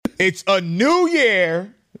It's a new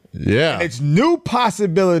year. Yeah. It's new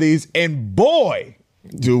possibilities. And boy,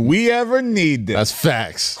 do we ever need this. That's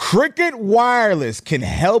facts. Cricket Wireless can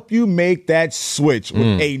help you make that switch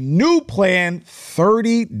with a new plan,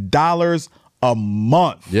 $30 a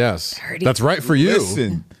month. Yes. That's right for you.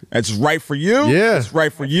 Listen, that's right for you. Yeah. That's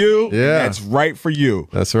right for you. Yeah. That's right for you.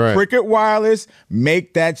 That's right. Cricket Wireless,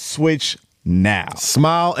 make that switch now.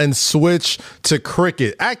 Smile and switch to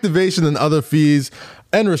Cricket. Activation and other fees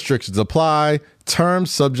and restrictions apply.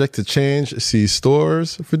 Terms subject to change. See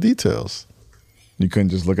stores for details. You couldn't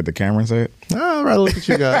just look at the camera and say it? I'd rather look at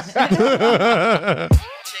you guys.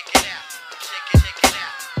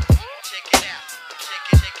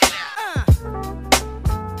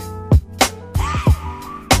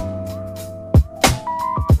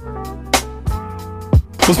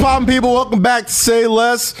 What's poppin', people? Welcome back to Say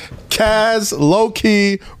Less. Kaz,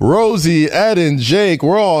 Low-Key, Rosie, Ed, and Jake.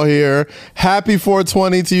 We're all here. Happy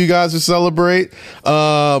 420 to you guys who celebrate.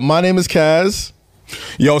 My name is Kaz.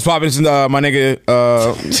 Yo, what's poppin'? This is my nigga.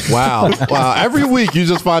 Wow. Every week you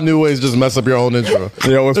just find new ways to just mess up your own intro.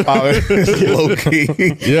 Yo, what's poppin'?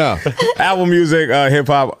 Low-Key. Yeah. Album music, hip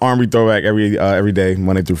hop, R&B throwback every day,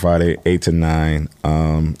 Monday through Friday, 8 to 9,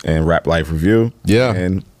 and Rap Life Review. Yeah.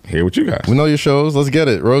 And here with you guys. We know your shows. Let's get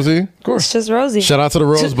it. Rosie? Of course. It's just Rosie. Shout out to the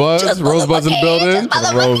Rosebuds. Rosebuds in the building.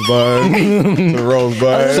 The Rosebud. The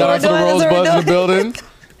Rosebud. Shout out to the Rosebuds in the building.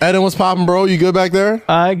 Eden, what's poppin', bro? You good back there?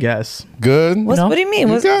 I guess. Good? What do you mean?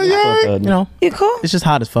 What's Yeah. You know, you cool? it's just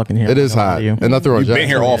hot as fucking here. It is hot. You. And nothing wrong. You've been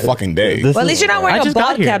here all fucking day. Well, at least you're not wearing I a just got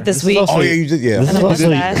bald here. cap this This is week. also- Oh, yeah, you did. Yeah. And This is look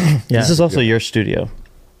also, at that. yeah. This is also your studio.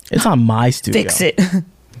 It's on my studio. Fix it.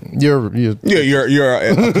 You're Yeah, you're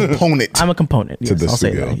a component. I'm a component. Yes, the I'll say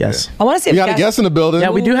studio, that. Yes. I want to see if You got a guys- guest in the building. Yeah,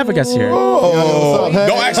 we do have a guest here. Oh, hey.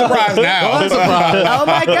 Don't act surprised now. Oh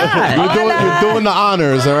my God. You're doing the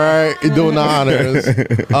honors, all right? You're doing the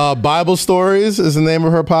honors. Bible Stories is the name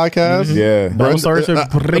of her podcast. Yeah. Bible Stories with Am I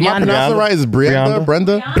pronouncing Brianda. it right? Is it Brianda? Brianda?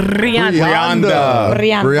 Brenda? Brianda.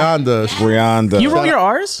 Brianda. Brianda. You roll your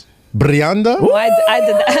R's? Brianda? Oh, I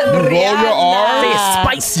did that. Roll your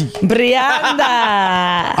R's. Spicy. Brianda.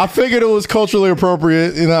 I figured it was culturally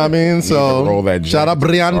appropriate, you know what I mean? So roll that shout out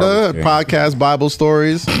jacket. Brianda, Yeah. podcast Bible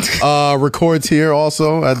Stories. Records here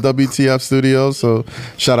also at WTF Studios. So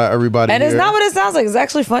shout out everybody And here. it's not what it sounds like. It's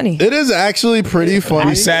actually funny. It is actually pretty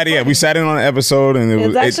funny. We sat in on an episode, and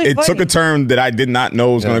It's actually it took funny. a turn that I did not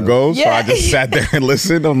know was going to go. So Yeah. I just sat there and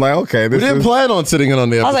listened. I'm like, okay, We this didn't is. plan on sitting in on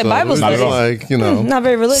the episode. I was like, Bible It was just studies. like, you know. Not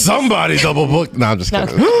very religious. Somebody double booked. No, I'm just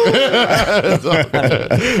kidding.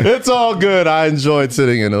 It's all good. I enjoyed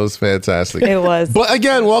sitting in. It was fantastic. It was. But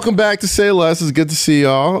again, welcome back to Say Less. It's good to see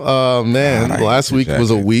y'all. Man, God, I last hate week this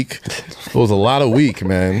was a jacket. week. It was a lot of week,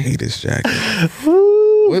 man. I hate this jacket.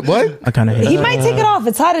 Wait, what? I kind of hate He it. might take it off.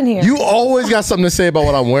 It's hot in here. You always got something to say about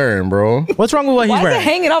what I'm wearing, bro. What's wrong with what he's Why is it wearing?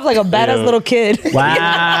 hanging off like a badass little kid? Wow.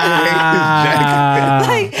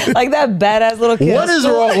 like that badass little kid. What is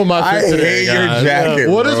wrong with my I fit today, hate your guys? jacket.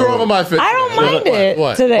 What is bro. wrong with my fit? I don't mind it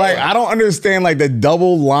What? today. Like, I don't understand like the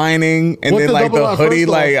double lining and What then the like double the line? hoodie. First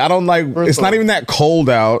off- Like I don't like. first It's not off- even that cold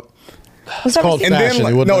out. What's up called with And fashion. then You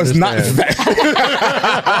like, wouldn't no, it's not understand.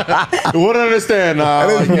 fashion. You wouldn't understand. That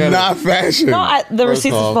is not fashion. No, the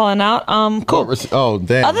receipts off- is falling out. Cool. Oh,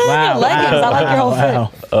 damn. Other than your leggings, I like your whole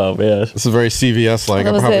fit. Oh man. This is very CVS like. I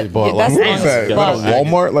That was probably it. bought Yeah, like. that's What is that? Is that a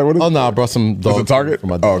Walmart? Like what is? Oh no, I brought some Is dog it Target? for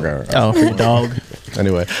my Oh, dog. okay. Oh, for your dog.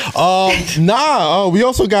 Anyway, we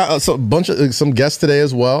also got a bunch of some guests today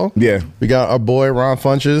as well. Yeah. We got our boy Ron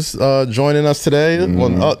Funches joining us today.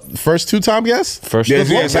 First two-time guest. First. Yeah, Does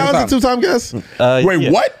yeah, one same count as a time. two-time guest? Wait,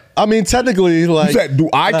 yeah. what? I mean, technically, like, You said, do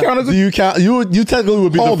I count as do a? you count? You technically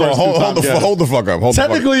would be Hold the on, first hold two-time the guest. hold the fuck up. Hold the fuck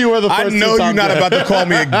Technically, up. you were the I first know you're two-time not guest. about to call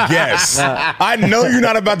me a guest. I know you're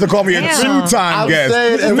not about to call me a Damn. two-time I'm guest.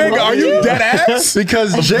 saying it Nigga, was- are you dead ass?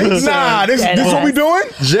 Because Jake said, Nah, this what we doing?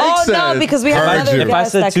 Jake Oh said, no, because we have Heard another you. If I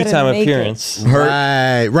guest said that couldn't two-time make it. appearance,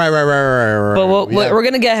 right. But Yeah. we're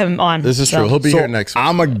gonna get him on. This is so. true. He'll be So here next week.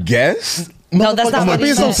 I'm a guest. No, that's not Stop what he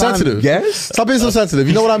being so said. sensitive. Guest? Stop being so sensitive.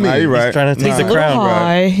 You know what I mean? Nah, you're right. trying to take He's the a little crown.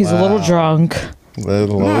 high. He's a little drunk.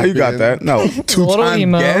 Nah, you got that. No, little two-time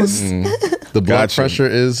emo. guest. The blood Gotcha. pressure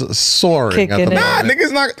is soaring at Kicking the it. Nah, moment.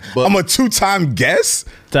 nigga's not. I'm a two-time guest.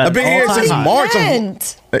 That I've been here all-time since high. March.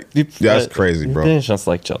 Meant. That's crazy, bro. It's just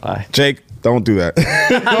like July. Jake, don't do that.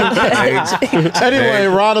 Anyway,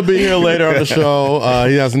 Ron will be here later on the show.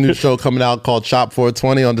 He has a new show coming out called Chop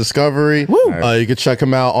 420 on Discovery. You can check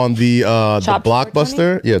him out on the Chop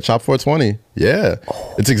Blockbuster. 420? Yeah, Chop 420. Yeah,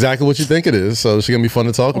 it's exactly what you think it is. So it's gonna be fun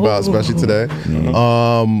to talk about, especially today.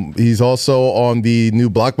 He's also on the new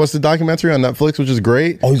Blockbuster documentary on Netflix, which is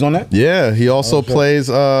great. Oh, he's on that? Yeah, he also plays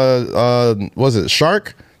was it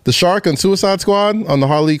Shark? the shark on Suicide Squad on the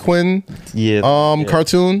Harley Quinn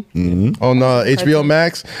cartoon on HBO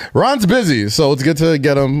Max. Ron's busy, so it's good to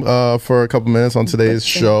get him for a couple minutes on today's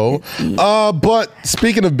show. But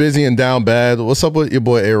speaking of busy and down bad, what's up with your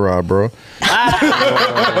boy A-Rod, bro?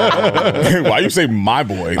 Why you say my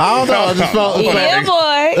boy? I don't know. I just felt Yeah,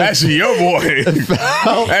 boy. That's your boy.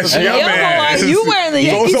 That's your Yeah, man. boy. You wearing the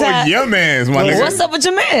Yankees What's up hat. with your man's, my nigga? What's up with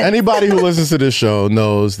your man? anybody who listens to this show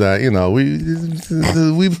knows that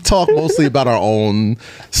we talk mostly about our own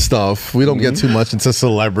stuff. We don't get too much into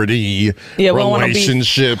celebrity We don't wanna beef.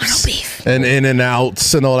 relationships and in and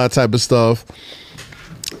outs and all that type of stuff.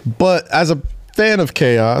 But as a fan of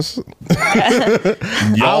chaos,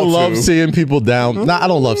 I love seeing people down. I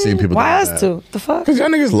don't love seeing people Why down us bad. two? The fuck? Because y'all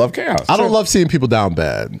niggas love chaos. I don't love seeing people down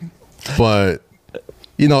bad, but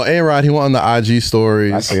A-Rod, he went on the IG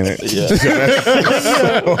stories. I seen it.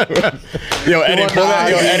 Yo, Eddie, pull that.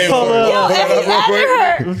 Yo, Eddie, pull Yo, that Eddie up real quick.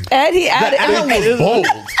 added her. Eddie added That her. was bold.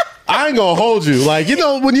 I ain't gonna hold you. Like,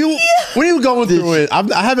 when you going through it,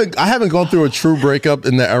 I haven't gone through a true breakup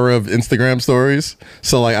in the era of Instagram stories.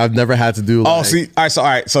 So like, I've never had to do. Oh, Like, see, all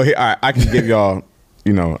right. So here, all right, I can give y'all.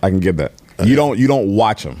 I can give that. You don't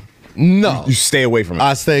watch them. no, You stay away from it.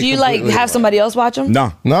 I stay. Do you like completely have away. somebody else watch them?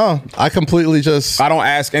 No, No, I completely just I don't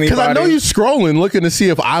ask anybody. because I know you scrolling looking to see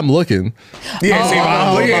if I'm looking. Yeah, see,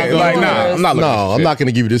 I'm looking. my Like, God. nah, I'm not looking. No, I'm not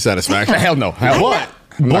gonna give you this satisfaction. Hell no.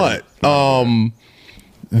 But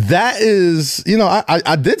that is,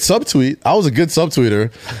 I did subtweet. I was a good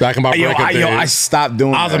subtweeter back in my breakup days. I stopped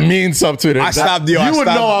doing. I was a that. mean subtweeter. I stopped- yo, You I would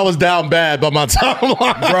stopped- know I was down bad by my timeline,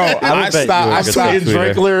 Bro, I bet you stopped. were I a good stopped. tweeting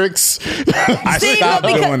Drake lyrics. I See, stopped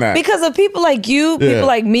doing that. because of people like you, Yeah. people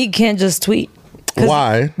like me can't just tweet. 'Cause-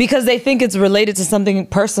 Why? Because they think it's related to something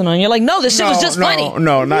personal, and you're like, no, this shit was just funny.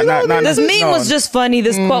 No, not. This meme was just funny.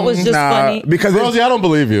 This quote was just funny. Because Rosie, I don't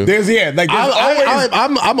believe you. there's like there's always.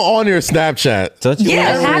 I'm on your Snapchat. Don't you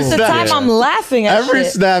Yeah, want- half the time I'm laughing at Every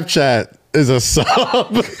shit. Snapchat is a sub.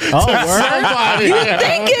 word? Somebody. You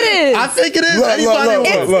think it is? I think it is. Look, Anybody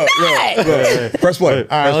look, would- look. Press play.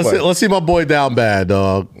 All right, let's see my boy down bad,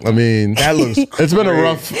 dog. I mean, That looks. it's been a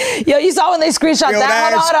rough. Yo, you saw when they screenshot Yo,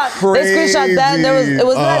 that? Hold that's on. They screenshot that. And it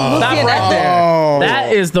was that Lucy and right Ethel. there.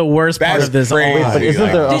 That is the worst part That's of this. crazy. All. But isn't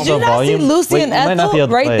there Did also you not volume? see Lucy Wait, and you might not be Ethel able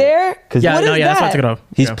to right play it. there? 'Cause Yeah, What no, is yeah, that's why I that? took it off.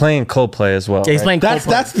 He's Yeah. playing Coldplay as well. Yeah, he's right? playing That's Coldplay.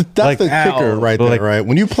 that's the Like, kicker right but there, like- right?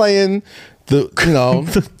 When you playing the,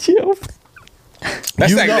 That's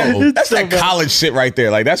You that. know. That's that college shit right there.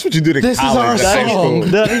 Like that's what you do to This is college. our That's high song.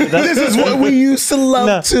 school. This This is what we used to love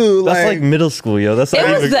No, to. that's like middle school, yo. That's not It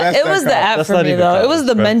was even. the that's it that was the college. app That's for not me even though. It college, was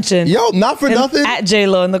the bro. mention. yo, not for And nothing. at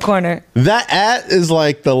J-Lo in the corner. That is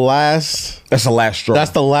like the last. That's the last straw.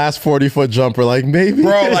 That's the last 40-foot jumper. Like maybe,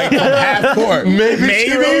 bro. Like from half court. Maybe we she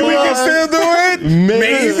can was. still do it. Maybe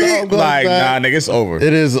Maybe. something Like like that. nah, nigga, it's over.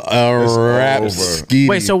 it is a rap over. ski.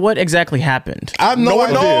 Wait, so what exactly happened? I have no one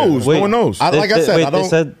idea. knows. No one knows. Like I said, wait, I they don't.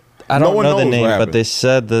 said I No don't one know the knows what name, but happened. they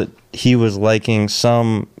said that he was liking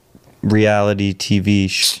some reality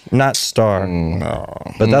TV, not star.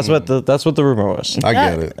 But that's what the rumor was. I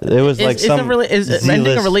get it. It was like Is some ending a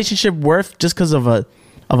Z-list- relationship worth just because of a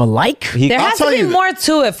like? There I'll has to tell be you- more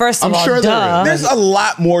to it. First of I'm all, sure there duh. is. There's a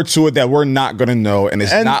lot more to it that we're not gonna know, and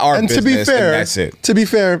it's not our business. to be fair, and that's it. To be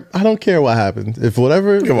fair, I don't care what happened. If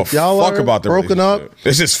whatever, Give a if y'all fuck are about the broken relationship. up,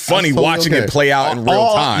 It's just funny that's totally watching okay. it play out in real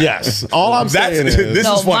All- time. Yes, all I'm That's- saying is this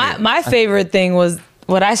No, is funny. my favorite thing was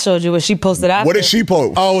what I showed you. What she posted after. What did she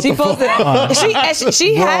post? Oh, what She the fuck? posted.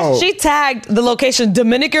 She tagged the location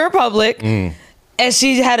Dominican Republic, and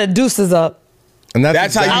she had a deuces up And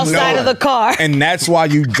That's how you outside know. of the car. And that's why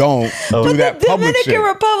you don't do But that the public Dominican shit.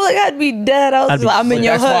 Republic, I'd be dead. I was like, I'm in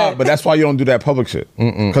your hood. But that's why you don't do that public shit.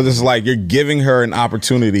 Because it's like you're giving her an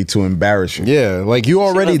opportunity to embarrass you. Yeah, like you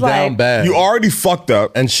already was down like- bad. You already fucked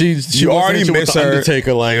up. and she you already wasn't with miss the her.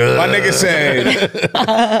 Undertaker. Like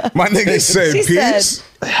My nigga said, She peace.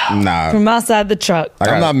 Nah. From outside the truck.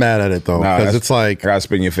 I'm not mad at it though Nah, because that's- it's like I gotta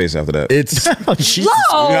spit in your face after that. it's Oh, Jesus.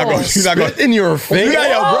 No. You're not gonna, you're not spit in your face. Yeah,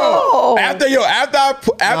 yo, bro. After I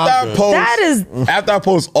post, That is- after I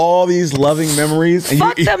post all these loving memories, and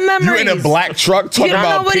Fuck you, the you in a memories. black truck talking You don't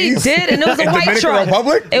about know what peace. he did, and it was a in white Dominican truck.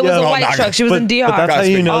 Republic? It was Yeah. a No, white nah, truck. She was in DR. But that's how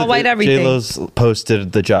you know all white everything. J-Lo's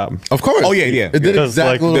posted the job. Of course. Oh, yeah. It did Because,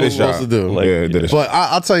 exactly like, what did it his was supposed to job. do. Like, yeah, it did his But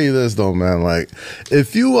I'll tell you this though, man. Like,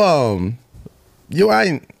 if you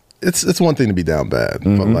ain't. It's one thing to be down bad,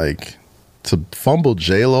 but like to fumble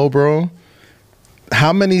J-Lo, bro.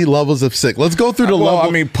 how many levels of sick? Let's go through the Well, level.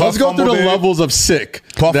 I mean, Puff let's go through the fumbled it. levels of sick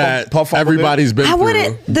Puff that fumbled everybody's been I through.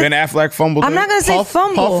 wouldn't. Ben Affleck fumbled. I'm not gonna say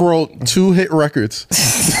fumble. Puff wrote 2 hit records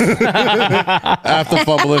after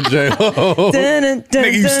fumbling J-Lo.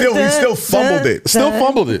 Nigga, he still fumbled it. Still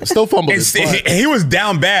fumbled it. Still fumbled it. but He was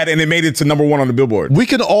down bad, and it made it to #1 on the Billboard. we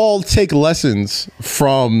can all take lessons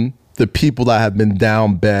from the people that have been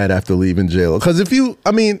down bad after leaving J-Lo. Because if you,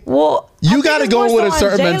 I mean, Well, you got to go with a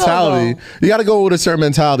certain mentality. You got to go with a certain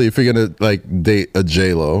mentality if you're gonna like date a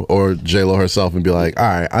J-Lo or J-Lo herself and be like, all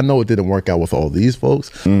right, I know it didn't work out with all these folks,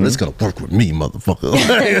 but it's gonna work with me, motherfucker.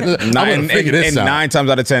 I'm gonna figure this out. 9 times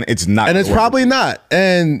out of 10, it's not. And it's gonna work. probably not.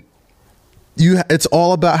 And it's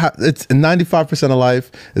all about how it's 95% of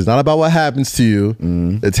life is not about what happens to you.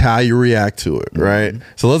 It's how you react to it, right?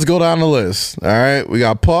 So let's go down the list. All right, we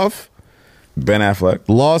got Puff, Ben Affleck.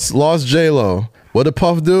 lost J-Lo. What did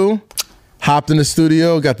Puff do? Hopped in the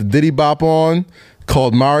studio, got the Diddy Bop on,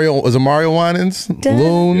 called Mario. Was it Mario Winans?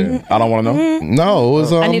 Loon? Yeah. I don't want to know. No, it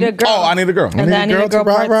was I Need a Girl. Oh, I Need a Girl. And then I Need a Girl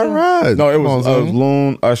to Part ride, 2. ride. No, it Come was on, son.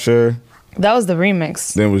 Loon, Usher. That was the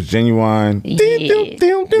remix. Then it was Genuine.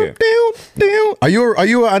 Are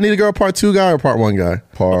you a I Need a Girl Part 2 guy or Part 1 guy?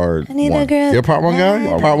 Part I need a 1. girl. You're a Part 1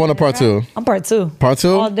 guy? Part 1 or Part 2? I'm Part 2. Part 2?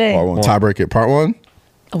 All day. Part 1. Tiebreak it. Part 1?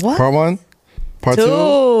 What? Part 1? Part 2? 2.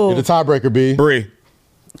 You're the tiebreaker, B. 3.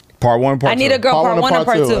 Part 1, Part I 2. Need a Girl Part Part one 1 or and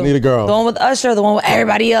Part Part two? 2. I Need a Girl. The one with Usher, the one with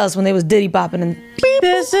everybody else when they was Diddy popping and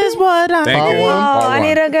This is what I. Thank you. oh, Part I 1.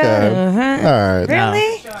 need a girl. Okay. All right.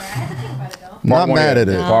 Really? Not Part one, mad yeah. at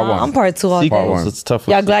it. Part 1. I'm Part 2 all day. Part one. It's tough.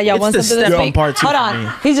 Y'all glad y'all It's won the something this step on week? Part 2 Hold for on. me.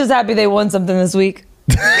 He's just happy they won something this week.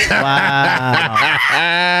 Wow.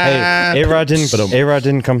 Hey, A-Rod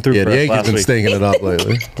didn't come through Yeah, for the us Yankees last been week. stinking it up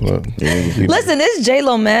lately. Look. Listen, it's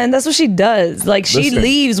J-Lo, man. That's what she does. Like, she Listen.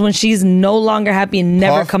 leaves when she's no longer happy and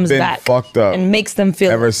never Puff comes been back. fucked up And makes them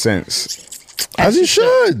feel Ever since. As you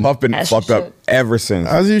should. Puff been As fucked you up should. ever since.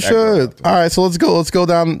 As you should. All right, so let's go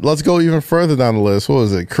even further down the list. What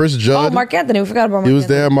was it? Chris Oh, Judd. Mark Anthony. We forgot about Mark He was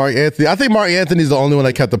Anthony. there. Mark Anthony. I think Mark Anthony's the only one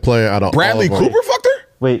that kept the player out of Bradley all of them. Cooper fucked her?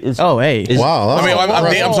 Wait, is Oh, hey. Wow. I mean,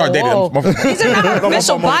 I'm sorry, dated. Whoa. These are not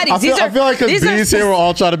official bodies. I feel like because these are B's here, we're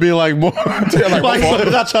all trying to be like more. like,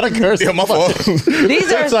 not trying to curse. Yeah, my fault. These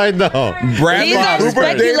It's are like, no. Bradley these are Cooper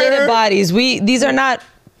dated speculated her? bodies. These are not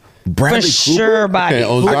Bradley for Cooper? sure bodies.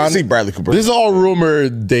 Okay, I can see Bradley Cooper. This is all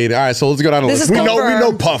rumored dating. All right, so let's go down the This list. is we know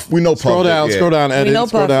confirmed. Puff. We know Puff. Scroll down, yeah. scroll down, Eden. know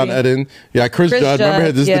Scroll down, Puffy. Eden. Yeah, Chris Chris Judd. Remember,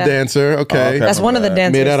 Judd, this is yeah. the dancer. Okay. Okay. That's one of the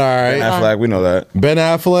dancers. Made that all right. Ben Affleck, we know that. Ben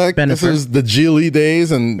Affleck. This Bennifer. is the G Lee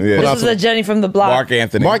days, and Yeah. put out This is a Jenny from the block. Mark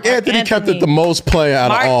Anthony. Mark Anthony kept it the most play out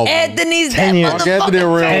Mark of all. of them. Anthony's that 10 years. Mark Anthony, a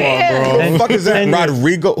real one, bro. Who the fuck is that? 10 years.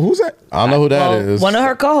 Rodrigo. Who's that? I don't know who that Well, is. one of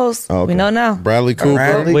her co-hosts. okay. We know now. Bradley Cooper.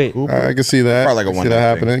 Bradley Wait. Cooper. I can see that. Probably like a I can see one-night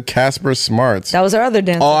that thing. happening. Casper Smarts. That was her other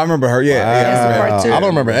dancer. Oh, I remember her. Yeah. That's the part two. I don't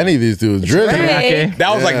remember any of these dudes. Drizzy. Hey. Okay.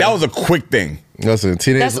 That was like, that was a quick thing. Listen,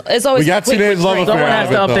 teenage. It's always we got quick teenage with love Drake. affair Someone out has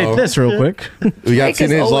of to it. update though. this real quick. We got Drake is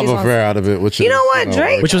teenage love always on- affair out of it, which You is, know what,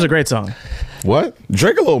 Drake? Which was a great song. What?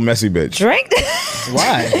 Drake a little messy bitch. Drake.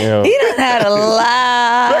 Why? Yeah. He done had a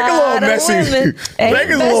lot. Drake a little of messy. women. And Drake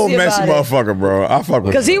he is a little messy about it. motherfucker, bro. I fuck with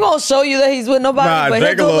Because he him. won't show you that he's with nobody, Nah, but he'll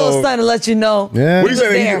Drake do a a little little- something to let you know. Yeah. What you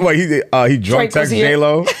saying? there. He drunk Drake was text here. J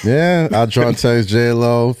Lo. Yeah, I drunk text J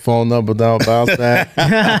Lo, phone number down about that.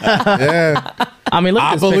 Yeah, I mean, look at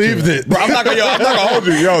I this believed picture. it. Bro, I'm not gonna hold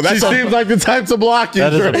you. Yo, She that's a, seems like the type to block you.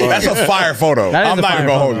 That is a Drake. block. that's a fire photo. That is I'm a not fire even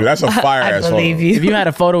gonna hold photo. you. That's a fire I ass believe photo. you. If you had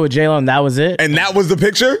a photo with J-Lo and that was it, And that was the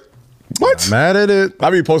picture? What? Mad at it. I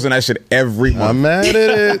be posting that shit every I'm month. mad at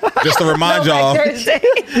it. Just to remind y'all. Thursday.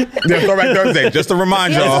 Yeah, Throwback Thursday. Just to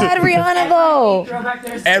remind He also y'all. had Rihanna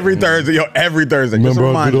though. Every Thursday. Yo, every Thursday. Just to Remember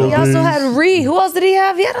remind our y'all. He also had Ree. Who else did he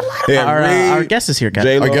have? He had a lot of. Yeah, our Reed, guest is here, guys.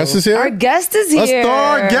 J-Lo. Our guest is here. Our guest is here. Let's throw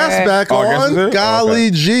our guest back Our guest is on. here? Golly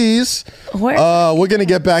Okay. G's. Where? We're gonna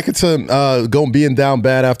get back into being down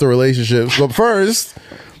bad after relationships, but first.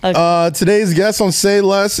 Today's guest on Say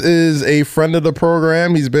Less is a friend of the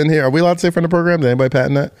program. He's been here. Are we allowed to say friend of the program? Did anybody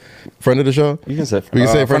patent that? Friend of the show? You can say We can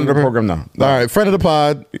say friend of the program, no. All right, friend of the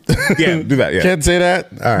pod. Yeah, do that, yeah. Can't say that?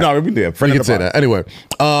 All right. No, we did. Friend You of can the say pod. that. Anyway,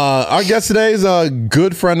 our guest today is a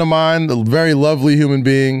good friend of mine, a very lovely human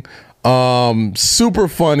being. Super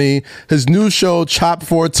funny. His new show, Chop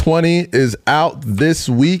 420, is out this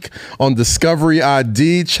week on Discovery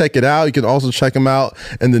ID. Check it out. You can also check him out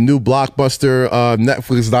in the new Blockbuster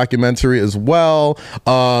Netflix documentary as well.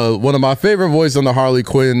 One of my favorite voices on the Harley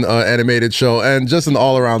Quinn animated show, and just an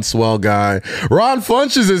all-around swell guy. Ron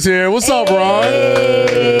Funches is here. What's up, Ron?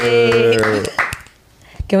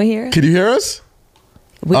 Can we hear it? Can you hear us?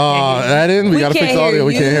 We can't hear That in? We gotta can't fix the audio. hear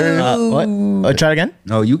We can't hear you. you. What? Try it again?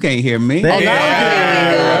 No, you can't hear me. There you go.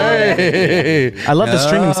 Hey, I love the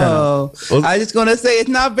streaming setup. I just gonna say it's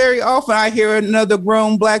not very often I hear another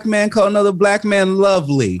grown black man call another black man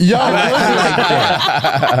lovely. Yo, I like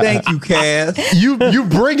that. Thank you, Cass. you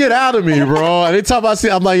bring it out of me, bro. Anytime I see,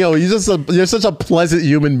 I'm like, yo, you're such a pleasant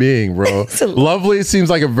human being, bro. Lovely seems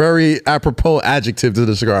like a very apropos adjective to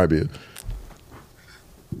describe you.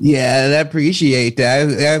 Yeah, I appreciate that.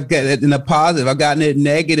 I've got it in a positive. I've gotten it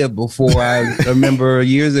negative before. I remember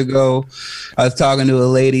years ago, I was talking to a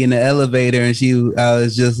lady in the elevator, and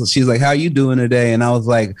she's like, "How you doing today?" And I was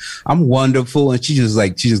like, "I'm wonderful." And she just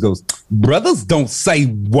goes, "Brothers don't say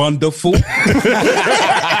wonderful."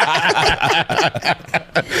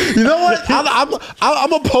 You know what?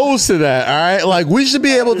 I'm opposed to that. All right, like we should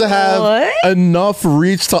be able to have enough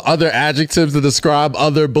reach to other adjectives to describe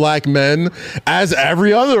other black men as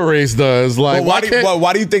every other race does. Like, why do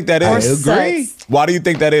you think that is? I agree. Why do you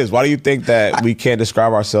think that is? Why do you think that we can't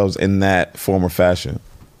describe ourselves in that form or fashion?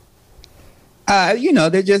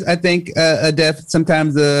 They're just, I think,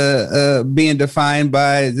 sometimes being defined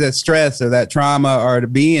by the stress or that trauma or the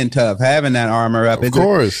being tough, having that armor up. Of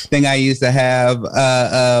course. Thing I used to have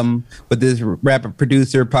with this rapper,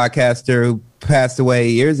 producer, podcaster who passed away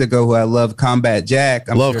years ago, who I love, Combat Jack.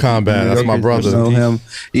 Love Combat. That's my brother. Know him.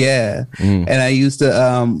 Yeah. And I used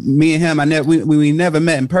to, me and him, we never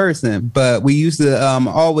met in person, but we used to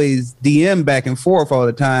always DM back and forth all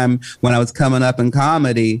the time when I was coming up in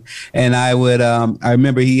comedy. And I would, I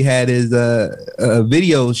remember he had his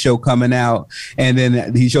video show coming out, and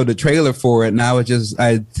then he showed the trailer for it. And I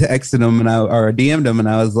texted him or DM'd him, and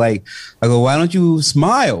I was like, why don't you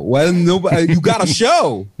smile? Why doesn't nobody, you got a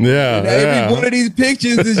show. Yeah. One of these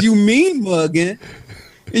pictures is you mean mugging,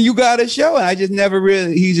 and you got a show. And I just never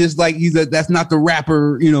really. He's just like that's not the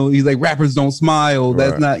rapper. He's like, rappers don't smile.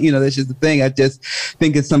 That's not. That's just the thing. I just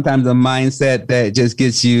think it's sometimes a mindset that just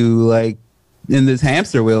gets you like in this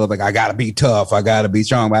hamster wheel of like, I gotta be tough, I gotta be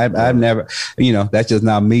strong. But I've never, that's just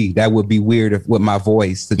not me. That would be weird with my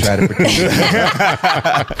voice to try to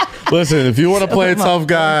pretend. Listen, if you want to play a tough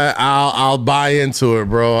guy, I'll buy into it,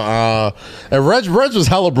 bro. And Reg was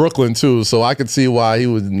hella Brooklyn too, so I could see why he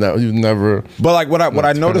would never. But like what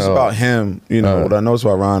I noticed about him, what I noticed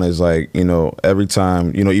about Ron is like, every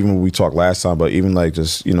time, even when we talked last time, but even like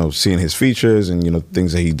just seeing his features and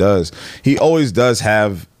things that he does, he always does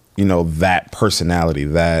have that personality,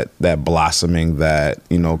 that blossoming, that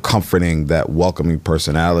comforting, that welcoming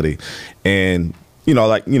personality, and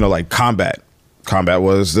like Combat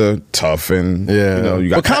was the tough and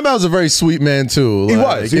but Combat was a very sweet man too. He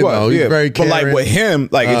like, was he's very caring. But like with him,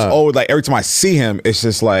 like it's always like every time I see him, it's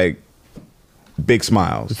just like big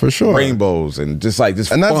smiles for sure, rainbows, and just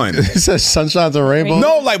and fun. It says sunshines and rainbows.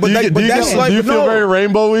 No, like, but do you feel very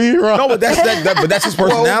rainbowy? Right? No, but that's his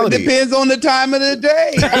personality. Well, it depends on the time of the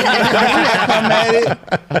day. I come at it.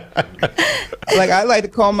 Like I like to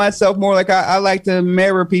call myself more like I like to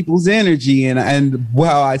mirror people's energy, and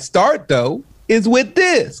how I start though is with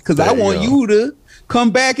this, because I want you to come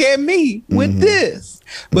back at me with this.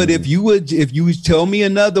 But if you tell me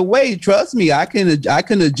another way, trust me, I can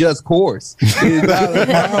adjust course.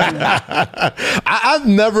 I've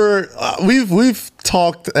never we've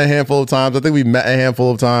talked a handful of times. I think we met a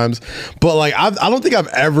handful of times, but like I don't think I've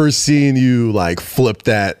ever seen you like flip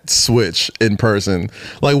that switch in person.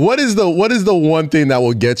 Like what is the one thing that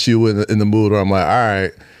will get you in the mood where I'm like, all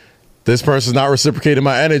right, this person's not reciprocating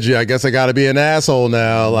my energy, I guess I got to be an asshole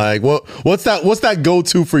now. Like what's that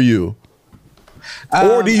go-to for you?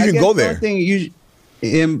 Or do you even go there? It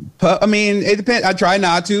depends. I try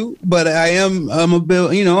not to, but I'm a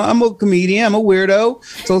comedian. I'm a weirdo.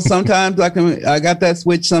 So sometimes I got that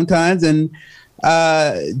switch sometimes, and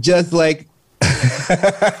just like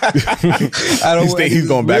I don't think he's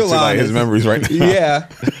going back to like his memories right now. Yeah.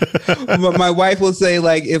 My wife will say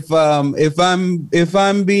like if I'm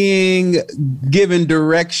being given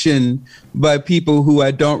direction by people who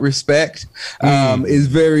I don't respect, it's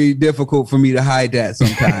very difficult for me to hide that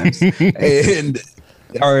sometimes.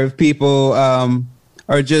 Or if people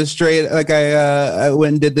are just straight, like I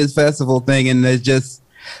went and did this festival thing, and it's just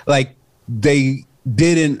like they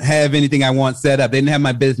didn't have anything I want set up. They didn't have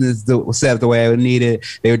my business set up the way I would need it.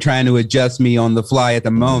 They were trying to adjust me on the fly at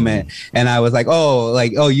the moment. And I was like,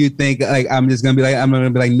 you think like I'm gonna be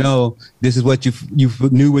like, no, this is what you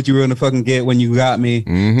knew what you were gonna fucking get when you got me.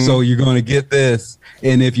 So you're gonna get this.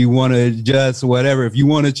 And if you want to adjust whatever, if you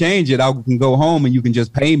want to change it, I can go home and you can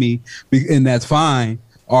just pay me, and that's fine.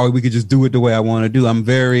 Or we could just do it the way I want to do. I'm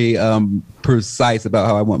very precise about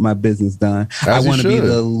how I want my business done. I want to be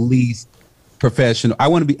the least professional.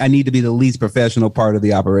 I need to be the least professional part of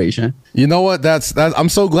the operation. You know what? That's I'm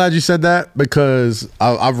so glad you said that, because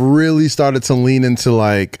I've really started to lean into,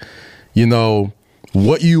 like, you know,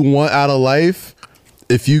 what you want out of life.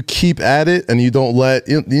 If you keep at it and you don't let,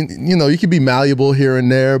 you know, you can be malleable here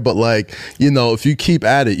and there, but, like, you know, if you keep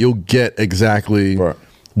at it, you'll get exactly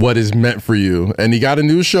what is meant for you. And he got a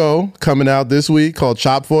new show coming out this week called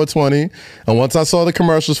Chop 420. And once I saw the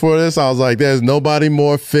commercials for this, I was like, there's nobody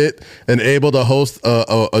more fit and able to host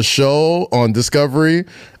a show on Discovery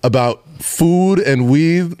about food and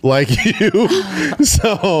weed like you.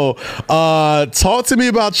 So talk to me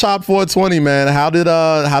about Chop 420, man. How did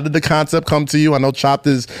the concept come to you? I know Chopped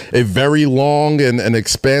is a very long and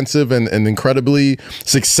expansive and incredibly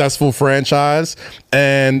successful franchise.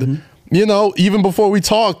 And you know, even before we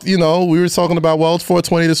talked, you know, we were talking about, well, it's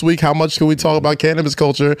 420 this week. How much can we talk about cannabis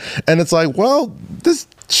culture? And it's like, well, this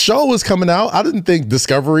show is coming out. I didn't think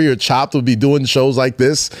Discovery or Chopped would be doing shows like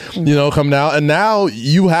this, you know, coming out. And now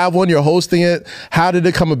you have one, you're hosting it. How did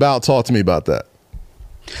it come about? Talk to me about that.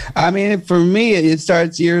 I mean, for me, it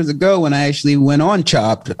starts years ago when I actually went on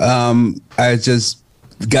Chopped. I just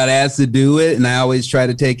got asked to do it, and I always try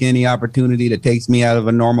to take any opportunity that takes me out of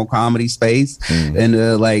a normal comedy space.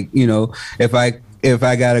 And like, you know, if I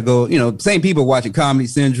gotta go, you know, same people watching Comedy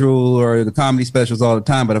Central or the comedy specials all the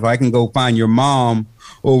time, but if I can go find your mom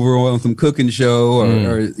over on some cooking show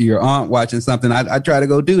or your aunt watching something, I try to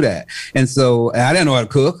go do that. And so I didn't know how to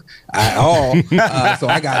cook at all. So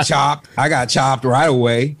I got chopped right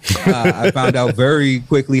away. I found out very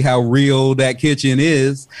quickly how real that kitchen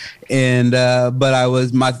is. And but I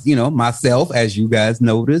was myself, as you guys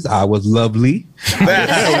noticed, I was lovely.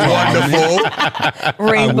 That's wonderful.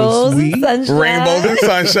 Rainbows and sunshine. Rainbows and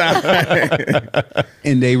sunshine.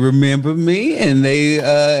 And they remember me, and they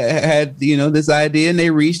had, you know, this idea, and they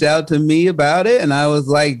reached out to me about it, and I was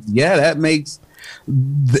like, yeah, that makes.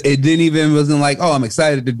 It wasn't like, oh, I'm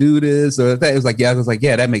excited to do this or that. It was like,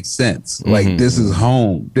 yeah, that makes sense. Like, this is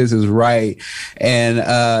home. This is right. And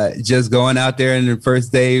just going out there in the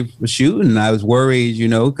first day of shooting, I was worried, you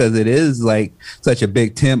know, because it is like such a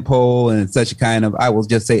big tent pole and such a kind of, I will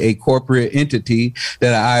just say, a corporate entity,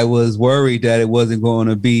 that I was worried that it wasn't going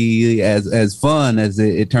to be as fun as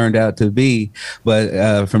it turned out to be.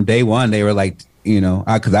 But from day one, they were like, you know,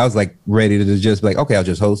 because I was like ready to just be like, okay, I'll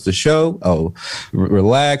just host the show. I'll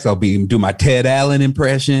relax. I'll do my Ted Allen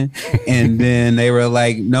impression. And then they were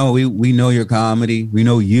like, no, we know your comedy. We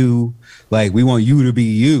know you. Like, we want you to be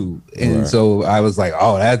you. And so I was like,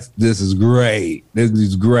 oh, this is great. This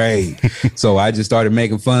is great. So I just started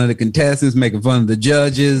making fun of the contestants, making fun of the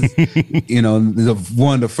judges. You know,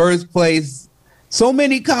 won the first place. So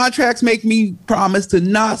many contracts make me promise to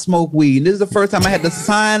not smoke weed. And this is the first time I had to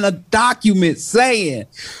sign a document saying,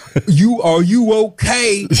 are you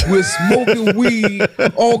okay with smoking weed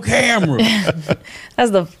on camera?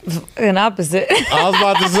 That's the fucking opposite. I was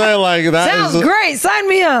about to say, like, that sounds great. Sign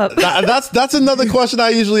me up. That's another question I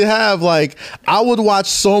usually have. Like, I would watch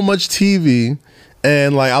so much TV.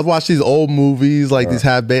 And like, I'd watch these old movies, like these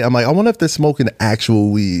half-baked. I'm like, I wonder if they're smoking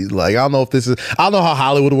actual weed. Like, I don't know how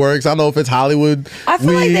Hollywood works. I don't know if it's Hollywood. I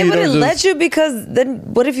feel like they wouldn't let you, because then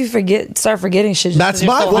what if you start forgetting shit? That's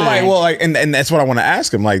my point. And that's what I want to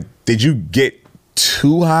ask him. Like, did you get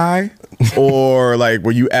too high, or like,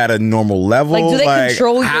 were you at a normal level? Like, do they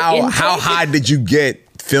control your intake? How high did you get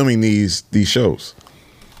filming these shows?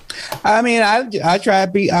 I mean, I try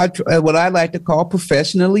to be what I like to call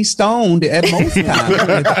professionally stoned at most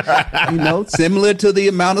times. You know, similar to the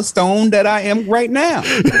amount of stoned that I am right now.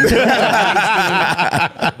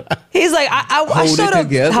 He's like, I showed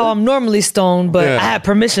up how I'm normally stoned, but I had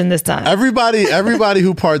permission this time. Everybody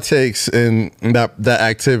who partakes in that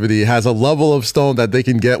activity has a level of stone that they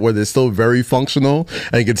can get where they're still very functional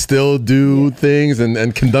and can still do things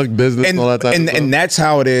and conduct business and all that type of stuff. And that's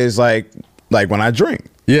how it is, like when I drink.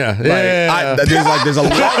 Yeah, There's a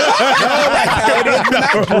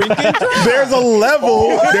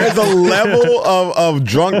level of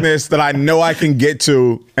drunkenness that I know I can get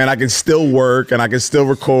to, and I can still work, and I can still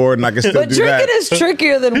record, and I can still do that. But drinking is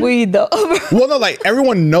trickier than weed, though. Well, no, like,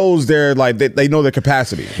 everyone knows they know their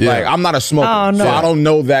capacity. Yeah. Like, I'm not a smoker, so I don't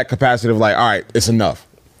know that capacity of like, all right, it's enough.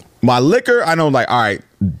 My liquor, I know, like, all right,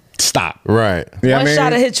 stop. Right. You know One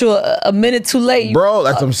shot will hit you a minute too late. Bro,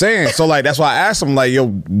 that's what I'm saying. So, like, that's why I asked him, like, yo,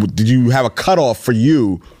 did you have a cutoff for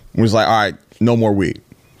you? It was like, all right, no more weed.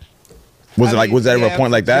 Was that ever a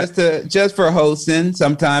point like that? Just for hosting.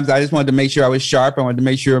 Sometimes I just wanted to make sure I was sharp. I wanted to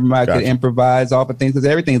make sure I could improvise off of things because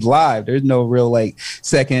everything's live. There's no real like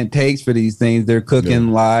second takes for these things. They're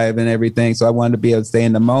cooking live and everything. So I wanted to be able to stay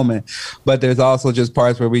in the moment. But there's also just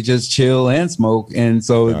parts where we just chill and smoke. And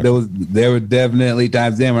so there were definitely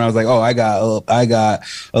times then when I was like, oh, I got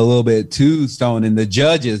a little bit too stoned. And the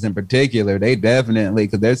judges in particular, they definitely,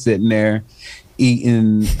 because they're sitting there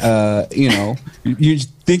eating, you're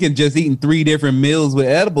thinking just eating 3 different meals with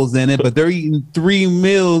edibles in it, but they're eating 3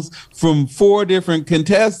 meals from 4 different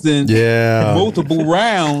contestants, multiple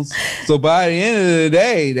rounds. So by the end of the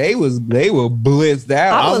day, they were blitzed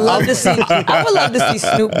out. I would love to see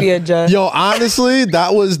Snoop be a judge. Yo, honestly,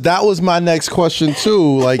 that was my next question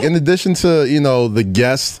too. Like, in addition to the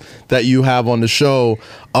guests that you have on the show,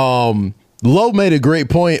 Lo made a great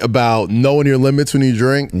point about knowing your limits when you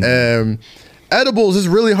drink, and edibles is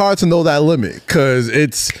really hard to know that limit because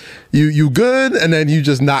it's you good and then you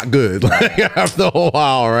just not good like after a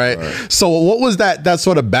while, right? So what was that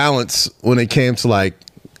sort of balance when it came to like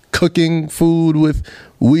cooking food with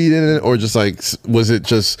weed in it, or just like was it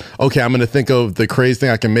just okay, I'm gonna think of the crazy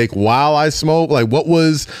thing I can make while I smoke? Like what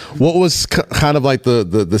was kind of like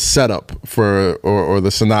the setup for or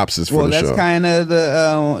the synopsis for the show? Well, that's kind of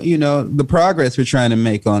the the progress we're trying to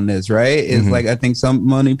make on this, right? It's like I think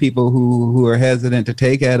many people who are hesitant to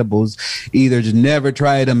take edibles either just never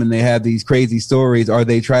tried them and they have these crazy stories, or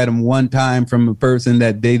they tried them one time from a person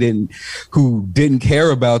that who didn't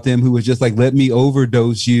care about them, who was just like, let me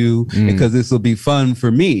overdose you because this will be fun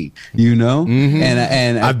for me,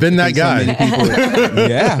 and I've been that guy. So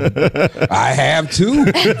yeah, I have too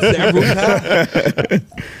several times.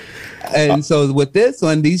 And so with this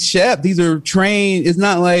one, these chefs, these are trained. It's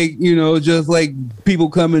not like, just like people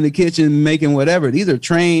come in the kitchen making whatever. These are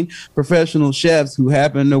trained professional chefs who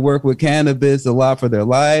happen to work with cannabis a lot for their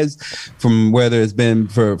lives, from whether it's been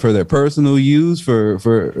for their personal use, for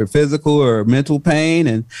physical or mental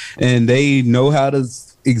pain. And they know how to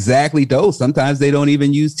exactly dose. Sometimes they don't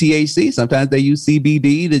even use THC. Sometimes they use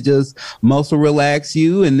CBD to just muscle relax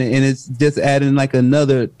you, and it's just adding like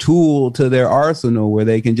another tool to their arsenal where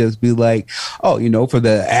they can just be like, oh, for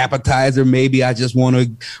the appetizer, maybe I just want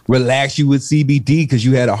to relax you with CBD because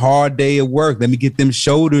you had a hard day at work. Let me get them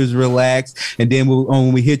shoulders relaxed, and then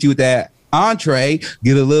when we hit you with that entree,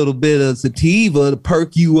 get a little bit of sativa to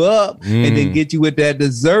perk you up, and then get you with that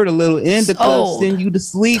dessert, a little indica, send you to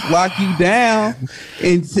sleep, lock you down,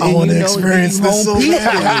 and I want to experience this so bad.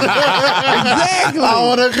 Exactly. I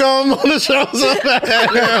want to come on the show so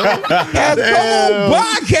bad. Come on,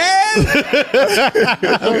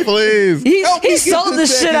 podcast. Please. He sold the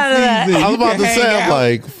shit out of that. I was about to say, I'm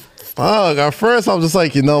like, fuck. At first, I was just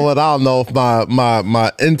like, you know what? I don't know if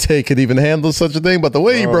my intake could even handle such a thing. But the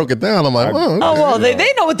way he broke it down, I'm like, oh, okay. Well, they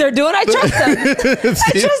know what they're doing. I trust them. I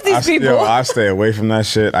trust these people. I stay away from that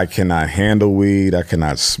shit. I cannot handle weed. I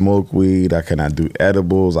cannot smoke weed. I cannot do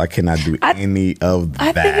edibles. I cannot do any of that.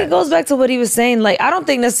 I think it goes back to what he was saying. Like, I don't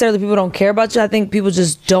think necessarily people don't care about you. I think people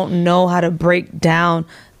just don't know how to break down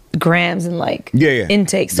grams and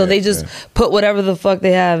intake, so they just put whatever the fuck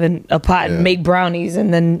they have in a pot and make brownies,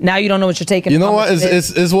 and then now you don't know what you're taking. You know what?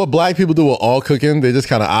 It's what black people do with all cooking. They just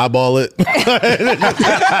kind of eyeball it. I'm just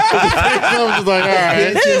like, all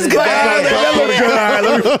right, this is good. That looks good. All right,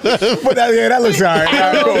 put that. Yeah, that looks all right.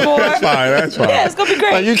 That's fine. Yeah, it's gonna be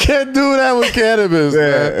great. Like, you can't do that with cannabis.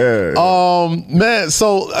 Man.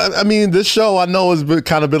 So I mean, this show I know has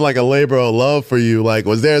kind of been like a labor of love for you. Like,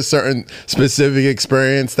 was there a certain specific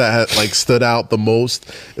experience that had like stood out the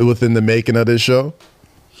most within the making of this show?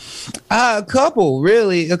 A couple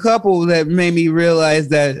that made me realize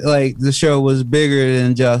that like the show was bigger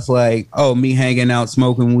than just like, oh, me hanging out,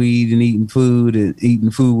 smoking weed and eating food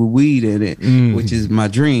with weed in it, which is my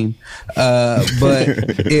dream. But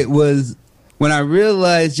it was when I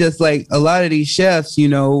realized just like a lot of these chefs,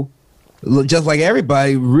 just like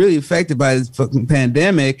everybody, really affected by this fucking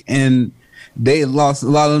pandemic, and a lot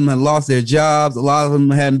of them had lost their jobs. A lot of them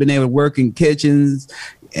hadn't been able to work in kitchens,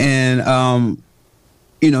 and and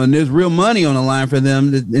there's real money on the line for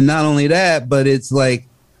them. And not only that, but it's like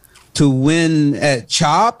to win at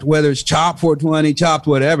Chopped, whether it's Chopped 420, Chopped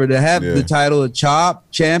whatever, to have the title of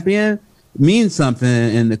Chopped champion means something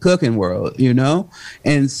in the cooking world,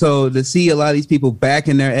 And so to see a lot of these people back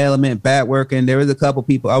in their element, back working, there was a couple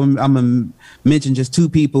people. I'm gonna mention just 2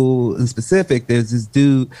 people in specific. There's this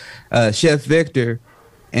dude, Chef Victor,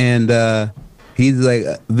 and he's like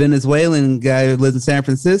a Venezuelan guy who lives in San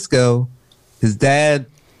Francisco. His dad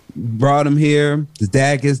brought him here. His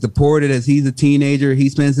dad gets deported as he's a teenager. He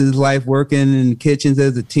spends his life working in kitchens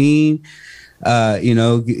as a teen.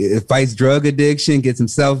 fights drug addiction, gets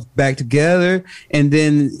himself back together, and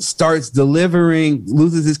then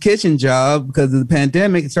loses his kitchen job because of the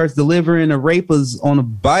pandemic, and starts delivering arepas on a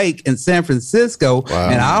bike in San Francisco. Wow.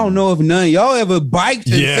 And I don't know if none of y'all ever biked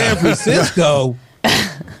in San Francisco.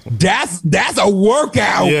 That's a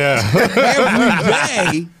workout every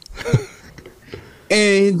day.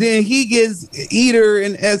 And then he gets Eater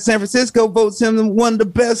at San Francisco votes him one of the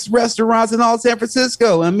best restaurants in all San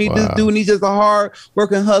Francisco. I mean, this dude, he's just a hard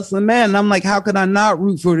working, hustling man. And I'm like, how could I not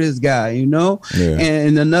root for this guy? Yeah.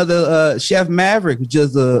 And another Chef Maverick,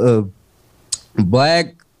 just a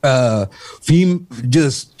black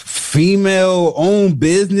female owned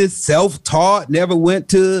business, self-taught, never went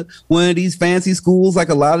to one of these fancy schools like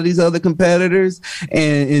a lot of these other competitors,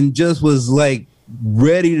 and just was like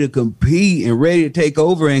ready to compete and ready to take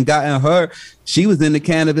over, and she was into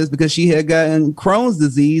cannabis because she had gotten Crohn's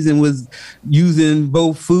disease and was using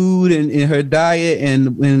both food and in her diet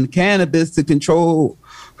and cannabis to control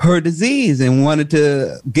her disease, and wanted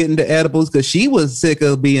to get into edibles because she was sick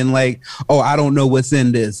of being like, oh, I don't know what's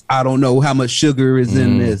in this. I don't know how much sugar is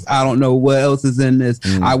in this. I don't know what else is in this.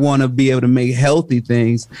 I want to be able to make healthy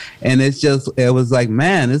things. And it was like,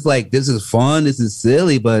 man, it's like, this is fun. This is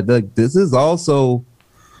silly, but like, this is also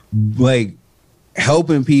like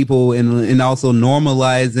helping people and also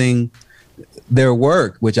normalizing their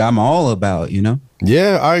work, which I'm all about,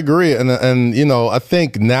 Yeah, I agree. And I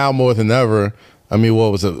think now more than ever, I mean,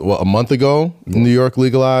 what was it? A month ago, New York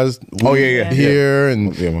legalized here,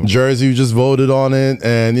 and Jersey just voted on it.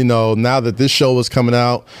 And now that this show is coming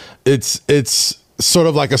out, it's sort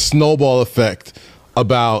of like a snowball effect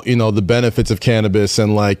about the benefits of cannabis.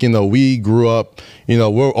 And like we grew up,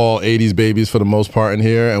 we're all 80s babies for the most part in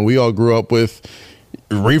here, and we all grew up with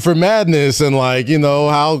reefer madness and like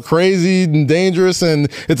how crazy and dangerous,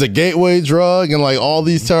 and it's a gateway drug and like all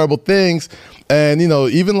these terrible things. And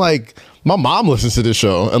even like my mom listens to this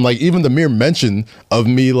show, and like even the mere mention of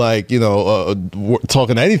me like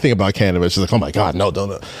talking anything about cannabis, she's like, oh my god, no,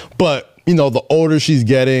 don't. But the older she's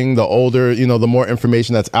getting, the older, the more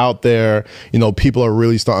information that's out there, people are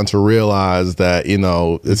really starting to realize that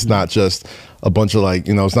it's not just a bunch of like,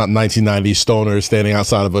 it's not 1990s stoners standing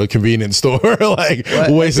outside of a convenience store like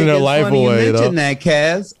wasting their life away. You mentioned that,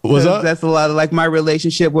 Kaz. What's up? That's a lot of like my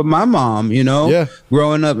relationship with my mom,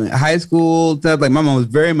 growing up in high school, stuff, like my mom was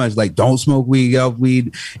very much like, don't smoke weed, get off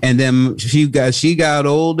weed. And then she got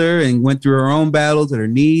older and went through her own battles with her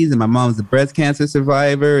knees. And my mom's a breast cancer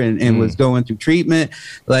survivor and was going through treatment.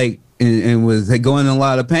 Like, and was going in a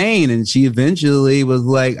lot of pain, and she eventually was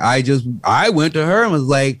like, I went to her and was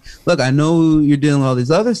like, look, I know you're dealing with all this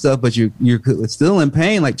other stuff, but you're still in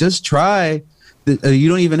pain. Like, just try. You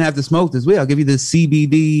don't even have to smoke this weed. I'll give you this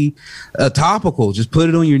CBD topical. Just put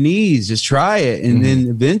it on your knees. Just try it. And then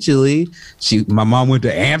eventually, my mom went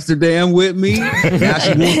to Amsterdam with me. Now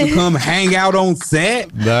she wants to come hang out on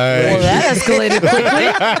set. Nice. Well, that escalated quickly.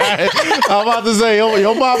 I'm about to say,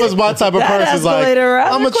 your mom is my type of person. Like,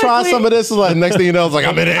 I'm gonna try some of this. Like, next thing you know, it's like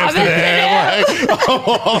I'm in Amsterdam.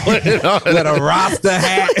 With a Rasta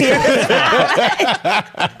hat.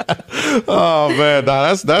 Oh man,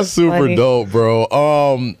 that's super funny. Dope, bro.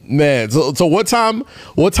 Man, so what time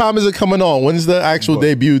is it coming on? When's the actual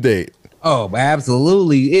debut date? Oh,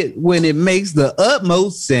 absolutely. When it makes the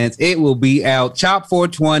utmost sense, it will be out. Chop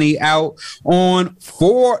 420 out on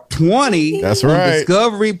 420. That's right.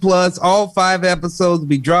 Discovery Plus. All 5 episodes will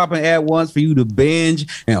be dropping at once for you to binge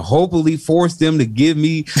and hopefully force them to give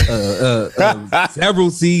me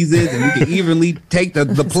several seasons, and we can evenly take the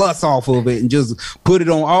plus off of it and just put it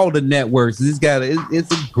on all the networks. It's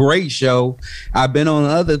a great show. I've been on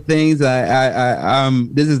other things.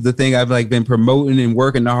 This is the thing I've like been promoting and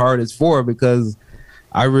working the hardest for, because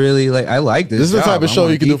I really like this. This is the type of show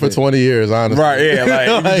you can do for 20 years, honestly. Right? Yeah,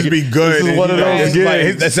 like, like just be good. This is one of those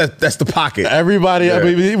gigs. Like, that's the pocket. Everybody, I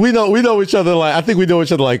mean, we know each other. Like, I think we know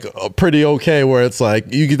each other like pretty okay. Where it's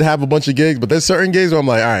like you could have a bunch of gigs, but there's certain gigs where I'm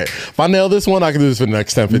like, all right, if I nail this one, I can do this for the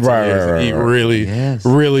next 10, 15 years and eat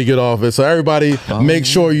really good off it. So everybody, make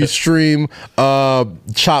sure you stream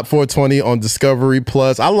Chop 420 on Discovery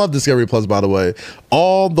Plus. I love Discovery Plus, by the way.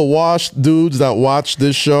 All the washed dudes that watch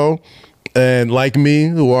this show, and like me,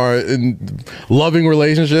 who are in loving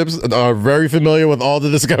relationships, are very familiar with all the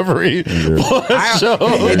Discovery Plus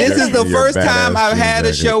shows. This is the first time I've had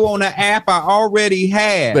a show on an app I already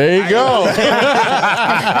had. There you go.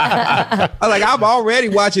 I'm already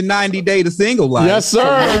watching 90 Day to Single Life. Yes, sir.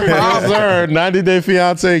 Yes, sir. 90 Day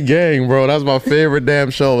Fiance Gang, bro. That's my favorite damn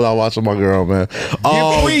show that I watch with my girl, man.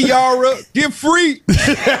 Get free, Yara. Get free.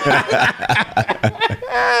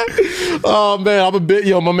 Oh, man. I'm a bit,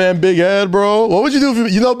 my man Big Ed, bro. What would you do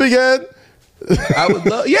if you know Big Ed? I would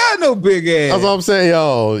love. Yeah, I know Big Ed. That's what I'm saying,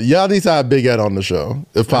 yo. Y'all need to have Big Ed on the show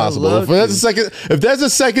if possible. If there's a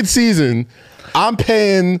second season, I'm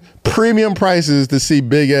paying premium prices to see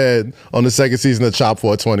Big Ed on the second season of Chop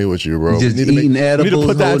 420 with you, bro. Just eating edibles, we need to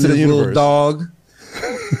put that into the universe. Dog.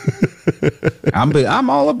 I'm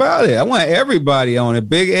all about it. I want everybody on it.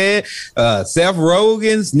 Big Ed, Seth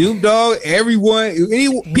Rogen, Snoop Dogg, everyone,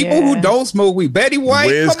 people who don't smoke weed. Betty White,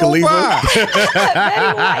 Wiz come Khalifa.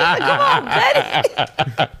 Betty White, come on, Betty.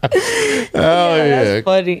 Oh yeah, that's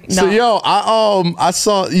funny. No. So yo, I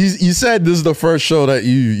saw you said this is the first show that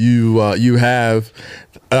you have.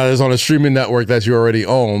 Is on a streaming network that you already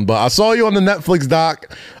own, but I saw you on the Netflix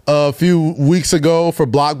doc a few weeks ago for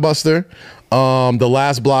Blockbuster. The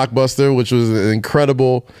last Blockbuster, which was an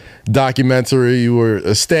incredible documentary. You were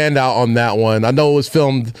a standout on that one. I know it was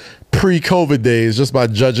filmed pre-COVID days, just by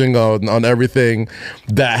judging on everything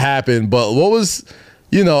that happened. But what was,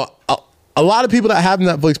 a lot of people that have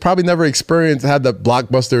Netflix probably never had that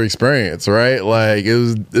Blockbuster experience, right? Like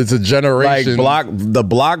it's a generation. Like the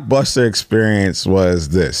Blockbuster experience was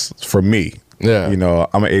this for me. Yeah,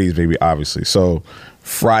 I'm an 80s baby, obviously. So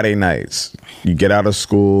Friday nights, you get out of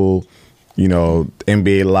school.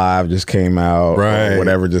 NBA Live just came out, right? Or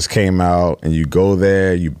whatever just came out, and you go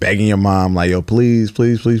there, you begging your mom like, "Yo, please,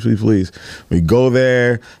 please, please, please, please." We go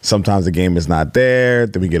there. Sometimes the game is not there.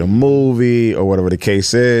 Then we get a movie or whatever the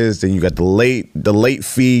case is. Then you got the late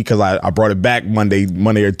fee because I brought it back Monday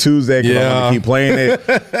or Tuesday because I want to keep playing it.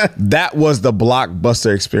 That was the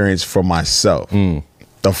Blockbuster experience for myself.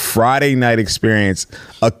 The Friday night experience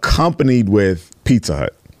accompanied with Pizza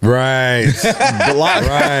Hut. Right.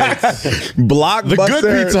 Blockbuster. The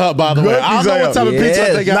good Pizza Hut, by the way. I don't know what type of Pizza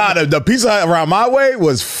Hut they got. Nah, the Pizza Hut around my way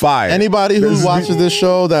was fire. Anybody who watches this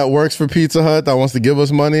show that works for Pizza Hut that wants to give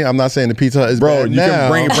us money, I'm not saying the Pizza Hut is bad you now.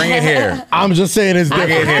 can bring it here. I'm just saying it's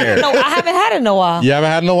different here. No, I haven't had it in a while. You haven't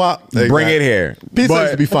had it in a while? Exactly. Bring it here. Pizza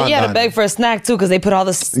used to be fun. You had to beg for a snack too because they put all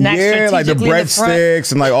the snacks strategically like the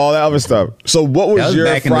breadsticks and like all that other stuff. So what was your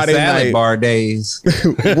back Friday in the salad night bar days?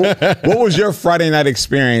 what was your Friday night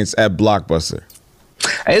experience at Blockbuster?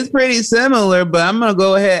 It's pretty similar, but I'm going to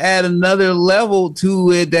go ahead and add another level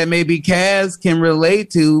to it that maybe Kaz can relate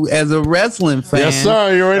to as a wrestling fan. Yes,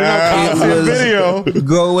 sir. You already know video.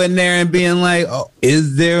 Go in there and being like, oh,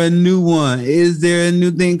 is there a new one? Is there a new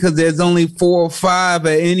thing? Because there's only 4 or 5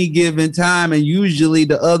 at any given time, and usually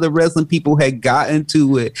the other wrestling people had gotten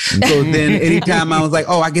to it. So then anytime I was like,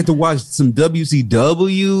 oh, I get to watch some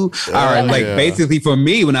WCW. All right, basically for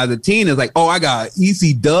me when I was a teen, it's like, oh, I got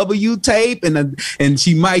ECW tape and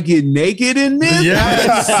she might get naked in this.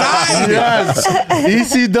 Yes.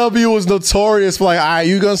 ECW was notorious for like, all right,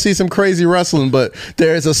 you're gonna see some crazy wrestling, but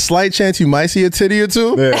there is a slight chance you might see a titty or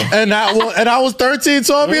two. Yeah. And I was 13,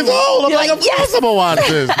 12 years old. I'm like, of course I'm gonna watch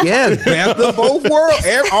this. Yes, best of both worlds.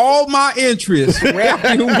 All my interests wrapped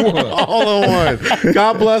in one. All in one.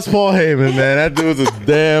 God bless Paul Heyman, man. That dude was a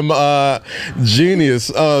damn genius.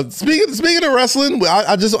 Speaking of wrestling,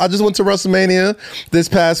 I just went to WrestleMania this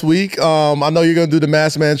past week. I know you're gonna do the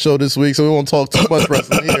Masked Man show this week, so we won't talk too much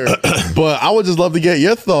wrestling here. But I would just love to get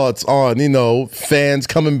your thoughts on, fans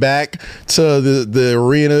coming back to the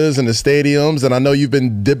arenas and the stadiums. And I know you've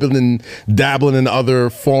been dabbling in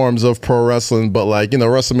other forms of pro wrestling, but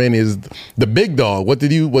WrestleMania is the big dog. What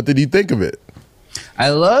did you think of it? I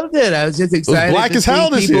loved it. I was just excited. It was black as hell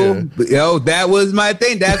this year. Yo, that was my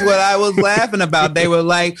thing. That's what I was laughing about. They were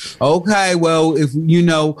like, okay, well, if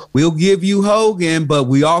we'll give you Hogan, but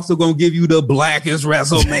we also gonna give you the blackest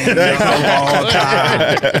WrestleMania of all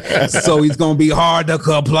time. So he's gonna be hard to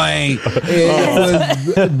complain.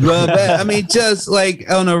 I mean, just like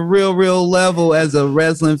on a real level, as a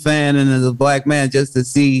wrestling fan and as a black man, just to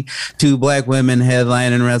see 2 black women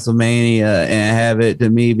headlining WrestleMania and have it to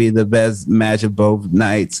me be the best match of both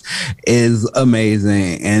nights is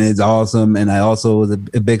amazing, and it's awesome. And I also was a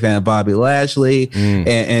big fan of Bobby Lashley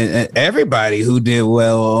and everybody who did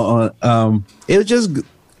well on it was just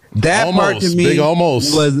that part to me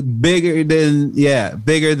was bigger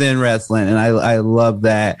than wrestling, and I love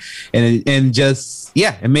that. And just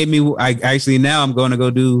it made me. I actually now I'm going to go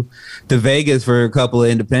to Vegas for a couple of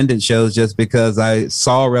independent shows just because I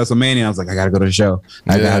saw WrestleMania and I was like, I gotta go to a show.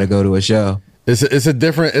 I gotta go to a show. It's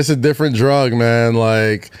a different drug, man.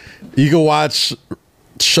 Like, you can watch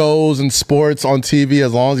shows and sports on TV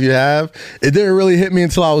as long as you have. It didn't really hit me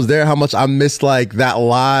until I was there how much I missed like that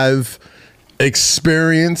live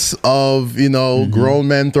experience of grown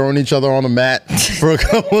men throwing each other on the mat for a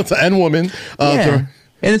couple of and women.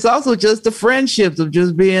 And it's also just the friendships of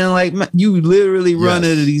just being like, you literally run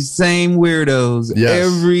into these same weirdos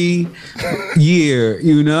every year,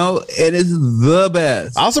 you know, and it's the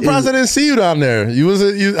best. I was surprised I didn't see you down there.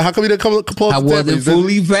 How come you didn't come close? I wasn't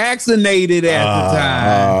fully vaccinated at the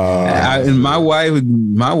time. And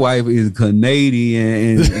my wife is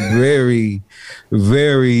Canadian and very,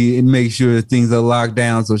 very make sure that things are locked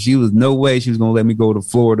down. So she was no way she was gonna let me go to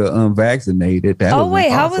Florida unvaccinated. That was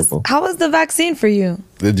impossible. how was the vaccine for you?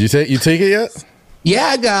 Did you take it yet? Yeah,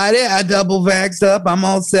 I got it. I double vaxxed up. I'm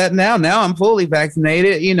all set now. Now I'm fully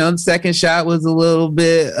vaccinated. You know, the second shot was a little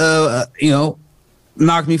bit,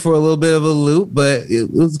 knocked me for a little bit of a loop, but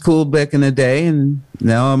it was cool back in the day. And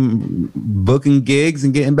now I'm booking gigs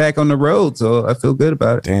and getting back on the road. So I feel good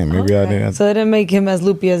about it. Damn, maybe I didn't. So it didn't make him as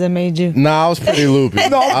loopy as it made you. Nah, I was pretty loopy.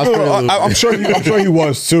 I'm sure he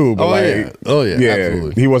was too. But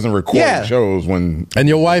absolutely. He wasn't recording shows when. And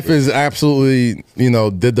your wife is absolutely,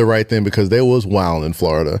 did the right thing because they was wild in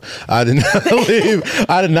Florida. I did not leave.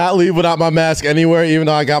 I did not leave without my mask anywhere, even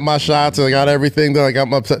though I got my shots and I got everything. That I got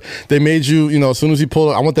my. They made you, as soon as you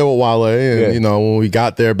pulled. I went there with Wale, and when we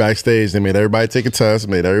got there backstage, they made everybody take a test.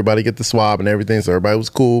 Made everybody get the swab and everything, so everybody was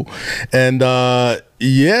cool. And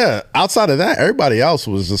outside of that, everybody else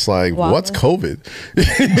was just like, what's COVID?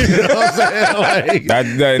 You know what I'm saying?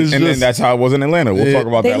 Then that's how it was in Atlanta. We'll talk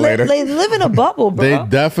about that later. They live in a bubble, bro. They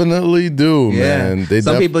definitely do, man.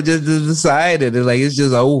 Some people just decided it's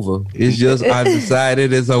just over. It's just I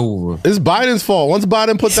decided it's over. It's Biden's fault. Once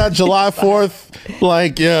Biden put that July 4th,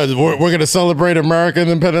 we're gonna celebrate American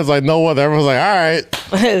independence. Like no one. Everyone's like, all right,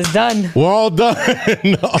 it's done. We're all done.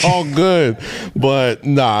 All good. But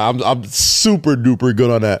nah, I'm super duper good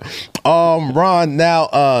on that. Ron,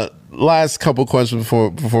 now last couple questions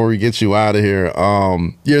before we get you out of here.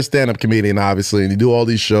 You're a stand-up comedian, obviously, and you do all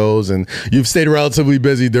these shows, and you've stayed relatively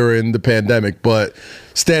busy during the pandemic, but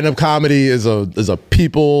stand-up comedy is a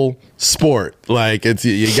people sport. Like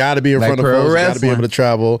you got to be in front of folks, you got to be able to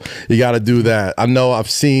travel, you got to do that. I know I've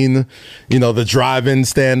seen the drive-in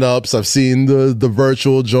stand-ups, I've seen the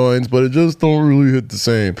virtual joints, but it just don't really hit the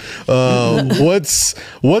same.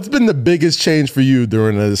 What's been the biggest change for you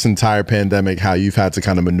during this entire pandemic, how you've had to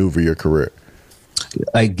kind of maneuver your career?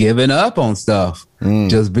 Like giving up on stuff,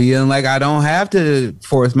 just being like, I don't have to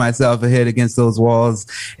force myself to hit against those walls.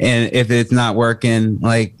 And if it's not working,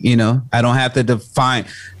 I don't have to define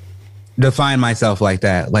myself like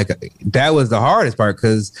that. Like that was the hardest part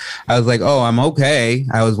because I was like, oh, I'm okay.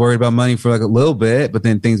 I was worried about money for a little bit, but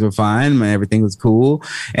then things were fine and everything was cool.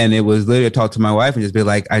 And it was literally talk to my wife and just be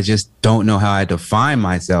like, I just don't know how I define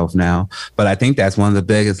myself now. But I think that's one of the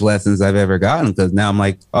biggest lessons I've ever gotten because now I'm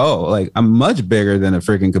like, I'm much bigger than a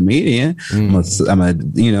freaking comedian. I'm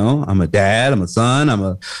a dad, I'm a son, I'm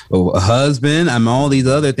a husband, I'm all these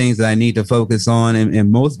other things that I need to focus on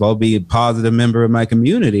and most of all be a positive member of my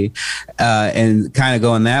community. And kind of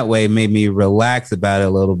going that way made me relax about it a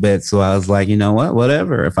little bit. So I was like, you know what,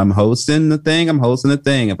 whatever. If I'm hosting the thing, I'm hosting the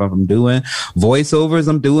thing. If I'm doing voiceovers,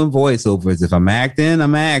 I'm doing voiceovers. If I'm acting,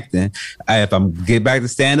 I'm acting. If I'm get back to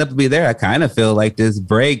stand up to be there, I kind of feel like this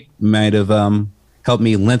break might have helped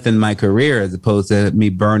me lengthen my career as opposed to me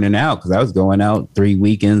burning out because I was going out 3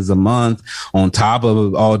 weekends a month on top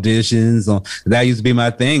of auditions. That used to be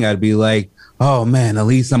my thing. I'd be like, oh man, at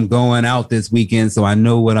least I'm going out this weekend so I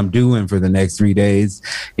know what I'm doing for the next 3 days,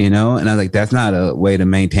 And I was like, that's not a way to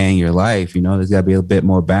maintain your life, There's got to be a bit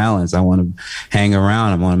more balance. I want to hang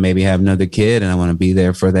around. I want to maybe have another kid and I want to be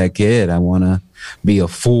there for that kid. I want to be a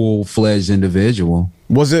full-fledged individual.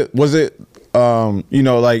 Was it even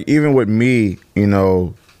with me,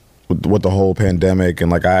 with the whole pandemic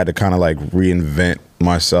and I had to kind of reinvent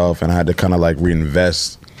myself and I had to kind of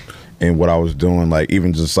reinvest in what I was doing,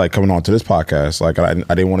 even just coming on to this podcast. I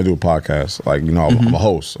didn't want to do a podcast. I'm a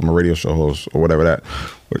host. I'm a radio show host or whatever that.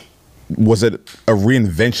 Was it a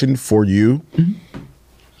reinvention for you?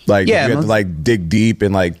 You had to dig deep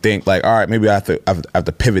and think all right, maybe I have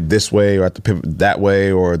to pivot this way or I have to pivot that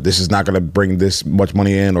way or this is not going to bring this much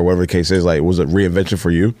money in or whatever the case is. Was it reinvention for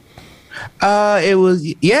you? It was,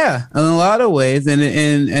 in a lot of ways. And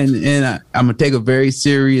I'm going to take a very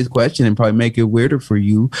serious question and probably make it weirder for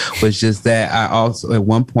you, was just that I also, at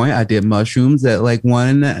one point, I did mushrooms at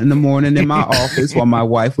 1 in the morning in my office while my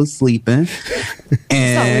wife was sleeping.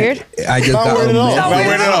 And weird. I just not weird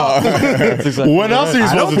at all. When else are you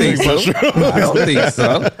supposed to take mushrooms? I don't think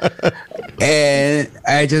so. And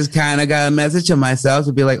I just kind of got a message to myself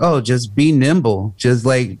to be like, oh, just be nimble. Just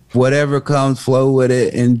whatever comes, flow with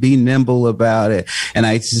it and be nimble about it. And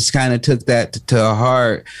I just kind of took that to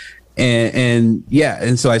heart.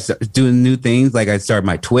 and so I started doing new things. Like I started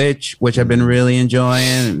my Twitch, which I've been really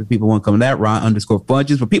enjoying. People want to come to that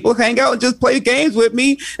Ron_Funches, but people hang out and just play games with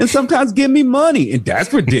me and sometimes give me money, and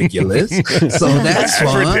that's ridiculous. So that's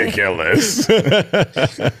fun. Ridiculous.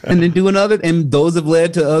 And then doing and those have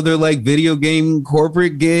led to other like video game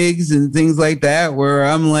corporate gigs and things like that, where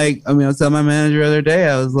I'm like, I was telling my manager the other day,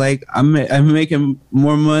 I was like, I'm making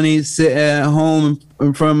more money sitting at home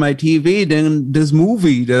in front of my TV than this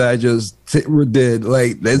movie that I just did.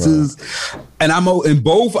 Like this is, and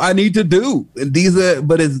both I need to do.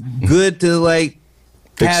 But it's good to like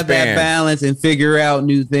have that balance and figure out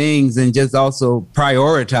new things and just also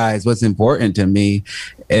prioritize what's important to me.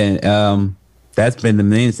 And that's been the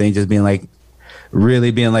main thing, just being like,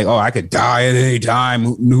 really being like, oh, I could die at any time.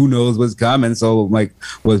 Who knows what's coming? So like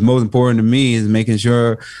what's most important to me is making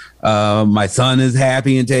sure my son is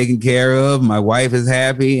happy and taken care of, my wife is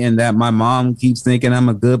happy, and that my mom keeps thinking I'm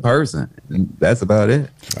a good person. And that's about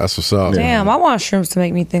it. That's what's up. Damn, I want shrooms to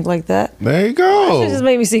make me think like that. There you go. It just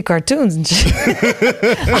made me see cartoons and shit.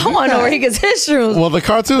 I want to know where he gets his shrooms. Well, the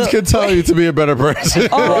cartoons can tell you to be a better person.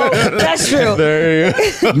 Oh, that's true. There you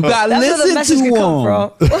go. You got to listen to him.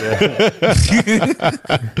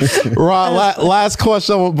 Ron, last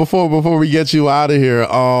question before we get you out of here.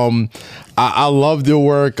 I loved your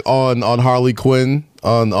work on Harley Quinn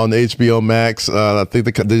on HBO Max. I think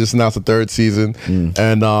they just announced the 3rd season,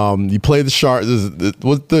 and you played the shark.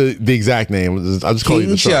 What's the exact name? I just call you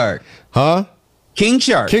the shark. Huh? King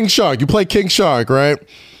Shark. King Shark. You play King Shark, right?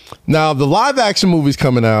 Now the live action movie's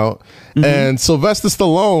coming out, and Sylvester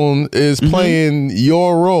Stallone is playing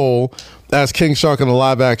your role as King Shark in a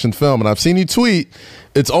live action film. And I've seen you tweet,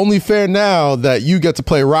 it's only fair now that you get to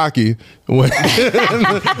play Rocky when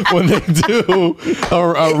they do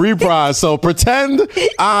a reprise. So pretend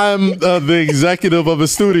I'm the executive of a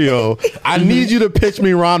studio. I need you to pitch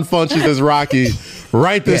me Ron Funches as Rocky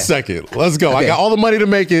right this second. Let's go. I got all the money to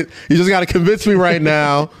make it. You just got to convince me right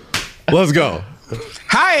now. Let's go.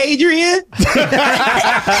 Hi, Adrian.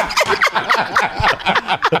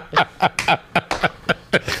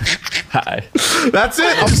 Hi. That's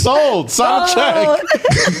it. I'm sold. Sign the check.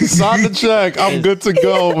 Sign the check. I'm good to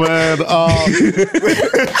go, man.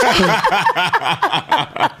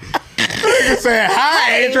 Say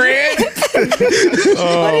hi, Adrian.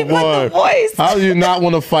 Oh boy! Voice. How do you not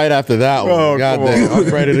want to fight after that one? Oh, God damn! I'm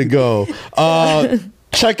ready to go.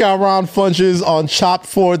 Check out Ron Funches on Chop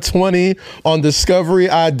 420 on Discovery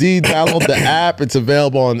ID. Download the app. It's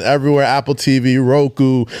available on everywhere: Apple TV,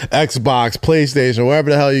 Roku, Xbox, PlayStation, wherever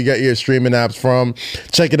the hell you get your streaming apps from.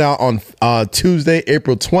 Check it out on Tuesday,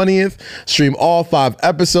 April 20th. Stream all 5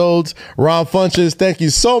 episodes. Ron Funches, thank you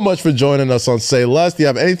so much for joining us on Say Less. Do you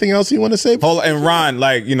have anything else you want to say? And Ron,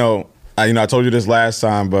 like, I told you this last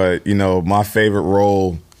time, but my favorite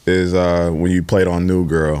role is when you played on New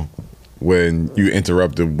Girl. When you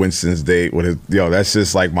interrupted Winston's date with his, that's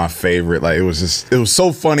just like my favorite. Like it was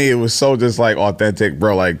so funny. It was so just like authentic,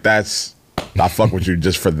 bro. Like I fuck with you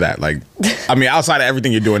just for that. Like, I mean, outside of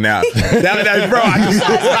everything you're doing now, bro. I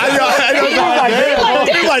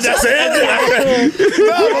that's it.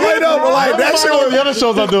 But like that shit was the other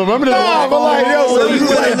shows I do. Remember this? So you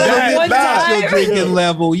went that drinking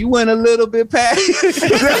level. You went a little bit past.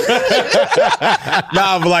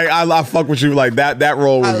 But like I fuck with you. Like that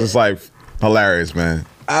role was just like hilarious, man.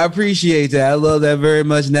 I appreciate that. I love that very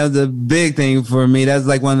much. And that was a big thing for me. That's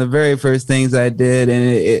like one of the very first things I did. And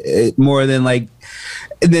it more than like,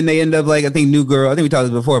 and then they end up like, I think New Girl, I think we talked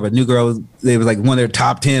about it before, but New Girl was like one of their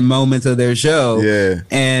top 10 moments of their show. Yeah.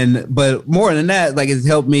 But more than that, like it's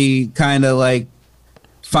helped me kind of like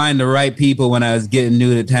find the right people when I was getting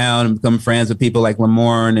new to town and become friends with people like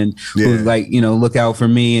Lamorne and who like, look out for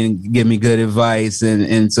me and give me good advice.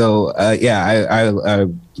 And so, I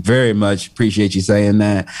very much appreciate you saying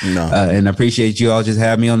that. And I appreciate you all just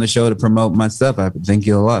having me on the show to promote my stuff. I thank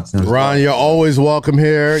you a lot. Ron, you're always welcome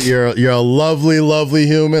here. You're a lovely, lovely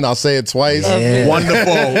human. I'll say it twice. Yeah.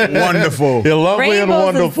 Wonderful. You're lovely Rainbows and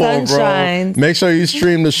wonderful, and bro. Make sure you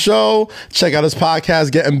stream the show. Check out his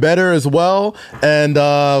podcast, Getting Better, as well. And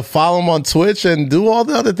follow him on Twitch and do all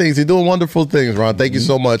the other things. You're doing wonderful things, Ron. Thank you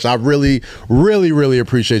so much. I really, really, really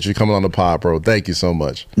appreciate you coming on the pod, bro. Thank you so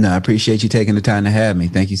much. No, I appreciate you taking the time to have me.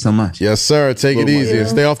 Thank you so much. Yes, sir. Take it easy and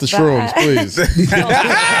stay off the shrooms, please.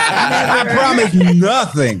 I promise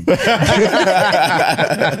nothing.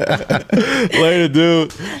 Later,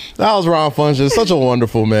 dude. That was Ron Funches. Such a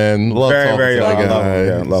wonderful man. Love very, talking to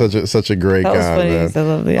that guy. Such a great guy, man. I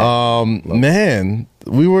love the Man,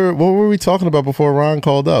 What were we talking about before Ron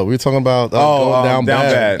called up? We were talking about going down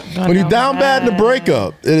bad. When you down bad in the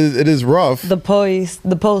breakup, it is rough. The posts.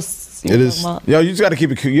 It is. Yo, you just got to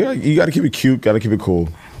keep it cute. Yeah, you got to keep it cute. Got to keep it cool.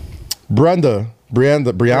 Brianda.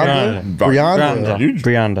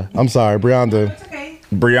 I'm sorry, Brianda.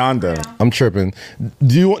 Brianda. I'm tripping.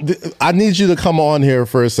 I need you to come on here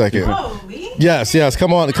for a second. Oh, me? Yes.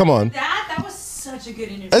 Come on. That was such a good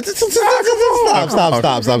interview.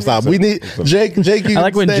 Stop. We need Jake. You I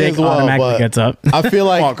like when Jake automatically gets up. I feel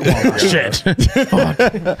like Come on. Shit.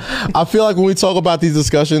 I feel like when we talk about these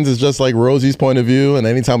discussions, it's just like Rosie's point of view, and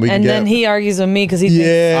anytime we can And then he argues with me because he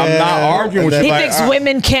thinks, I'm not arguing with you. he like, thinks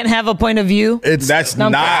women can't have a point of view. That's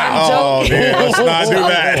I'm not. joking. Let's not do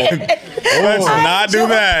that. Let's not do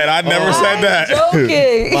that. I never said that.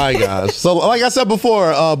 Joking. My gosh. So, like I said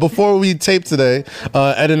before we taped today,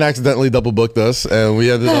 Eden accidentally double booked us, and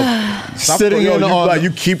we ended up sitting in on.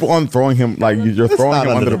 You keep on throwing him like you're throwing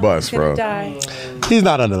him under the bus, bro. He's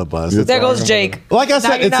not under the bus. There goes Jake. Like I said,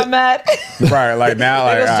 Now you're not mad. Right, like now,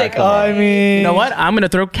 There like goes Jake. I mean, You know what? I'm gonna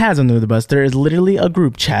throw Kaz under the bus. There is literally a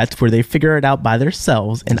group chat where they figure it out by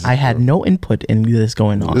themselves, and I had no input in this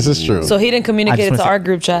going on. This is true. so he didn't communicate it to our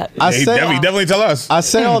group chat. he definitely tell us. I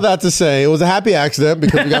say all that to say it was a happy accident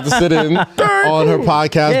because we got to sit in on her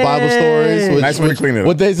podcast, Bible Stories. Nice way to clean it up.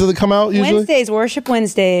 What days does it come out usually? Worship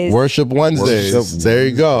Wednesdays. Worship Wednesdays. There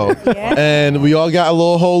you go. And we all got a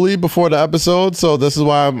little holy before the episode, so this is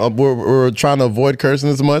why we're trying to avoid cursing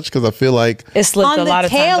as much because I feel like It slipped On a the lot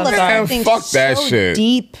of tail times. of I'm sorry. something Fuck that so shit.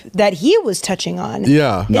 deep that he was touching on.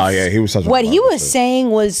 yeah. No, yeah, he was such a What he fuck was shit. saying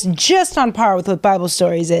was just on par with what Bible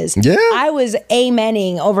Stories is. Yeah. I was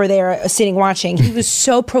amening over there sitting watching. He was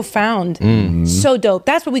so profound. So dope.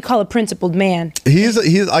 That's what we call a principled man. He's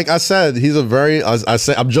like I said, he's a very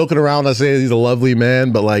I'm joking around, I say he's a lovely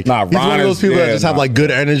man, but like Nah, he's one Ron of those is- people that yeah, just have nah. like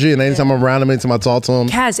good energy, and anytime I'm around him, anytime I talk to him,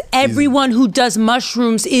 Kaz, everyone who does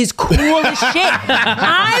mushrooms is cool as shit.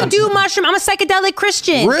 I do mushroom. I'm a psychedelic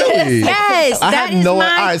Christian. Really? Yes. I that had is no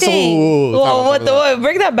my idea. thing. Well, what the?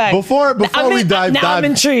 Bring that back. Before we dive I'm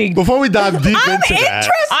intrigued. Before we dive deep I'm into that,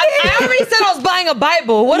 interested. I already said I was buying a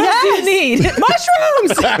Bible. What else do you need?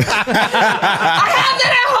 Mushrooms. I have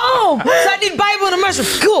that at home. So I need Bible and a mushroom.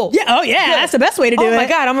 Cool. Yeah. Oh yeah. That's the best way to do Oh it. my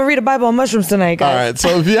God, I'm gonna read a Bible on mushrooms tonight, guys. all right.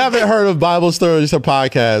 So if you haven't heard of Bible Stories, her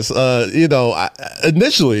podcast,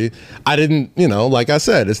 initially I didn't, like I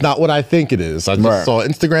said, it's not what I think it is. I just saw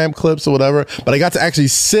Instagram clips or whatever, but I got to actually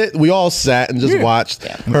sit. We all sat and just watched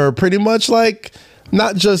her pretty much like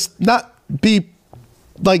not be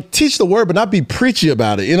like teach the word, but not be preachy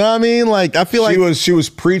about it. You know what I mean? Like I feel like she was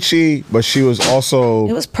preachy, but she was also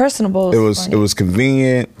It was personable. it was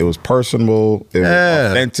convenient. It was personable. It was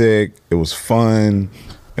authentic. It was fun.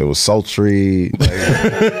 It was sultry. Like,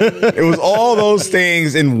 it was all those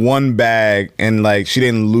things in one bag, and like she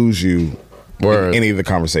didn't lose you in any of the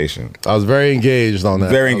conversation. I was very engaged on that.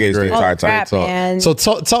 Very engaged the entire time. So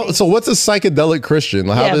what's a psychedelic Christian?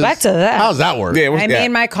 Like, back to that. How does that work? Yeah, I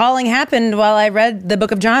mean, my calling happened while I read the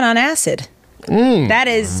Book of John on acid. That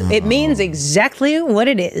is, it means exactly what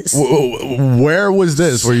it is. Where was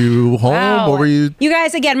this? Were you home? Wow. Or were you? You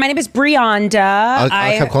guys, again, my name is Brianda.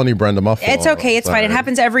 I kept calling you Brenda. My fault. It's okay. It's fine. It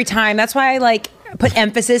happens every time. That's why I put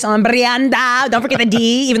emphasis on Brianda. Don't forget the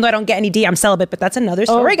D, even though I don't get any D. I'm celibate, but that's another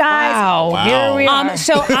story, guys. Wow. Here we are.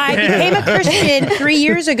 So I became a Christian 3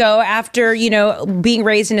 years ago after, being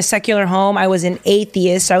raised in a secular home. I was an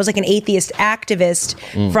atheist. I was like an atheist activist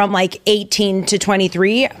from like 18 to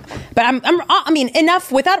 23. But I mean,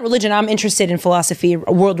 enough without religion. I'm interested in philosophy,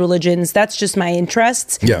 world religions. That's just my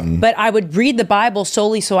interests. Yeah. But I would read the Bible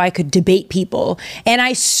solely so I could debate people. And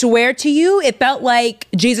I swear to you, it felt like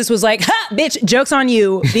Jesus was like, ha, bitch, joke's on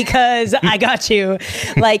you because I got you.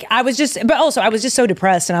 But also I was just so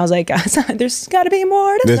depressed, and I was like, there's got to be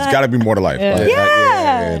more to life. There's got to be more to life.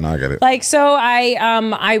 Yeah. No, I get it. Like, so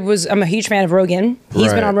I'm a huge fan of Rogan.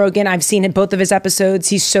 He's been on Rogan. I've seen both of his episodes.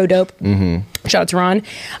 He's so dope. Shout out to Ron.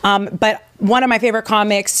 But one of my favorite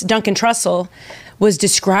comics, Duncan Trussell, was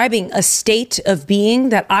describing a state of being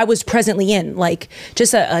that I was presently in, like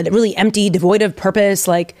just a really empty, devoid of purpose.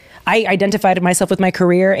 Like I identified myself with my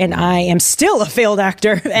career, and I am still a failed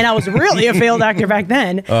actor, and I was really a failed actor back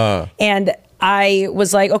then. And I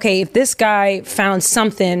was like, okay, if this guy found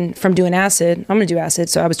something from doing acid, I'm gonna do acid.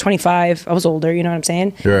 So I was 25, I was older, you know what I'm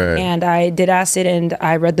saying? Right. And I did acid, and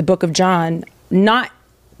I read the Book of John, not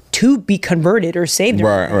to be converted or saved.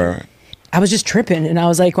 Right. I was just tripping, and I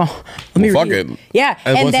was like, well, let me Fuck read it. Yeah.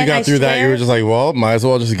 And once then you got through that, you were just like, well, might as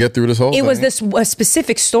well just get through this whole thing. It was a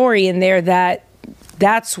specific story in there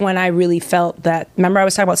that's when I really felt that. Remember I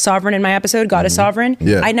was talking about sovereign in my episode, God is sovereign?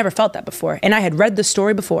 Yeah. I never felt that before. And I had read the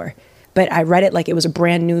story before. but I read it like it was a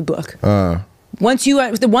brand new book. Once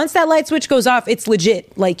that light switch goes off, it's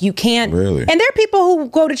legit. Like you can't. Really? And there are people who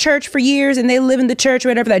go to church for years and they live in the church or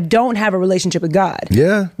whatever that don't have a relationship with God.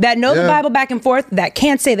 Yeah. That know the Bible back and forth, that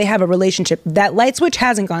can't say they have a relationship. That light switch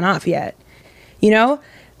hasn't gone off yet. You know?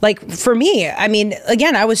 Like for me, I mean,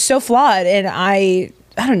 again, I was so flawed, and I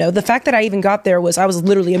don't know. The fact that I even got there I was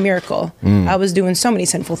literally a miracle. I was doing so many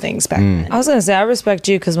sinful things back then. I was gonna say I respect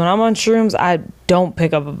you because when I'm on shrooms, I don't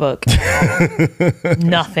pick up a book.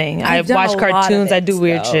 Nothing. I watch cartoons. I do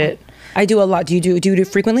weird shit. I do a lot. Do you do it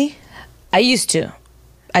frequently? I used to.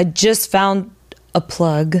 I just found a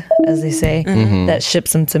plug, as they say, that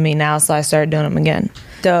ships them to me now, so I started doing them again.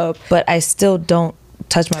 Dope. But I still don't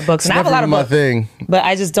touch my books. And I have a lot of my books, thing. but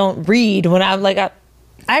I just don't read when I'm like.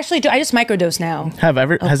 I actually do. I just microdose now.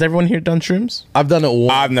 Has everyone here done shrooms? I've done it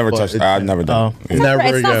once. I've never touched it. I've never done it. It's not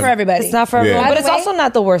for everybody. It's not for everyone, but it's also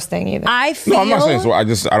not the worst thing either. I feel. No, I'm not saying so. I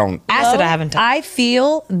don't. Acid I haven't touched. I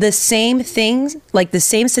feel the same things, like the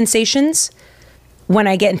same sensations, when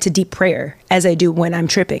I get into deep prayer as I do when I'm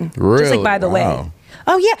tripping. Really? Just like by the way.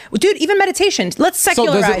 Oh yeah, dude. Even meditation. Let's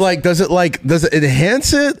secularize. So does it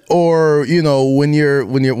enhance it, or when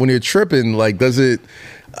you're tripping, like does it?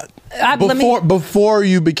 Before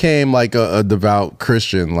you became like a devout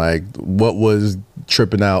Christian, like what was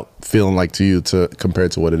tripping out feeling like to you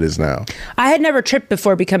compared to what it is now? I had never tripped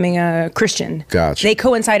before becoming a Christian. Gotcha. They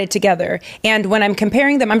coincided together. And when I'm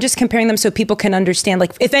comparing them, I'm just comparing them so people can understand,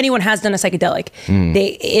 like if anyone has done a psychedelic,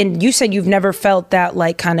 and you said you've never felt that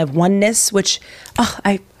like kind of oneness, which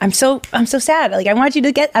I'm so sad. Like I want you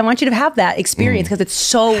to have that experience because it's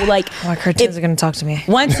so like my cartoons are going to talk to me.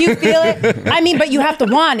 Once you feel it, I mean, but you have to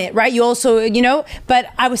want it, right? You also, but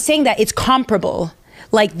I was saying that it's comparable.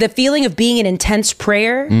 Like the feeling of being in intense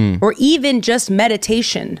prayer or even just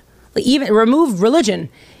meditation, like even remove religion.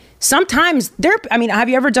 Sometimes have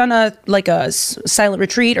you ever done a silent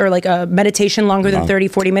retreat or like a meditation longer than 30,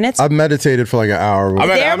 40 minutes? I've meditated for like an hour.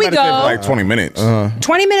 There we go. For like 20 minutes.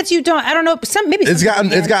 20 minutes you don't, I don't know,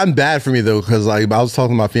 it's gotten bad for me though, because like I was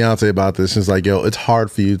talking to my fiance about this. She's like, yo, it's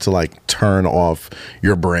hard for you to like turn off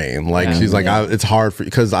your brain. Like she's like, it's hard for,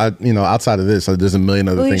 because outside of this, there's a million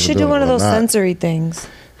other things. You should do one of those sensory things.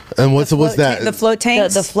 And what's that? The float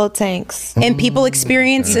tanks? The float tanks. And people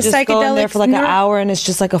experience just psychedelics. Go in there for like an hour and it's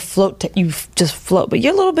just like a float. You just float. But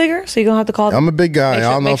you're a little bigger, so you don't have to call them. I'm a big guy. I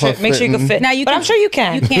don't know if I fit. Make sure you can fit. Now I'm sure you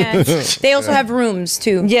can. You can. They also have rooms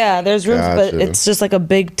too. Yeah, there's rooms, but it's just like a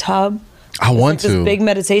big tub. I want to. This big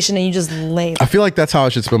meditation and you just lay. I feel like that's how I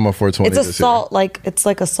should spend my 420. It's a salt, it's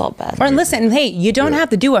like a salt bath. Or listen, hey, you don't have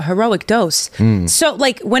to do a heroic dose. So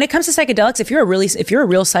like when it comes to psychedelics, if you're a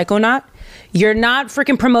real psychonaut, you're not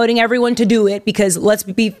freaking promoting everyone to do it, because let's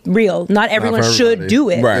be real, not everyone should do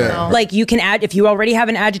it. Right. Yeah. Like you can if you already have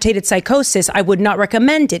an agitated psychosis, I would not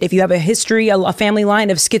recommend it. If you have a history, a family line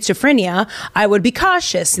of schizophrenia, I would be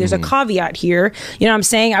cautious. There's a caveat here. You know what I'm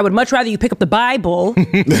saying? I would much rather you pick up the Bible.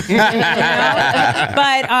 But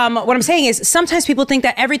what I'm saying is sometimes people think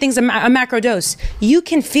that everything's a macro dose. You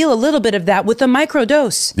can feel a little bit of that with a micro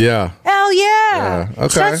dose. Yeah. Hell yeah. Okay.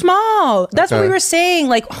 Start small. That's what we were saying.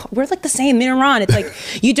 Like, we're like the same. Ron. It's like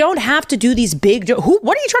you don't have to do these big.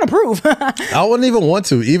 What are you trying to prove? I wouldn't even want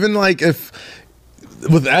to. Even like if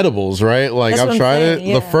with edibles, right? Like I've tried it.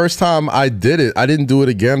 Yeah. The first time I did it, I didn't do it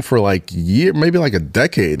again for like maybe like a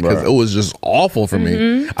decade, because it was just awful for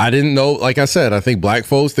me. I didn't know. Like I said, I think black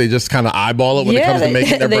folks, they just kind of eyeball it when it comes to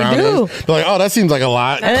making their brownies. They're like, oh, that seems like a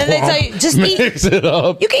lot. And then they tell you, just mix it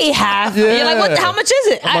up. You can eat half. Yeah. You're like, what? How much is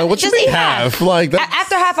it? I'm like, what you mean half? Like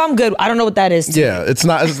after half, I'm good. I don't know what that is. Yeah, it's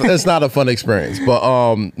not. It's not a fun experience.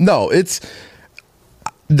 But no, it's.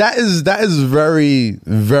 That is very,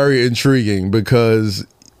 very intriguing, because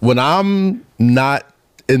when I'm not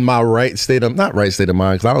in my right state of mind,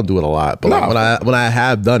 because I don't do it a lot, but like when I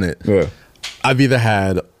have done it, I've either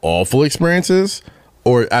had awful experiences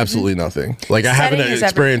or absolutely nothing. Like I haven't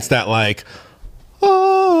experienced that like,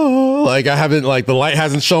 like I haven't, like the light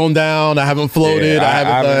hasn't shone down, I haven't floated, I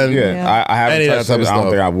haven't done I haven't touched it. I don't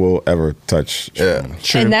think I will ever touch. Yeah,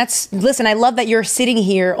 true. And listen, I love that you're sitting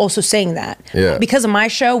here also saying that. Yeah. Because of my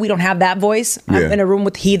show, we don't have that voice. I'm in a room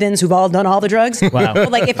with heathens who've all done all the drugs. Wow.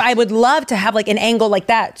 But like, if I would love to have like an angle like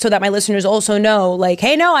that, so that my listeners also know, like,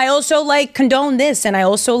 hey, no, I also like condone this, and I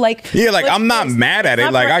also like. Yeah, like I'm not mad at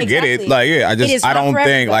it. Like I get it. Like I don't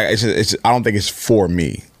think like I don't think it's for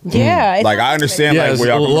me. Yeah. Like I understand. Yeah, like where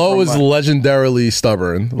y'all Lo coming is from, legendarily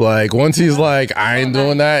stubborn. Like once he's like, I ain't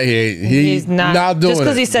doing that. He's not doing it. Just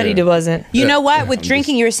because he said he wasn't. You know what? With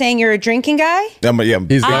drinking, you were saying you're a drinking guy? Yeah,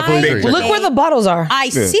 he's definitely drinking. Look where the bottles are. I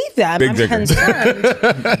see them. Big I'm drinker.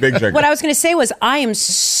 concerned. Big drinker. What I was going to say was I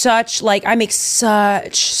make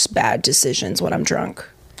such bad decisions when I'm drunk.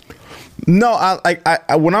 No,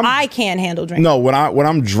 when I can't handle drinking. No, when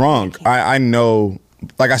I'm drunk, I know.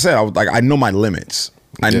 Like I said, I know my limits.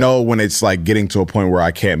 I know when it's like getting to a point where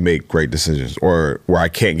I can't make great decisions or where I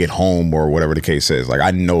can't get home or whatever the case is. Like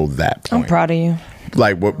I know that point. I'm proud of you.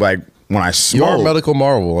 Like when I smoke. You're a medical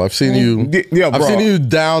marvel. I've seen you. Yeah, bro. I've seen you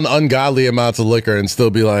down ungodly amounts of liquor and still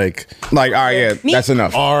be like, all right, yeah, that's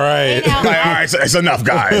enough. all right. Like, all right, it's enough,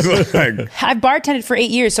 guys. Like, I've bartended for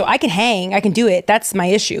 8 years, so I can hang. I can do it. That's my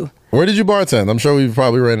issue. Where did you bartend? I'm sure we've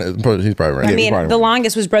probably ran it. He's probably ran it. I mean, the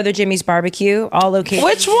longest was Brother Jimmy's Barbecue, all located.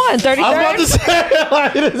 Which one? 33rd? I was about to say,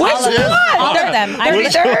 like, Which one? All of them. I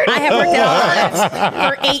 33rd? have worked at all of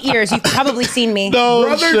them for 8 years. You've probably seen me. No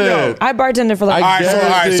Brother, shit. no. I bartended for like. all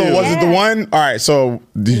right, so was it the one? All right, so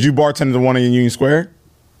did you bartend the one in Union Square?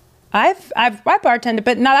 I bartended,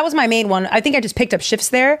 but no, that was my main one. I think I just picked up shifts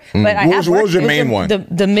there. But I have What was your worked- main one?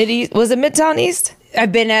 The Mid-East, was it Midtown East?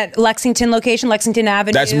 I've been at Lexington location, Lexington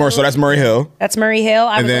Avenue. That's Murray Hill. That's Murray Hill.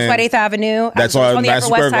 I was then- on 8th Avenue. That's I was on on the Upper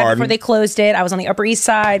Madison West Square Side Garden. before they closed it. I was on the Upper East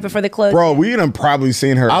Side before they closed Bro, it. we done probably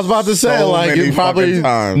seen her. I was about to say, so like, many you probably fucking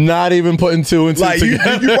times. not even putting two and two Like you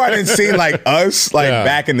together. probably didn't see like us like Yeah.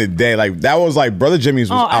 back in the day. Like that was like Brother Jimmy's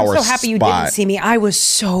was I'm our so happy you spot. didn't see me. I was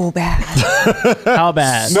so bad. How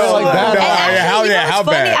bad? No, like that. And actually, How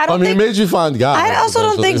bad? I mean, it made you find God. I also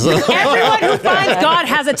don't think- Everyone who finds God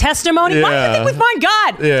has a testimony. Why do you think we find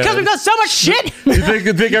God? Yeah. Because we've done so much shit.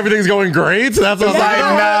 You think everything's going great? That's what Like,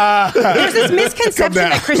 nah. There's this misconception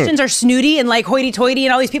down. that Christians are snooty and like hoity-toity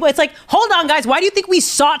and all these people. It's like, hold on, guys. Why do you think we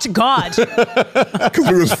sought God? Because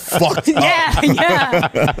we was fucked up. Yeah.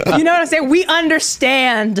 You know what I'm saying? We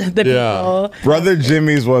understand the people. Brother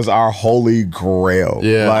Jimmy's was our holy grail.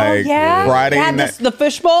 Yeah. Like Friday They had night. the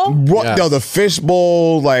fishbowl. What? Yes. No, the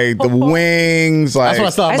fishbowl, like the wings, like.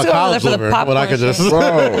 That's what I thought I my used to go over college there for the liver when I could just.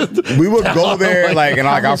 Bro, we would go there, like, and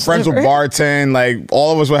like our friends would bartend. Like,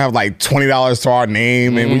 all of us would have like $20 to our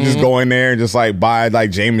name, and we just go in there and just like buy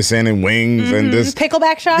like Jameson and wings and just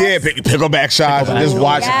Pickleback shots. yeah, pickleback shots, and just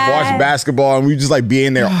watch basketball, and we just like be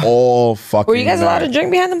in there all fucking. Were you guys allowed to night.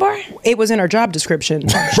 drink behind the bar? It was in our job description.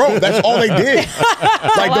 Bro, that's all they did.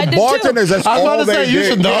 Like I the did bartenders, that's I was all about to they say, you did.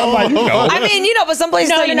 should know. Yeah, I'm like, you know. I mean, you know, but some places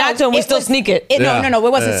tell you not to, and we still sneak it. Yeah. No,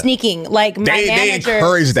 it wasn't sneaking. Like my They manager,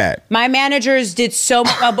 encouraged that. My managers did so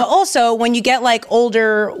much, but also when you get like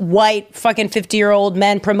older white fucking 50-year-old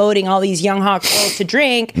men promoting all these young hot girls to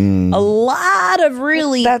drink, a lot of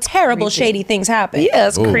really That's terrible, creepy. shady things happen. Yeah,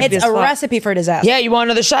 it's creepy It's as a fuck. recipe for disaster. Yeah, you want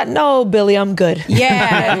another shot? No, Billy, I'm good.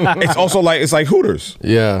 Yeah. It's also like it's like Hooters.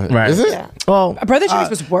 Yeah. Right. Is it? Yeah. Well, Brother Jimmy's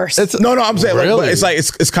was worse. No, I'm saying like, Really? but it's like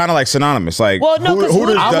it's kind of like synonymous. Like Well, no, 'cause Hooters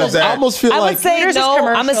Hooters- does I that. almost feel I like would say Hooters is no. I'm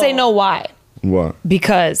gonna commercial. say no. Why? What?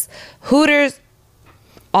 Because Hooters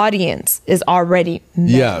audience is already men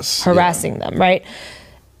Yes, harassing them, right?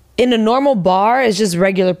 In a normal bar, it's just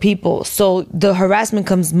regular people, so the harassment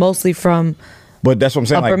comes mostly from But that's what I'm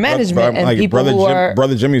saying. upper like, management and people who are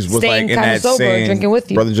Brother Jimmy's was staying like in kinda that sober, same. drinking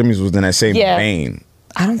with you. Brother Jimmy's was in that same Yeah. vein.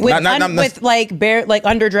 I don't think with, with like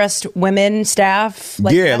underdressed women staff.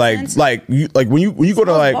 Like Yeah, residents. like when you go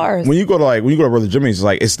to like bars. when you go to Brother Jimmy's, it's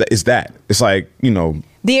like it's that. It's like, you know,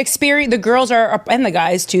 the experience. The girls are and the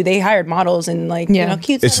guys too. They hired models and like you know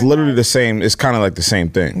cute. it's Southern literally guys. the same. It's kind of like the same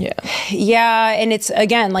thing. Yeah. Yeah, and it's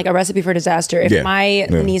again like a recipe for disaster. If Yeah, my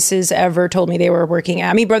yeah. nieces ever told me they were working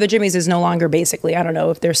at, I mean, Brother Jimmy's is no longer basically. I don't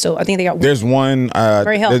know if they're still. I think they got. There's one.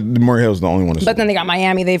 Murray Hill. Murray Hill's the only one. But then they got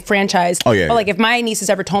Miami. They've franchised. Oh, yeah, But like yeah. if my nieces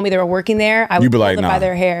ever told me they were working there, I would You'd be pull like, them nah. by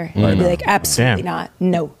their hair. I'd be like, absolutely Damn. not.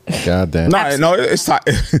 No. God damn. No, it's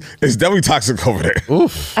it's definitely toxic over there.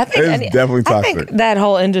 Oof. I think It's definitely I toxic. think that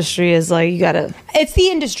whole industry is like you gotta. It's the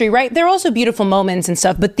industry, right? There are also beautiful moments and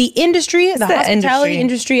stuff, but the industry, the hospitality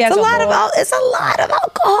industry as it's a a lot whole, of it's a lot of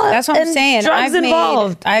alcohol. That's what I'm and saying. Drugs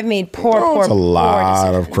involved. I've made poor It's a lot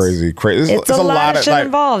poor of decisions. crazy. It's a lot of shit like,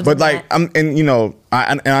 involved But in like, that. and you know,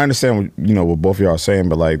 I understand what, you know, what both of y'all are saying,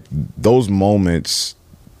 but like those moments,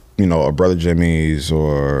 you know, a Brother Jimmy's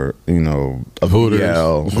or, you know, a Hooters.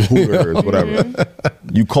 Hooters, whatever.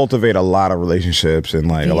 You cultivate a lot of relationships and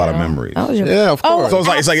like a lot of memories. That was your- Yeah, of course. So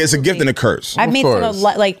it's a gift and a curse. I've made some course. of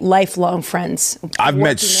like lifelong friends. I've met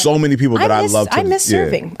working so many people that I love to I miss yeah.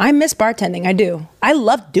 serving. I miss bartending. I do. I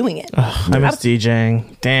loved doing it. I miss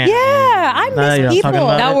DJing. Damn. Yeah, I miss people.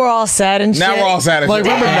 Now we're all sad and shit. Now we're all sad and Like,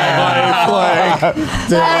 shit. remember that? Like,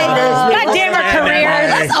 God damn our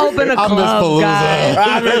careers. Let's open a I miss club, Palooza. guys.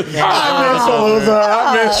 I miss Palooza.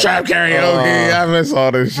 I miss trap karaoke. I miss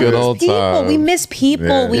all this shit. Good old People. time. We miss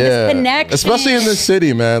people. We miss connection. Especially in this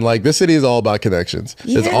city, man. Like, this city is all about connections.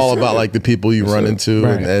 It's all about like the people you run into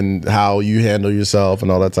and how you handle yourself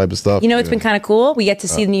and all that type of stuff. You know, it's been kind of cool. We get to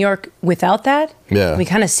see New York without that. Yeah. We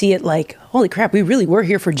kind of see it like, holy crap, we really were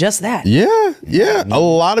here for just that. Yeah. A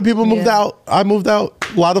lot of people moved out. I moved out.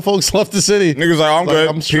 A lot of folks left the city. Niggas like, I'm good.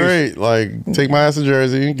 I'm straight. Like, take my ass to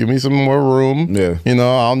Jersey. Give me some more room. Yeah. You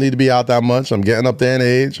know, I don't need to be out that much. I'm getting up there in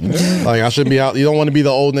age. Like, I shouldn't be out. You don't want to be the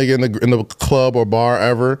old nigga in the club or bar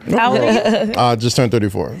ever. How old are you? I just turned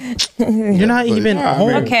 34. You're not even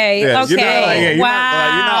old. Okay. Yeah, you're Okay. not-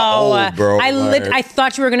 Wow. you're not old, bro. I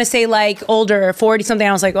thought you were gonna say like older, 40 something.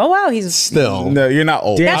 I was like, oh wow, he's Still. No, you're not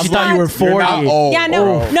old. Damn, That's she thought you were not- 40. You're not old. yeah, no,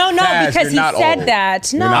 bro. no, Taz, because you're he not said old.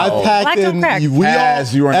 that. No, You're not I old. packed black in. don't crack.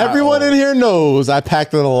 Taz, you are not Everyone old. in here knows I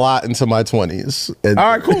packed in a lot into my 20s. And, All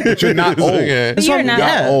right, cool. But you're not old. Okay. But you're not.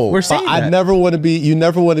 Yeah, old. we're saying I that. never want to be. You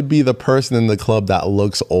never want to be the person in the club that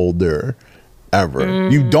looks older, ever.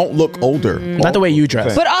 You don't look older. Not the way you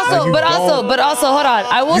dress. But also, hold on.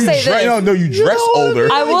 I will say this. No, you dress older.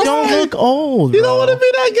 I will don't say, look old. You don't want to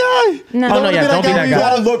be that guy. No. You Oh, no, wanna yeah, don't be that You guy.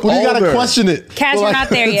 gotta look. You gotta older. question it. Kaz, you're not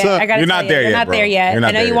there yet. I gotta You're tell not you, there you're yet, not bro. there yet. You're not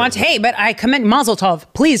I know there you yet. want. Hey, but I commend Mazel Tov.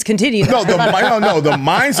 Please continue. No, the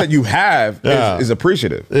mindset you have is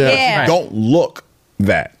appreciative. Yeah. Don't look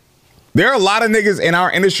that. There are a lot of niggas in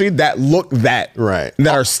our industry that look that, Right.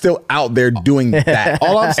 that are still out there doing that.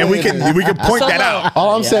 All I'm saying and we can point that out.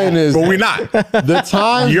 All I'm saying is, But we're not. the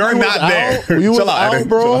time You're we was not there. out, we was Chill out, out, Eddie.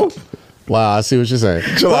 bro. Chill out. Wow, I see what you're saying.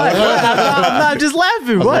 Chill out. I'm not just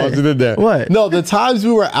laughing. What? What? What? No, the times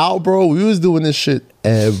we were out, bro, we was doing this shit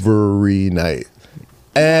every night.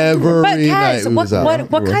 Every But night Kaz, we was out.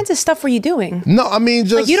 what kinds of stuff were you doing? No, I mean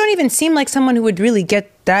just Like you don't even seem like someone who would really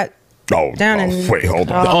get that Oh, down and wait,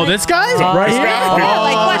 hold on. Oh, this guy? Right here? Yeah,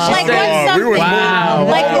 like what's something? Wow.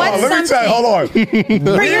 Like what's Let me tell you, hold on.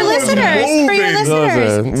 for your listeners? For your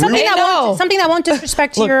listeners, something They know. something that won't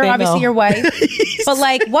disrespect Look, your they obviously know. your wife, but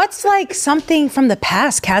like what's like something from the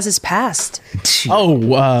past, Kaz's past? Oh,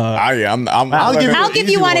 I'll give you I'll an give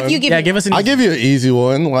easy you one if you give yeah, me. give us an I'll give you an easy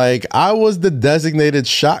one. Like I was the designated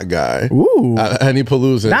shot guy. Ooh. At Henny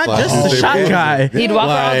Palooza. Not Like, just the shot guy. he'd walk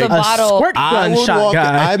around with Like, the A bottle. squirt gun shot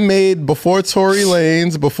guy. I made before Tory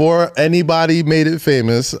Lanez, before anybody made it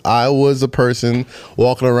famous. I was a person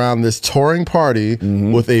walking around this touring party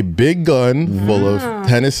with a big gun full of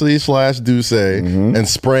Hennessy / Douce and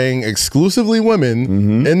spraying exclusively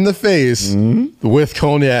women in the face with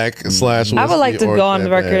cognac / whiskey. I would like to or go on the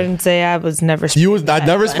record champagne. and say I was never. I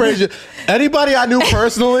never sprayed you. Anybody I knew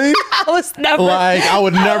personally, I was never. like I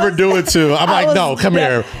would never do it to. I'm like, was no, come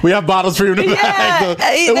never- here. We have bottles for you tonight. Yeah.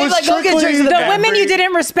 It They was like, go get strictly- drinks in The back. women you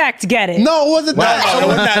didn't respect, get it. No, it wasn't that. No, it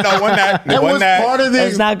wasn't that. It was part of the.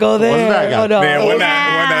 Let's not go there. Wasn't that guy? Hold on. Man, it wasn't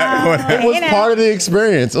that. It was part of the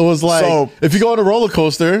experience. It was like So- if you go on a roller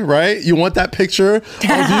coaster, right? You want that picture of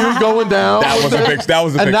you going down. That was a picture. That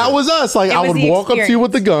was a And picture. that was us. Like It I was would the walk up to you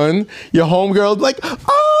with the gun. Your homegirl would be like, "Oh, they're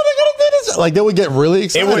gonna do this!" Like they would get really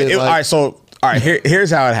excited. All like, right, so all right,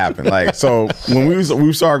 here's how it happened. Like, so when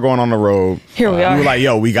we started going on the road, Here we are. were like,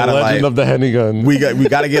 yo, we gotta Legend like of the Henny gun. we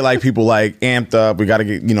got to get like people like amped up. We got to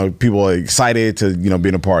get people excited to be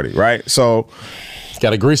in a party, right? So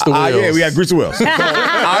Gotta grease the wheels. yeah, we had grease the wheels. So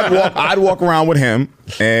I'd walk around with him,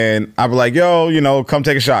 and I'd be like, yo, come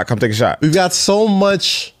take a shot. Come take a shot. We've got so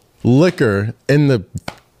much liquor in the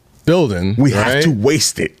building. We have right? to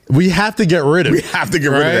waste it. We have to get rid of We it. have to get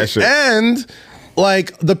rid of that shit. And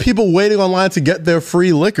like the people waiting online to get their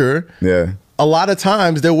free liquor. Yeah. A lot of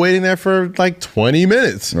times they're waiting there for like 20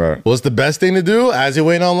 minutes. Right. What's the best thing to do as you're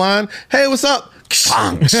waiting online? Hey, what's up?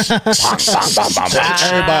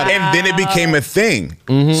 Everybody. And then it became a thing.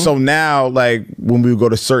 So now, like, when we would go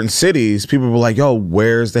to certain cities, people were like, yo,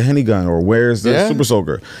 where's the Henny gun? Or where's the Yeah. Super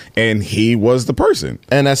Soaker? And he was the person.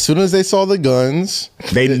 And as soon as they saw the guns,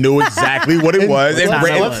 They knew exactly what it was. And,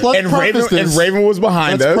 let's preface this. Raven was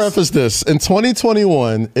behind let's us. preface this. In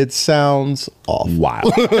 2021, it sounds off. Wow.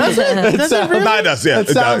 Does it really? No, it does. Yeah, It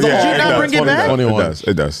sounds does. off. Yeah, Did you not bring it back?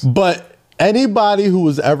 It does. But anybody who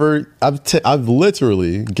was ever, I've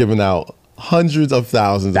literally given out hundreds of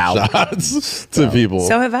thousands of shots to people.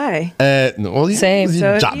 So have I. Same,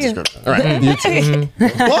 so job have you. description. All right. You too.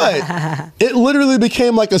 But it literally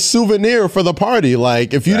became like a souvenir for the party.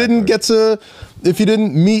 Like if you didn't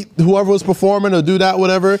meet whoever was performing or do that,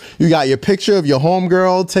 whatever, you got your picture of your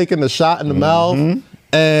homegirl taking the shot in the mouth.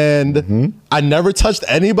 And I never touched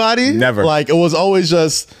anybody. Never. Like it was always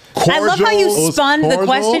just cordial. I love how you It was spun the cordial.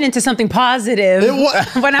 question into something positive.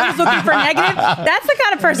 When I was looking for negative, that's the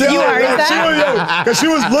kind of person you are. Is that? Because she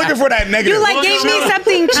was looking for that negative. You like gave me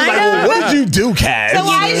something She's like, kind well, of. what did you do, Kaz? So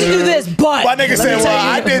why did you do this? But my nigga said, well,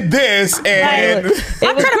 I did this, and I'm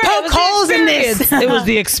trying to poke holes in this. It was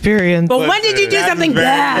the experience. But when did you do something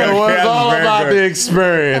bad? It was That's all very about good. the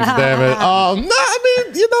experience, damn it. No, I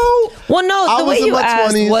mean, you know. Well, no, I the way was in you my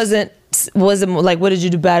asked 20s. wasn't like, what did you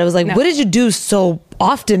do bad? It was like, No. what did you do so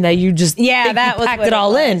often that you just think that you was packed what it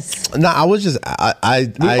all in? was. No, I was just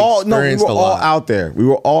I we all experienced a all lot. out there. We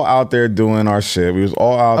were all out there doing our shit. We was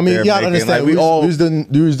all out I mean, there. you gotta making, understand. like,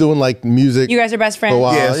 we was doing like music. You guys are best for a friends.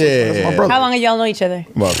 while. Yeah, so that's my brother. How long have y'all know each other?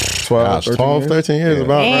 About 12, Gosh, 13 12, years? 13 years Yeah.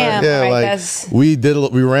 about Damn, right. Yeah, right, like that's- we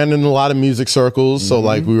ran in a lot of music circles. So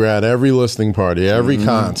like we were at every listening party, every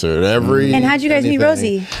concert, every. And how'd you guys meet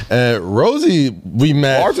anything. Rosie? Rosie, we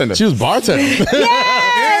met. Bartender. She was bartending.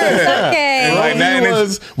 Yes. Okay. Like that, and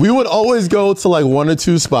it's- we would always go to like one or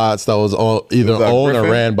two spots that was either Was that owned or Griffin?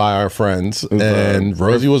 ran by our friends, and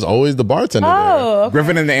Rosie was always the bartender. Oh, okay.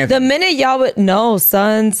 Griffin and the Anthony. The minute y'all would know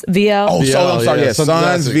Sons, VL. Oh, so I'm sorry. yeah, Yeah, Sons Sons,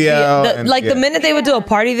 Classic. VL. The minute they would do a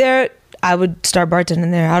party there, I would start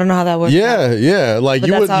bartending there. I don't know how that works. Yeah. Like But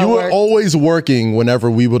you that's how it were works. always working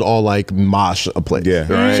whenever we would all like mosh a place. Yeah,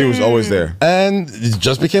 right? she was always there. And it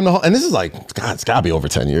just became the whole. And this is like, God, it's gotta be over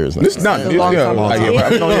 10 years now. This is not. a long time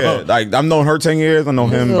ago. Like I've known her 10 years. I know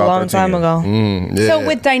This him was a about long 13 time years. ago. Yeah. So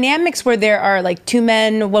with dynamics where there are like 2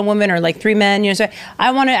 men, 1 woman, or like 3 men, you know, so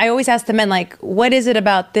I always ask the men like, what is it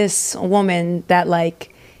about this woman that like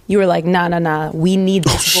you were like, nah, we need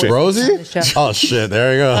this. shit. voice Rosie? on the show. Oh shit!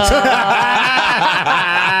 There you go.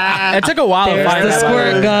 It took a while to There's find the that.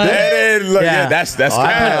 squirt gun. That is, look, Yeah. yeah, that's Oh, Cash.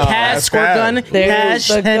 Cash, That's squirt Cash. gun, There's Cash,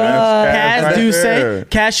 the Henny, gun. Cash, Right do there. say,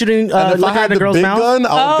 Cash shooting And if I liquor had in the the girl's big mouth. gun,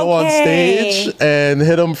 I would go on Okay. stage and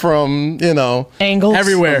hit him from Angles.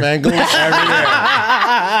 Everywhere. from angles.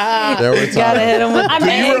 There were times. Gotta hit him with I the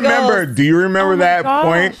mean, angles. Do you remember that gosh.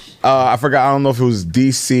 point? I forgot. I don't know if it was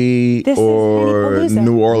DC This is or Lollapalooza.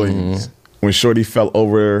 New Orleans when Shorty fell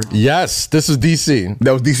over. Yes, this is DC.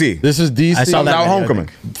 That was DC. This is DC. I saw That was video, Homecoming.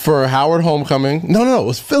 for Howard Homecoming. No, it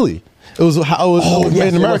was Philly. It was Made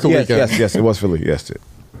in America yes, weekend. yes, it was Philly. Yes, it.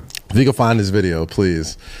 If you can find this video,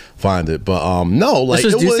 please find it. But no, like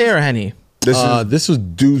This was it Duce or Henny? This was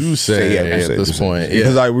Duce at this point.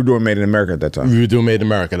 because Yeah. we were doing Made in America at that time. We were doing Made in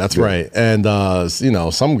America. That's right. And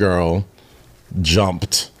some girl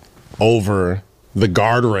jumped over the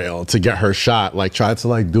guardrail to get her shot. Like tried to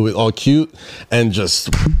like do it all cute and just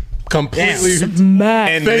completely. And,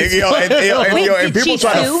 and people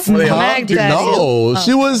try to Mag that. No,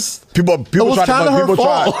 she was. people It was tried kind to of her people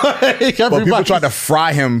fault. tried, Like, but people everybody- tried to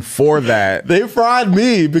fry him for that. They fried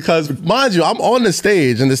me because, mind you, I'm on the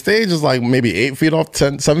stage, and the stage is like maybe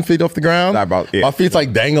 7 feet off the ground. Yeah. My feet's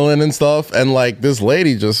like dangling and stuff, and like this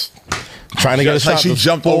lady just trying to get a It's like shot. she The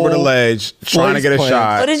jumped over the full ledge trying to get a place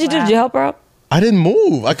shot. What did you do? Did you help her up? I didn't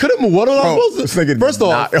move. I couldn't move. What was I Bro, supposed this to? nigga First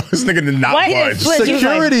off, this nigga did not Why did it budge. flip? She was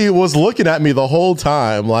like- security was looking at me the whole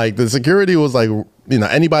time. Like the security was like,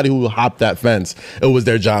 anybody who hopped that fence, it was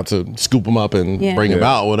their job to scoop them up and Yeah. bring them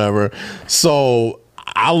out, whatever. So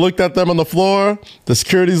I looked at them on the floor. The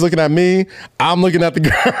security's looking at me. I'm looking at the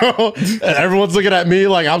girl. And everyone's looking at me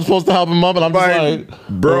like I'm supposed to help him up, and I'm just like,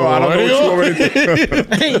 Bro, I don't know what you want me to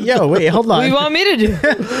do. Hey, yo, wait, hold What do you on. want me to do?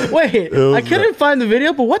 Wait, I couldn't find the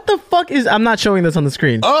video, but what the fuck is? I'm not showing this on the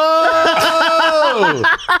screen.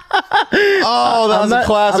 Oh, that was a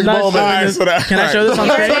classic I'm not moment. showing Alright, this. so that- Can I show this on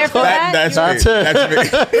screen? There for that? That's That's me. it.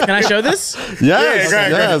 That's me. Can I show this? Yes, Yeah,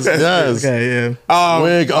 go ahead, yes. Okay, yeah.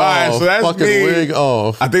 Wig all right, off. so that's Fucking me. wig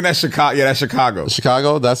off. I think that's Chicago. Yeah, that's Chicago.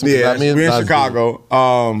 Chicago? That's Yeah, that means we in that's Chicago.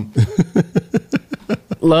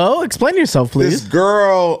 Lo, explain yourself, This please.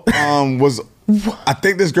 girl was. I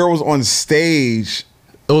think this girl was on stage.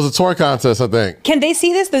 It was a tour contest, I think. Can they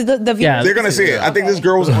see this? The viewers? Yeah. They're gonna see it. I think this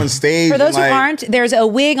girl was on stage. For those and, who aren't, there's a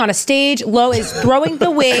wig on a stage. Lo is throwing the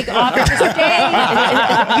wig off the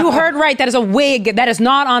stage. You heard right. That is a wig. That is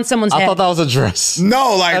not on someone's I head. thought that was a dress.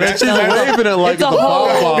 no, like And then that's she's waving it like It's a the whole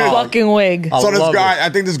pom-pom. fucking wig. I So this love guy, it. I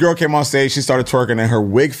think this girl came on stage. She started twerking, and her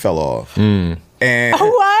wig fell off. And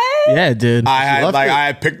What? Yeah, dude. I had left it. I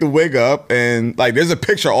had picked the wig up, and like there's a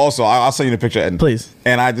picture also. I'll send you the picture, Ed. Please.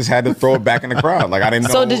 And I just had to throw it back in the crowd. Like I didn't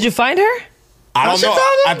know. So did you find her? I don't She know.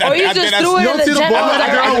 found it? Or you just that's- threw it You in don't see the the jet?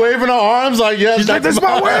 black girl waving her arms like, yes, that's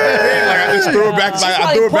my wig. Yeah, like I just threw it back. Like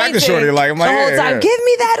I threw it back to Shorty. Like I'm like, the whole yeah, time. yeah. Give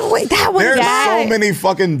me that wig. That one. There's guy. so many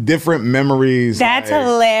fucking different memories. That's like,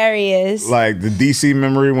 hilarious. like the DC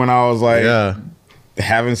memory when I was like Yeah.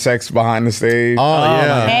 having sex behind the stage. Oh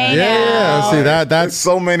yeah, Hey, yeah. See That's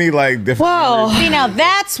so many like different. Whoa. See, now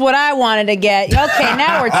that's what I wanted to get. Okay,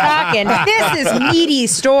 now we're talking. This is meaty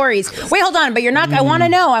stories. Wait, hold on, but you're not. I want to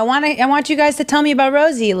know. I want you guys to tell me about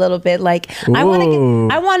Rosie a little bit. Like, I want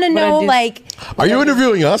to know. Like, are you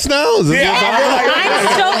interviewing us now? Is this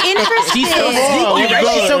I'm so interested. She's so sneaky, right?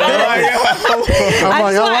 She's so good at it.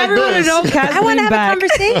 I just want everyone to know Kaz I want to have back. a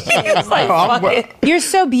conversation. It's like, fuck it. You're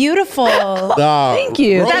so beautiful. Thank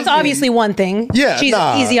you. That's obviously one thing. Yeah, she's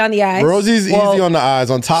easy on the eyes. Rosie's easy on the eyes.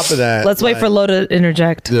 On top of that, Let's wait for Lo to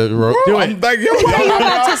interject. do it. I'm like, yo, What are you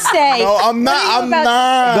about to say? No, I'm not. I'm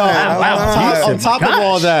not. On top of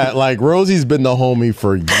all that, like Rosie's been the homie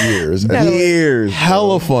for years. Years.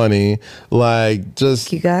 Hella funny. Like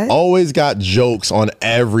just You guys? always got jokes on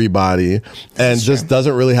everybody and just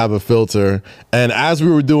doesn't really have a filter. And as we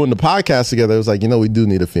were doing the podcast together, it was like, we do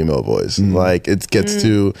need a female voice. Like it gets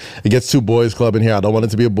too boys club in here. I don't want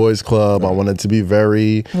it to be a boys club. I want it to be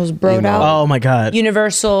very It was broed out. Oh my god.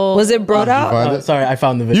 Universal. Was it broed out? Sorry, I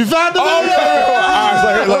found the video. You found the video.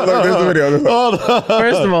 Look, there's the video.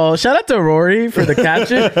 First of all, shout out to Rory for the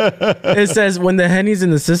caption. It says, when the Henny's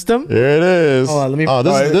in the system. Here it is. Hold on, let me-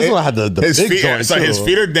 this one had the His big feet, joint so too. his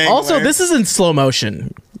feet are dangling. Also, this is in slow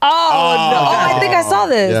motion. Oh, no. I think I saw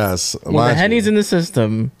this. Yes. When the Henny's in the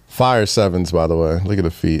system. Fire sevens, by the way. Look at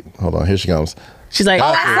the feet. Hold on. Here she comes. She's like,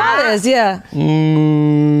 I saw this, yeah. Oh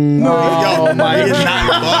my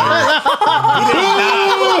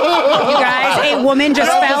You guys, a woman just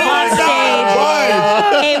fell off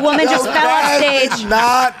stage. A woman just fell off stage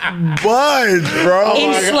Not budge, bro.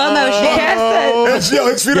 in slow motion. Yo,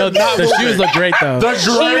 his feet yo, are not the shoes look great though. The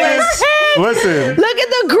greatest. Listen. Look at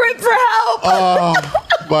the grip for help. Oh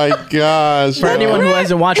my gosh. For anyone who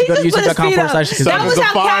hasn't watched, go to youtube.com/. That was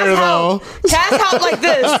how fire, Cass helped. Cass helped like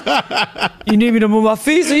this. You need me to move my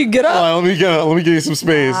feet so you can get up. Let me give you some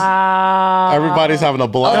space. Everybody's having a Oh,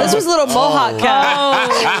 blast. this was little mohawk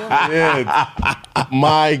Cass. Yeah.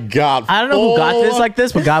 My God. I don't know who got this like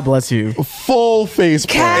this, but God bless you. Full face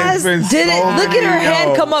Cass plant. did it. Look at her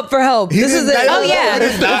hand come up for help. This is it. Oh, yeah.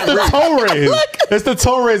 It's the toe raise. It's the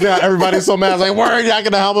toe raise that everybody's so mad. It's like, where are you not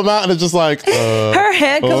going to help him out? And it's just like, Her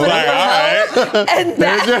hand coming up for help. And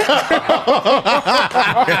that.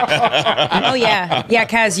 Oh yeah, yeah,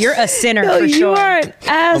 Kaz, you're a sinner Yo, for you sure. are an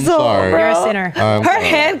asshole, sorry. bro. You're a sinner. Her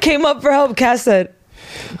hand came up for help. Cass said,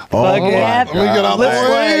 let me get out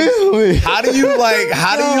the way. How do you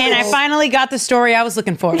And I finally got the story I was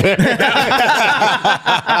looking for.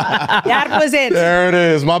 That was it. There it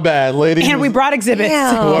is. My bad, lady. And we brought exhibits.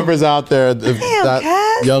 Damn. Whoever's out there, if that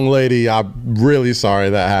Cass. young lady, I'm really sorry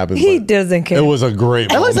that happened. he but doesn't care. It was a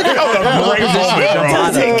great moment. He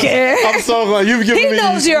doesn't care. I'm so glad you've given He me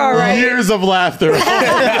knows you're all right. years of laughter.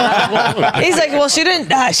 He's like, well, she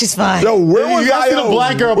didn't. She's fine. Yo, where was You guys see the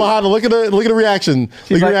black girl behind her. Look at the reaction. Look at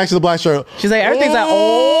the like- reaction of the black shirt. She's like, everything's like,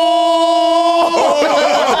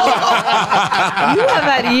 You have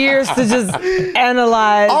had years to just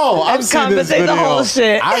analyze. I've and seen this compensate video. the whole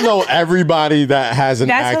shit. I know everybody that has an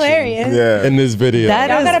That's action hilarious. Yeah. in this video. That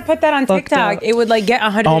Y'all is gotta put that on fucked TikTok. up. It would like get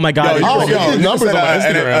 100. oh my God. Oh, You yo, can numbers sell on my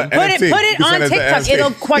that Instagram. at NFT. Put it You can on sell that TikTok. as It'll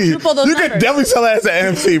NFT. quadruple those You can numbers. definitely sell that as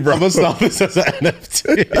an NFT, bro. I'm gonna stop this as an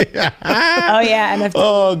NFT. Oh yeah, NFT.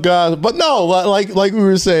 Oh god, but no, like we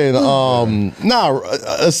were saying,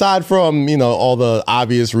 aside from all the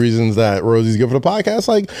obvious reasons that Rosie's good for the podcast,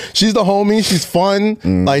 like she's the homie, she's fun,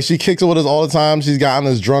 like she kicks it with us all the time. She's gotten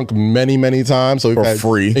us drunk many times, so we've For had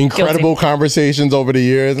free. incredible conversations over the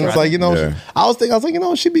years. And it's like Yeah. I was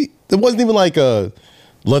like she'd be. It wasn't even like a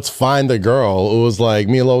let's find a girl. It was like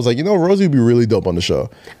me and Lo was like, Rosie would be really dope on the show.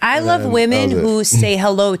 I love women that was it. who say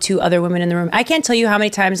hello to other women in the room. I can't tell you how many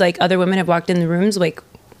times like other women have walked in the rooms like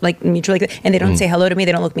mutually, and they don't say hello to me.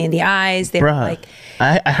 They don't look me in the eyes. They don't Bruh. like.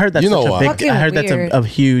 I heard that's You know such a what? big. Fucking I heard that's weird. a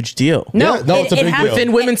huge deal. No, Yeah, no, it's a big deal.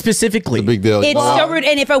 Within women specifically. It's a big deal. It's so rude.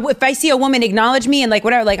 And if I see a woman acknowledge me and like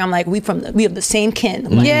whatever, like I'm like we have the same kin.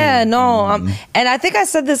 I'm like, Yeah, no. And I think I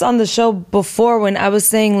said this on the show before when I was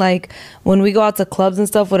saying like when we go out to clubs and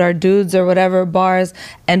stuff with our dudes or whatever bars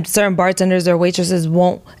and certain bartenders or waitresses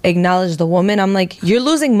won't acknowledge the woman, I'm like, you're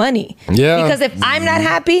losing money. Yeah. Because if I'm not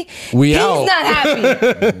happy, We he's out. not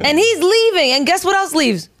happy. And he's leaving. And guess what else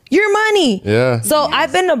leaves? your money. Yeah. So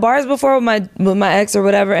I've been to bars before with my ex or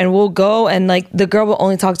whatever, and we'll go, and like the girl will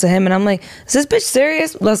only talk to him, and I'm like, is this bitch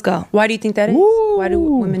serious? Let's go. Why do you think that is? Why do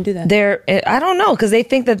women do that? I don't know, because they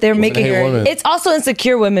think that they're making hate women. It's also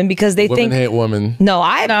insecure women because they Women think hate women. No,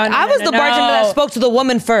 I was the bartender that spoke to the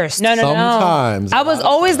woman first. No. Sometimes. I was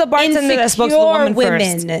always the bartender that spoke to the woman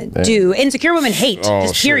first. Insecure women hate.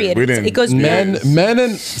 Just period. It goes men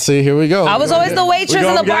and see, here we go. I was always the waitress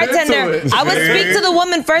and the bartender. I would speak to the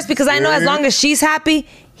woman first because I know as long as she's happy,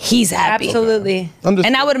 he's happy. Absolutely.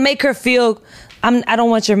 And I would make her feel I don't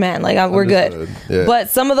want your man. Like we're good. Yeah. But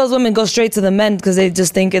some of those women go straight to the men because they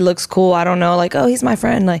just think it looks cool. I don't know. Like, oh, he's my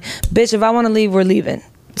friend. Like, bitch, if I want to leave, we're leaving.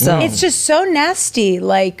 So it's just so nasty.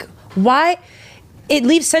 Like, why? It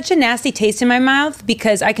leaves such a nasty taste in my mouth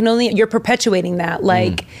because you're perpetuating that.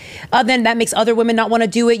 Like, then that makes other women not want to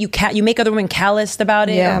do it. You make other women calloused about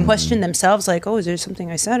it or question themselves. Like, oh, is there something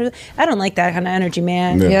I said? I don't like that kind of energy,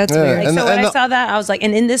 man. Yeah, it's weird. Like, when I saw that, I was like,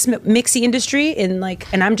 and in this mixy industry, and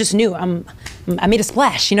I'm just new. I made a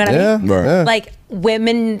splash. You know what I mean? Right. Yeah. Like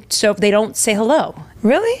women, so they don't say hello.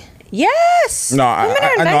 Really? Yes. No, Women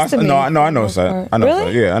are nice to me. I know that. I know Really?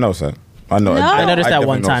 that. Yeah, I know that. I know. No. I noticed that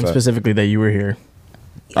one definitely time know that. specifically that you were here.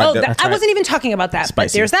 I wasn't even talking about that. But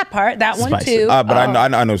Spicy. there's that part, that one Spicy. too. But I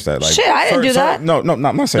know that. Like, Shit, I didn't do that. No,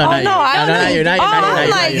 not saying. Oh no, I don't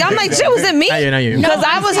know. I'm like, shit, was it me? Not you. Because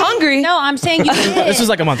I was hungry. No, I'm saying you did. This was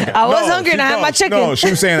like a month ago. I was hungry and I had my chicken. No, she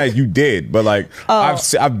was saying that you did, but like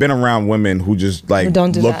I've been around women who just like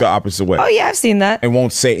Don't do look that. the opposite way. Oh yeah, I've seen that. And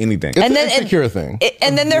won't say anything. It's And an then- insecure thing.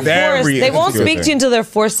 And then they're Very forced. They won't insecure speak to thing. you until they're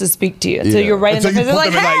forced to speak to you. Until Yeah. you're right in the Until face. you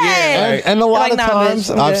They're put like, them in, like, hey. yeah. And a lot Like, of nah, times,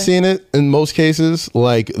 bitch, I'm I've good. seen it in most cases,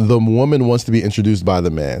 like the woman wants to be introduced by the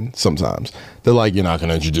man sometimes. They're like, you're not going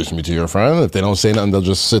to introduce me to your friend. If they don't say nothing, they'll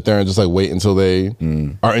just sit there and just like wait until they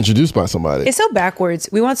are introduced by somebody. It's so backwards.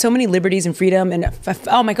 We want so many liberties and freedom, and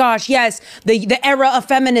oh my gosh, yes, the era of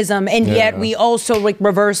feminism, and yet we also like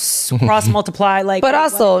reverse cross multiply. Like, But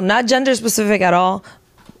also, not gender specific at all.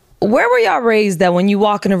 Where were y'all raised that when you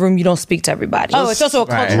walk in a room, you don't speak to everybody? oh, it's also a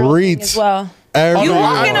cultural thing Greet as well. You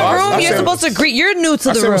walk in a I room, said- you're supposed to greet. You're new to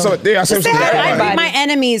I the said room. what's up. Yeah, I said Just say what's hi up. to I greet everybody. my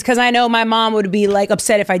enemies because I know my mom would be like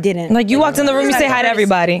upset if I didn't. Like you walked in the room, you say hi to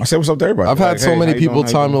everybody. I said what's up to everybody. I've had Like, so hey, many how you people doing?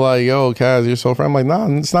 How tell you me doing? like, "Yo, Kaz, you're so friendly." I'm like,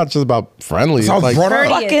 "Nah, it's not just about friendly. It's That's how I like was brought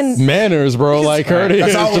up. Fucking manners, bro. Like courteous.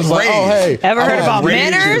 That's how I It's just was like, oh, hey, raised. Ever I heard was about raised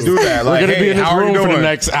to manners? Do that. we're Like, gonna hey, be in this how are you room for the doing?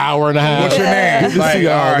 next hour and a half. What's your name? Good to Like, see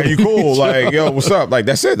y'all. all right, you cool? Like, yo, what's up? Like,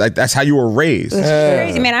 that's it. Like, that's how you were raised.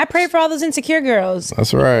 Crazy, man. I pray for all those insecure girls.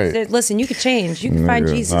 That's right. Listen, you could change. You can find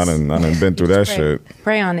Nigga, Jesus. I done been through that Pray. shit.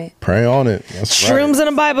 Pray on it. Pray on it. That's right. Shrooms in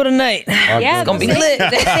the Bible tonight. Yeah, It's gonna be save- lit.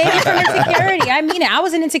 Save you from insecurity. I mean it. I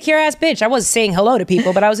was an insecure ass bitch. I was saying hello to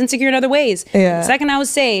people, but I was insecure in other ways. Yeah. The second I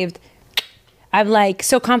was saved, I'm like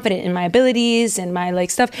so confident in my abilities and my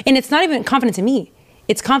like stuff. And it's not even confidence in me.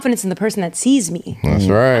 It's confidence in the person that sees me. That's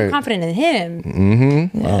right. I'm confident in him.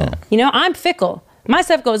 Mm-hmm. Wow. You know, I'm fickle. My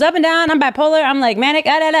stuff goes up and down. I'm bipolar. I'm like manic.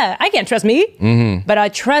 I can't trust me. Mm-hmm. But I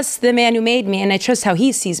trust the man who made me, and I trust how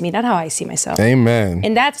he sees me, not how I see myself. Amen.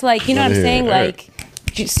 And that's like, you know what I'm saying? Like,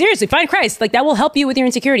 seriously, find Christ. Like, that will help you with your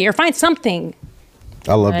insecurity, or find something.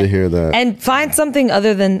 I love to hear that. And find something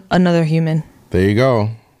other than another human. There you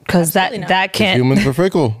go. Because Absolutely not. that can't. Humans are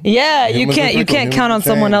fickle. Yeah, you Humans are can't. You fickle. can't Humans count on change.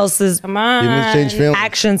 someone else's Come on. Humans change feelings.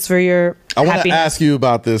 actions for your I want to happiness. ask you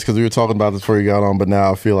about this because we were talking about this before you got on, but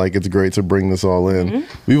now I feel like it's great to bring this all in.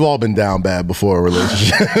 Mm-hmm. We've all been down bad before a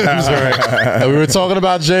relationship. And we were talking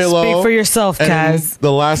about J-Lo. Speak for yourself, and Kaz.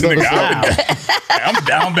 The last episode. I'm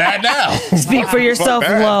down bad now. Speak for yourself,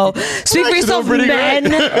 Lo. Speak for yourself, pretty men.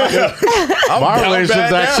 My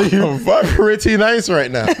relationship's actually pretty nice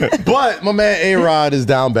right now. But my man A-Rod is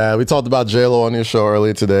down bad. We talked about J-Lo on your show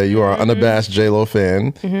earlier today. You are an unabashed J-Lo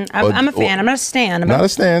fan. I'm a fan. I'm not a stan. Not a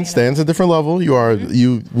stan. Stan's a different level. You are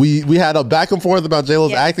we had a back and forth about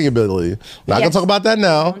J-Lo's Yes. acting ability. Not gonna Yes. talk about that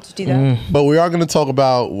now. To do that. But we are gonna talk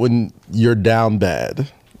about when you're down bad.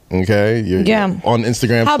 Okay? You're Yeah. on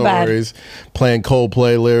Instagram How bad? stories, playing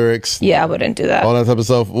Coldplay lyrics. Yeah, I wouldn't do that. All that type of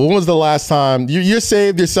stuff. When was the last time you're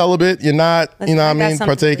saved, you're celibate, you're not, you know what I mean,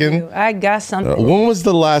 partaking? I got something. When was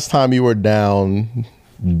the last time you were down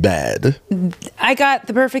bad? I got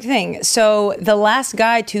the perfect thing. So the last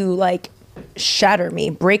guy to like shatter me,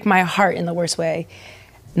 break my heart in the worst way.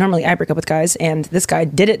 Normally I break up with guys, and this guy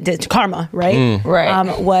did karma, right?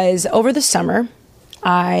 Right. Was over the summer.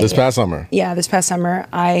 This past summer. Yeah, this past summer,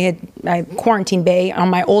 I quarantined Bay on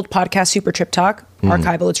my old podcast, Super Trip Talk,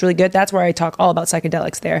 archival. It's really good. That's where I talk all about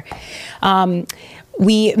psychedelics there.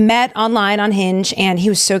 we met online on Hinge, and he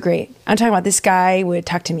was so great. I'm talking about this guy would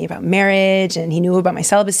talk to me about marriage, and he knew about my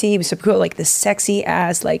celibacy. He was so cool, like this sexy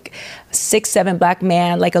ass, like 6'7" black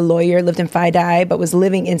man, like a lawyer, lived in Fidei, but was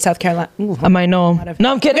living in South Carolina. Ooh, I might know him.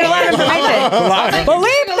 No, I'm kidding. Believe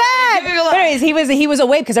that. But anyways, he was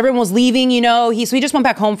away because everyone was leaving. So he just went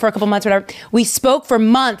back home for a couple months, whatever. We spoke for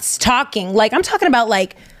months, talking. Like I'm talking about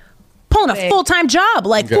like pulling a full-time job,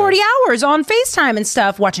 like 40 hours on FaceTime and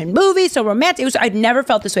stuff, watching movies, so romantic. I'd never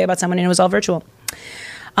felt this way about someone, and it was all virtual.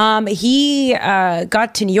 He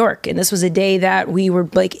got to New York, and this was a day that we were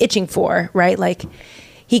like itching for, right? Like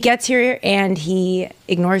he gets here and he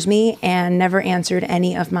ignores me and never answered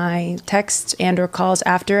any of my texts and or calls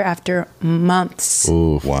after months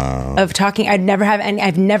of talking. I've never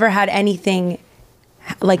had anything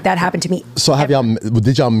like that happen to me. So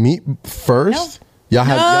did y'all meet first? No. Y'all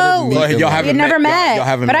had never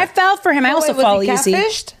met. But I fell for him. I also follow you.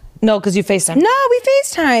 No, because you FaceTime. No, we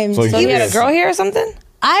FaceTime. So he had a girl here or something?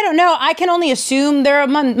 I don't know. I can only assume there are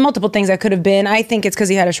multiple things that could have been. I think it's because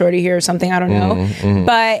he had a shorty here or something. I don't know.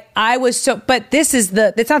 But I was but it's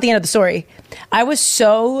not the end of the story. I was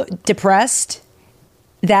so depressed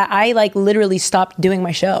that I like literally stopped doing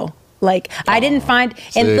my show. Like I didn't find,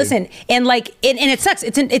 and listen, and like, and it sucks.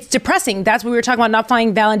 It's depressing. That's what we were talking about, not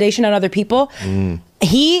finding validation on other people.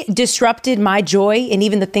 He disrupted my joy and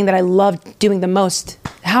even the thing that I loved doing the most.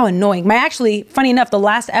 How annoying. Funny enough, the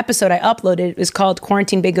last episode I uploaded was called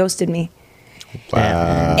Quarantine Big Ghosted Me.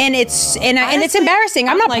 Wow. And it's embarrassing.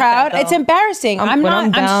 I'm not like proud. It's embarrassing.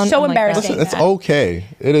 I'm so embarrassing. It's okay.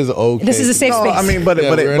 It is okay. This is a safe space. I mean, but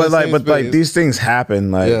these things happen.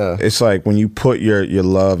 Like it's like when you put your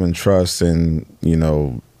love and trust and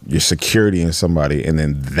your security in somebody, and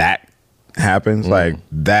then that happens, like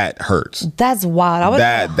that hurts. That's wild.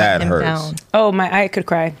 That hurts. Down. Oh my! I could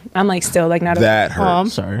cry. I'm like still like not. That hurts. Oh, I'm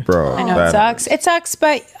sorry, bro. I know it sucks. It sucks,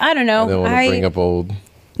 but I don't know. I don't want to bring up old.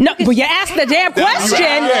 No, but you asked the damn question.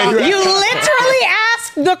 You literally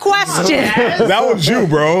asked the question. That was you,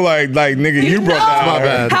 bro. Like nigga, you brought that. My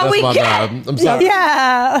bad. How we get? I'm sorry.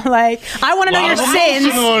 Yeah, like I want to know your sins.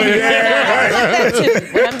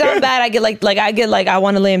 When I'm down bad, I get I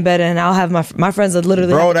want to lay in bed, and I'll have my friends that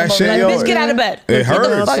literally. Bro, that shit, like, bitch, get out of bed. It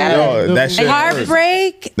hurts. That shit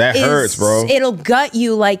Heartbreak. That hurts, bro. It'll gut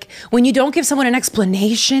you. Like when you don't give someone an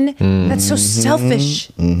explanation. That's so selfish.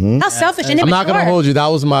 How selfish and I'm not gonna hold you. That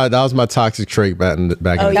was my toxic trait back in that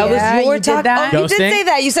was your did that. You did say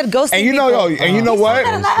that. You said ghosting. And you know what? And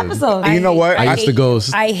you know what? I used to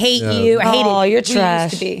ghost. I hate you. I hate it. Oh, you're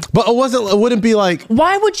trash. But it wouldn't be like.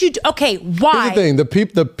 Why would you? Okay, why? Here's the thing.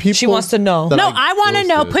 The people. She wants to know. No, I want to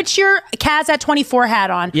know. Put your Kaz at 24 hat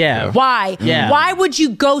on. Yeah. Why? Yeah. Why would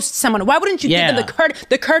you ghost someone? Why wouldn't you give them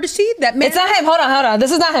the courtesy that? It's not him. Hold on.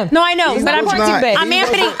 This is not him. No, I know. But I'm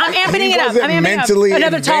amping it up.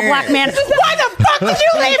 Another tall black man. Why the fuck did you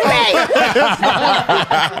leave me?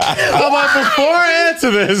 How about before I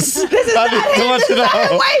answer this? I need to let you know.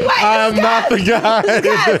 Wait. I am not the guy.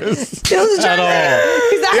 At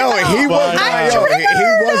all. He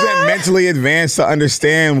wasn't mentally advanced to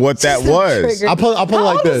understand what that was. I'll put it How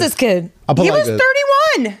like old this. was this kid? He was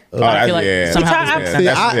 31. I feel like somehow I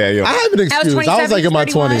have an excuse. I was like in my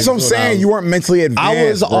 20s. That's what I'm saying. You weren't mentally advanced. I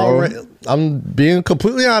was already. I'm being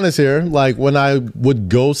completely honest here. Like when I would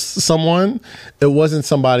ghost someone, it wasn't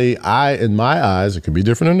somebody in my eyes, it could be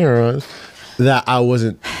different in their eyes, that I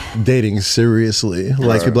wasn't dating seriously.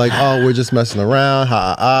 Like you'd be like, oh, we're just messing around.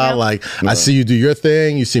 Like I see you do your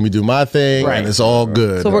thing, you see me do my thing, and it's all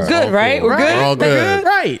good. So we're good, right? We're good. We're all good.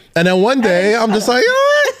 Right. And then one day I'm just like,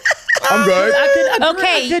 I'm good.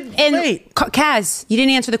 And Kaz, you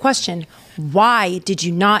didn't answer the question. Why did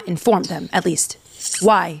you not inform them? At least,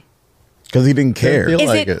 why? Because he didn't care.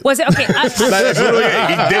 Was it okay? That's literally it.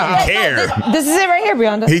 He didn't care. This is it right here,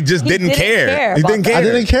 Brianda. He just didn't care. He didn't care. I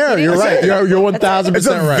didn't care. You're right. You're 1,000% It's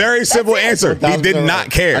a right. very simple answer. He did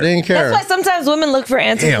not care. I didn't care. That's why sometimes women look for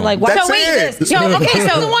answers like, why That's don't we it. this?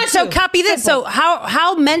 So copy this. So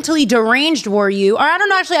how mentally deranged were you? Or I don't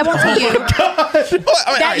know. Actually, I won't tell you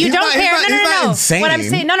that you don't care. No. Insane. What I'm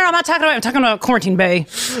saying. No. I'm not talking about. I'm talking about Quarantine Bay,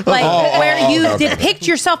 where you depict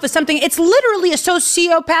yourself as something. It's literally a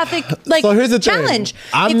sociopathic So here's the thing. challenge.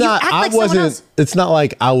 I wasn't. It's not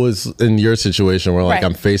like I was in your situation where like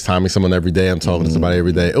I'm FaceTiming someone every day. I'm talking to somebody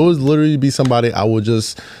every day. It would literally be somebody I would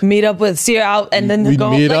just meet up with, see her out, and then we'd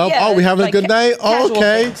go meet like, up. We having a good night.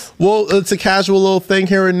 Okay. Things. Well, it's a casual little thing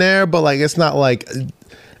here and there, but like it's not like.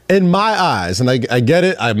 In my eyes, and I get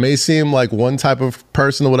it, I may seem like one type of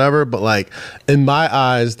person or whatever, but like in my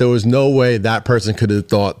eyes, there was no way that person could have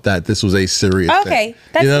thought that this was a serious thing.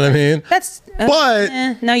 That's, you know what I mean? That's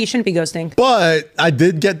but no, you shouldn't be ghosting. But I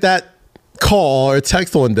did get that call or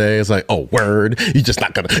text one day. It's like, oh, word, you're just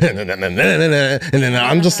not gonna. And then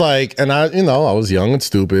I'm just like, and I was young and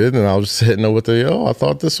stupid, and I was just hitting her with the, I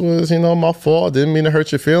thought this was, my fault. I didn't mean to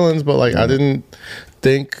hurt your feelings, but like, I didn't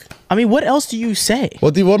think. I mean, what else do you say?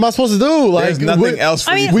 What am I supposed to do? Like, there's nothing else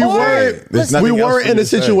for you. We weren't in a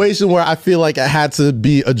situation where I feel like it had to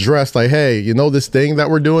be addressed. Like, hey, this thing that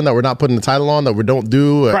we're doing that we're not putting the title on, that we don't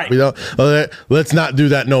do, right? Let's not do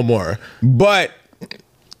that no more. But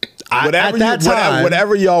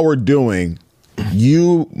whatever y'all were doing,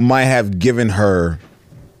 you might have given her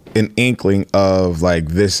an inkling of like,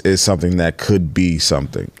 this is something that could be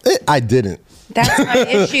something. I didn't. That's my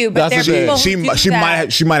issue. But there are people who she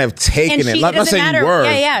might have taken it. Not saying you were.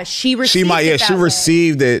 Yeah. She received it. She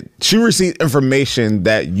received it. She received information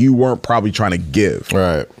that you weren't probably trying to give.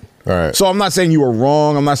 Right. So I'm not saying you were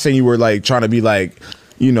wrong. I'm not saying you were like trying to be like,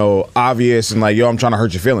 obvious and like, I'm trying to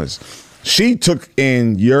hurt your feelings. She took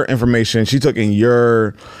in your information. She took in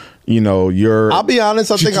your, your. I'll be honest.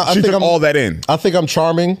 I think I'm all that in. I think I'm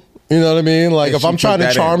charming. You know what I mean? Like, if I'm trying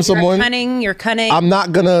to charm someone, you're cunning. I'm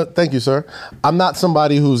not gonna. Thank you, sir. I'm not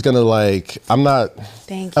somebody who's gonna like. I'm not.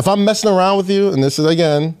 Thank you. If I'm messing around with you, and this is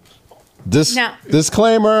again,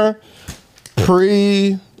 disclaimer,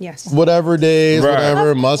 whatever days,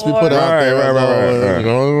 whatever must be put out there.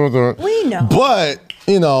 Right. We know, but.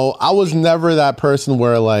 I was never that person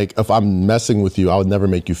where, like, if I'm messing with you, I would never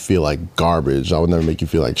make you feel like garbage. I would never make you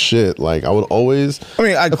feel like shit. Like, I would always. I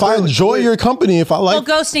mean, if I enjoy your company, if I like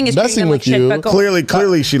ghosting is messing with you, shit,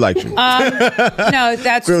 clearly she liked you. No,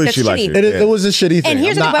 that's clearly she liked you. It was a shitty thing. And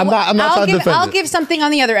here's I'm not trying to defend I'll give something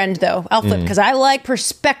on the other end, though. I'll flip because I like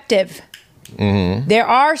perspective. Mm-hmm. There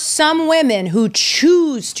are some women who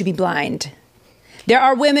choose to be blind. There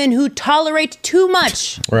are women who tolerate too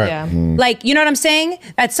much. Right. Yeah. Like, you know what I'm saying?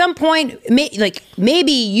 At some point,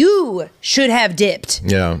 maybe you should have dipped.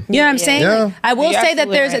 Yeah. You know what I'm saying? Yeah. I will say that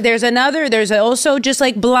there's also just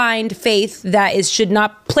like blind faith that should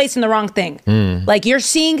not place in the wrong thing. Like, you're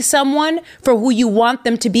seeing someone for who you want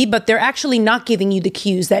them to be, but they're actually not giving you the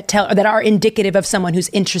cues that are indicative of someone who's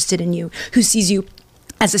interested in you, who sees you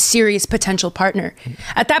as a serious potential partner.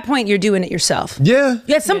 At that point, you're doing it yourself. Yeah.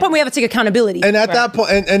 At some point, we have to take accountability. And at that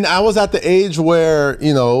point, and I was at the age where,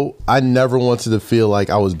 I never wanted to feel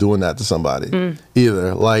like I was doing that to somebody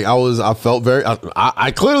either. Like, I felt very,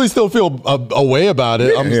 I clearly still feel a way about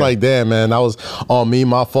it. I'm just like, damn, man, that was on me,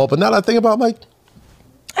 my fault. But now that I think about it, I'm like,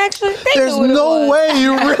 actually, there's no way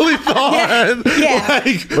you really thought.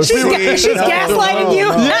 She's gaslighting you.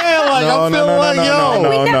 Yeah, like I feel like, yo,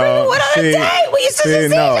 we never knew what on a date. We used to see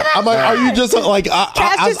each other. I'm like, are you just like?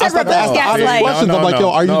 I started to ask honest questions. I'm like, yo,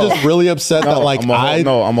 are you just really upset that like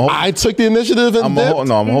I took the initiative and I'm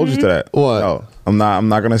gonna hold you to that. What? No, I'm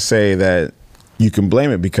not gonna say that you can blame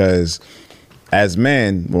it because. As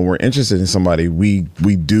men, when we're interested in somebody, we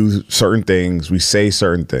do certain things, we say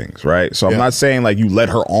certain things, right? So I'm not saying like you led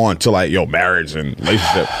her on to like, marriage and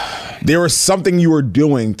relationship. There was something you were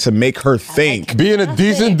doing to make her think. Being a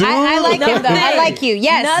decent dude? I like him though. I like you.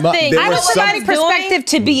 Yes. Nothing. I was providing perspective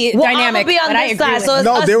to be dynamic. I'm be on this side, so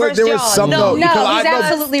no, there was some No, he's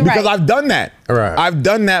absolutely right. Because I've done that. Right. I've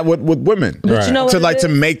done that with women. But you know what to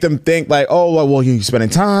make them think like, oh, well, you're spending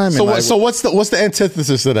time. So, and so what's the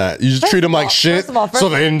antithesis to that? You just treat them like shit, so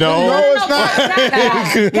they know. No, it's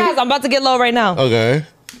not. Guys, I'm about to get low right now. Okay.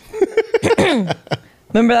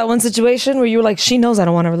 Remember that one situation where you were like, she knows I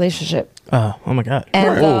don't want a relationship. Oh my God.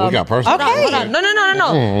 And, we got personal. Okay. Hold on.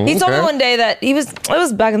 No. He told me one day that it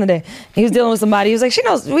was back in the day. He was dealing with somebody. He was like, she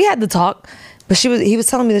knows, we had the talk, but he was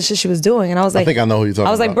telling me the shit she was doing. And I was like, I think I know who you're talking about.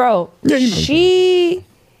 I was like, bro, she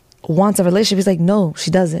wants a relationship. He's like, no,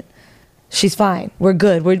 she doesn't. She's fine. We're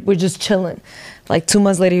good. We're just chilling. Like 2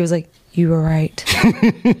 months later, he was like, you were right.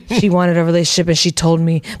 She wanted a relationship and she told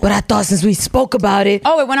me, but I thought since we spoke about it.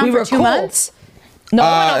 Oh, it went on for 2 months? No,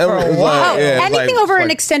 it went on for a while. Anything over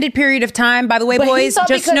an extended period of time, by the way, boys,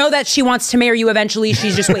 just know that she wants to marry you eventually.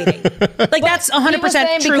 She's just waiting. Like, that's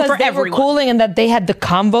 100% true for they everyone. Were cooling and that they had the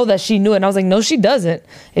convo that she knew. And I was like, no, she doesn't.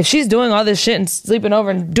 If she's doing all this shit and sleeping over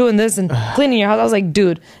and doing this and cleaning your house, I was like,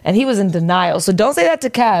 dude. And he was in denial. So don't say that to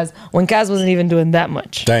Kaz when Kaz wasn't even doing that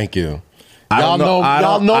much. Thank you. Y'all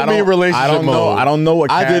know me in relationship mode. I don't know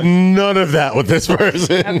what I did none of that with this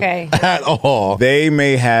person. Okay. At all. They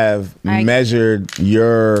may have measured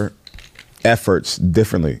your efforts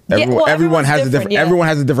differently. Everyone has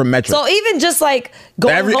a different metric. So even just like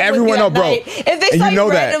going everyone know, bro. If they saw you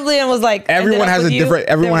randomly and was like, everyone has a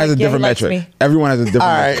different metric. Everyone has a different. All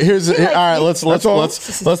right, all right.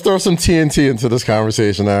 Let's throw some TNT into this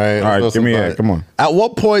conversation. All right. All right. Give me a come on. At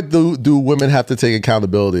what point do women have to take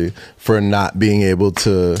accountability for not being able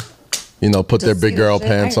to put their big girl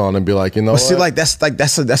pants on and be like, you know, see, that's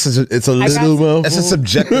a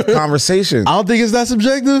subjective conversation. I don't think it's that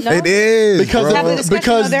subjective. No? It is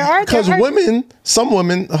because women, some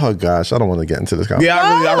women. Oh gosh, I don't want to get into this conversation.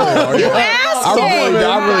 I really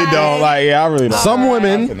don't.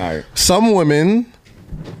 Some women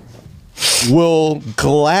will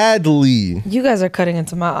gladly. You guys are cutting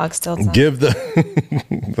into my oxtail time. Give the.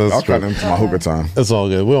 I'll cut into my hookah time. It's all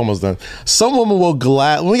good. We're almost done. Some women will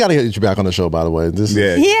we got to get you back on the show, by the way. This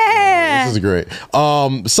is great.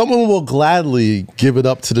 Some women will gladly give it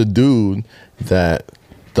up to the dude that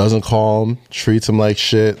doesn't call him, treats him like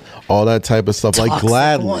shit, all that type of stuff. Toxic like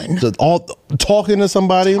gladly, talking to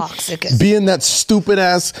somebody, being that stupid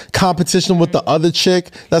ass competition with the other chick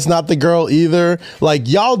that's not the girl either. Like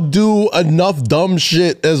y'all do enough dumb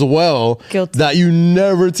shit as well that you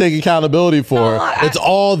never take accountability for. It's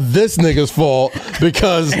all this nigga's fault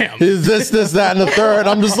because is this, that, and the third.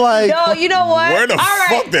 I'm just like, no, you know what? Where the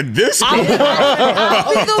fuck did this go?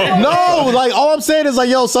 No, like all I'm saying is like,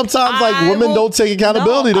 yo, sometimes like women don't take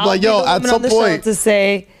accountability. To be like, yo, at some point to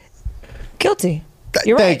say guilty.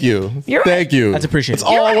 You're right. Thank you. You're right. Thank you. That's appreciated.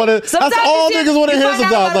 That's all I want to. That's all niggas want to hear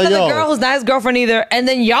sometimes. Like, yo, girl who's not his girlfriend either, and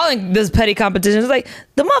then y'all in this petty competition. It's like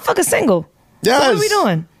the motherfucker's single. Yes. So what are we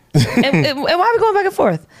doing? and why are we going back and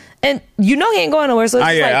forth? And he ain't going nowhere. So it's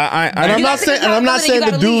I'm not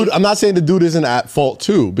saying the dude isn't at fault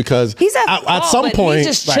too, because he's at some point, he's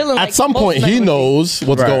just chilling, at some point he knows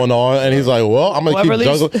what's going on, and he's like, well, I'm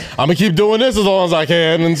gonna keep doing this as long as I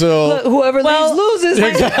can until whoever leaves loses.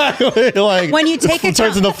 Exactly. Like when you take it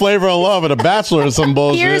turns into Flavor of Love and a Bachelor or some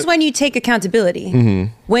bullshit. Here's when you take accountability.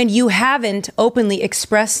 Mm-hmm. When you haven't openly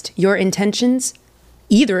expressed your intentions,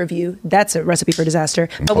 either of you, that's a recipe for disaster.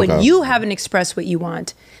 But when you haven't expressed what you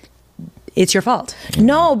want, it's your fault.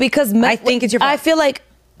 No, because I think it's your fault. I feel like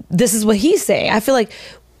this is what he's saying. I feel like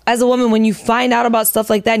as a woman, when you find out about stuff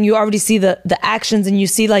like that and you already see the actions and you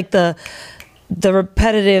see like the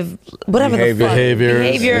repetitive whatever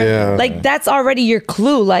behavior, like that's already your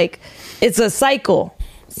clue. Like it's a cycle.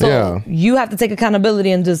 So you have to take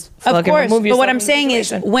accountability and just fucking remove yourself. But what I'm saying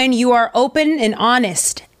is when you are open and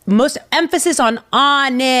honest, most emphasis on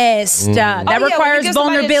honest. That requires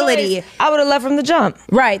vulnerability. I would have left from the jump.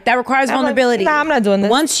 Right. That requires vulnerability. Nah, I'm not doing this.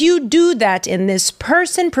 Once you do that and this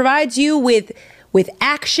person provides you with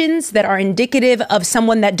actions that are indicative of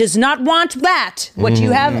someone that does not want that, what you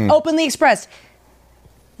have openly expressed,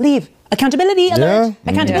 leave. Accountability alert.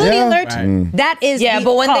 Accountability alert. Right. That is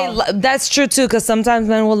but when that's true too, because sometimes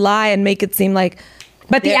men will lie and make it seem like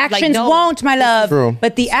but the actions won't, my love. True.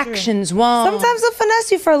 But the actions won't. Sometimes they'll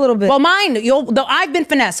finesse you for a little bit. Well, mine, though I've been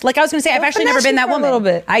finessed. Like I was going to say, I've actually never been that woman. A little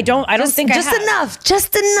bit. I don't think I have.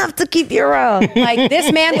 Just enough to keep you around. Like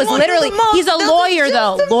this man was literally, he's a lawyer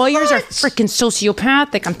though. Lawyers are freaking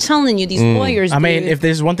sociopathic. I'm telling you, these lawyers. I mean, if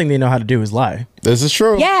there's one thing they know how to do is lie. This is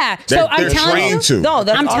true. Yeah. So I'm telling you. No,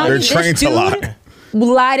 I'm telling you, this trained to lie.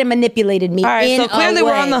 Lied and manipulated me. All right, so clearly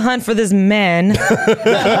we're on the hunt for this man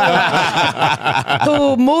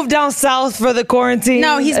who moved down south for the quarantine.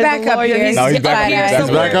 No, he's back up here. He's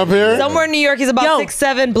back up here. Somewhere in New York. He's about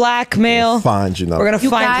 6'7", black male. Find you now. We're gonna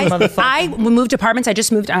find you, motherfucker. I moved apartments. I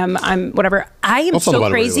just moved. I'm whatever. I am so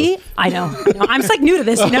crazy. I know. I'm just like new to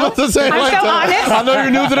this. You know. I'm so honest. I know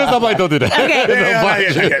you're new to this. I'm like, don't do that.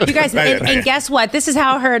 Okay. You guys, and guess what? This is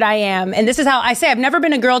how hurt I am, and this is how I say I've never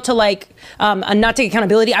been a girl to like not take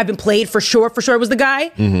accountability. I've been played for sure was the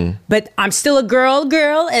guy, but I'm still a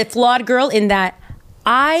girl, a flawed girl in that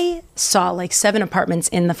I saw like 7 apartments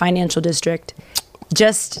in the financial district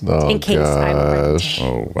just in case I would.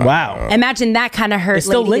 Oh, wow. Imagine that kind of hurt. It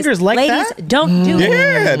still lingers like that? Ladies, don't do it.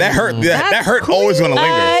 Yeah, that hurt. That hurt always going to linger.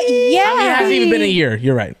 Yeah. I mean, it hasn't even been a year.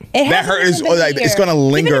 You're right. That hurt is like it's going to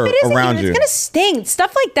linger around you. It's going to sting.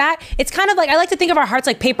 Stuff like that. It's kind of like, I like to think of our hearts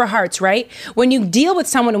like paper hearts, right? When you deal with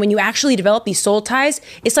someone and when you actually develop these soul ties,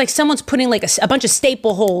 it's like someone's putting like a bunch of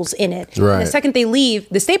staple holes in it. Right. And the second they leave,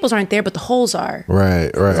 the staples aren't there, but the holes are.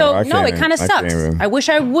 Right. So no, it kind of sucks. I wish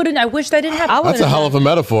I wouldn't. I wish that didn't happen. That's a hell of a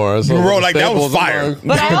metaphor. Bro, like that was fire.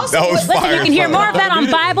 But I also listen. You can hear more of that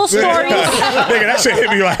on Bible Stories. Nigga, that shit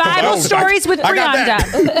hit me like Bible Stories with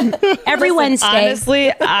Brianda every Wednesday.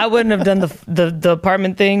 Honestly, I wouldn't have done the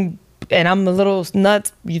apartment thing. And I'm a little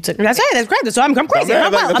nuts. You took that's right. That's great. So I'm crazy.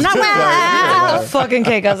 I'm not well. Fucking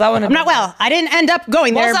cake. I'm not well. I didn't end up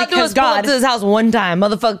going there because God. Pull up to his house one time,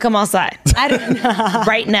 motherfucker. Come outside. I don't know.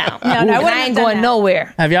 Right now. No, I ain't going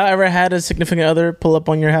nowhere. Have y'all ever had a significant other pull up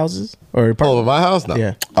on your houses or pull up at my house? No.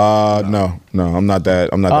 Yeah. No. I'm not that.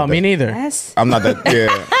 Oh, me neither. Yes. I'm not that. Yeah.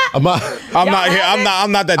 I'm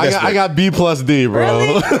not that desperate. I got B plus D, bro.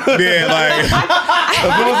 Really? Yeah, like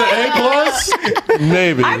If it was an A plus,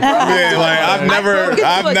 maybe. Yeah, like I've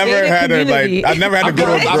never had to go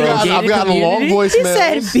to a girl's. I've gotten a long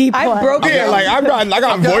voicemail. He said B+. I broke it. Yeah, like I got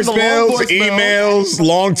gotten the long voicemails, voicemail. emails,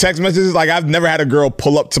 long text messages. Like I've never had a girl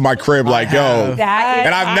pull up to my crib like, yo. And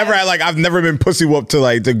I've never been pussy whooped to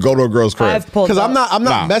go to a girl's crib. I've pulled Because I'm up.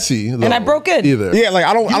 not messy. Though, And I broke in. either. Yeah, like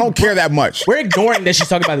I don't care that much. We're ignoring that she's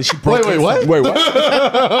talking about that she broke. Wait, what? Wait, what?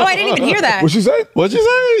 Oh, I didn't even hear that. What'd she say? What'd you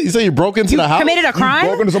say? You say you broke into the house? Committed a crime?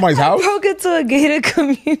 Broke into somebody's house? Broke into a gated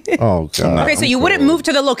community. Oh god. Okay, so you wouldn't move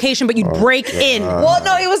to the location, but you'd break in. Well,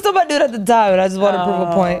 no, he was still my dude at the time, and I just wanted to prove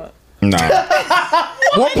a point. Nah.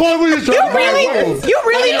 What point were you trying to make? You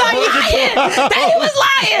really thought that he was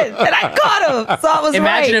lying, and I caught him, so I was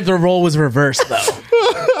Imagine right. if the role was reversed, though.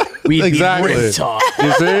 We'd Exactly. be ripped off.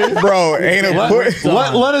 You see? Bro, ain't a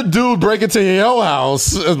Let a dude break into your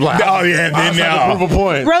house. Oh, yeah, then to prove a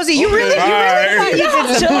point. Rosie, you really thought you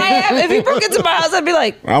did Chill, if he broke into my house, I'd be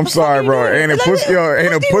like, I'm sorry, bro. Ain't a pussy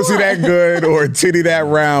that good or a titty that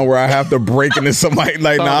round where I have to break into somebody.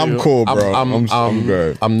 Like, nah, I'm cool, bro. I'm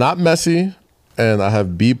good. I'm not messy, and I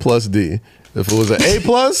have B plus D. If it was an A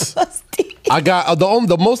plus, I got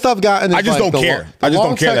the most I've gotten. Is I just don't care. I just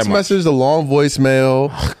don't care that text much. message, the long voicemail,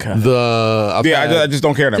 I just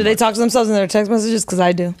don't care that do much. they talk to themselves in their text messages? Because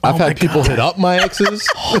I do. I've had people hit up my exes.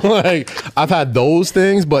 Like I've had those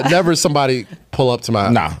things, but never somebody pull up to my.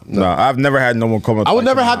 No. I've never had no one come up. I would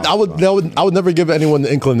like, never to my have. house, I would never give anyone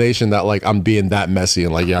the inclination that like I'm being that messy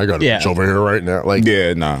and like I got a bitch over here right now. Like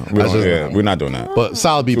yeah, nah, we're not doing that. But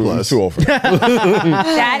solid B plus. Too old for that.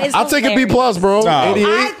 That is I'll take a B plus, bro. No. 88.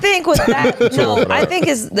 I think with that, no, I think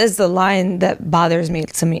is the line that bothers me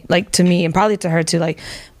to me, and probably to her too. Like,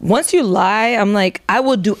 once you lie, I'm like, I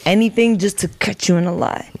will do anything just to catch you in a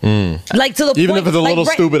lie. Like to the Even point, if it's a like, little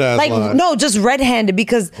stupid ass lie. No, just red-handed,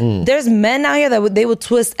 because there's men out here that they will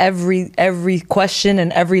twist every question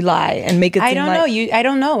and every lie and make it. I seem don't like, know. I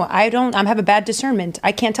don't know. I have a bad discernment.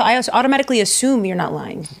 I can't tell. I automatically assume you're not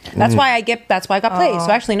lying. That's why I got played. So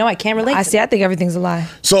actually, no, I can't relate. I see. I think everything's a lie.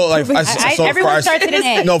 So like, everyone starts with an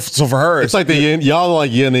A. No, so for her, It's like the yin, y'all are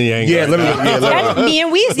like yin and yang. yeah, right literally, now. yeah, literally. That's me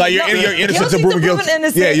and Weezy. Like you're innocent to proven guilty.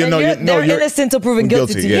 Innocent. Yeah, They're innocent till proven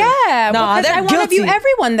guilty to you. yeah, No, because they're I want to view guilty.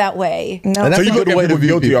 everyone that way. No, And So that's you a look good at way to people view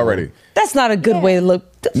guilty people. already. that's not a good way to look.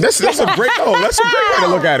 That's a great that's a great way to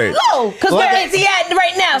look at it. No, because where is he at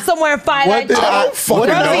right now? Somewhere in fine. What did I fucking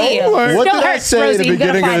Rosie, know. What Still did I hurts, say at Rosie. the You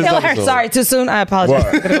gotta beginning of find this out. episode? Sorry, too soon. I apologize.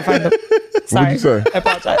 What? I'm gonna go find them. Sorry. What'd you say? I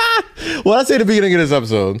apologize. What I say at the beginning of this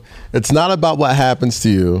episode, it's not about what happens to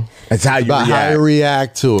you. It's how you about how react. you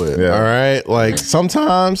react to it. Yeah. All right? Like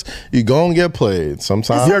sometimes you gonna get played.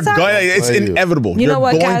 Sometimes You're going. It's inevitable. You know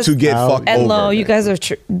what, going guys? to get fucked And over. Lo, you guys are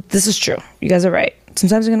true. This is true. You guys are right.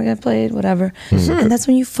 Sometimes you're gonna get played, whatever, and that's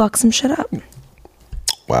when you fuck some shit up.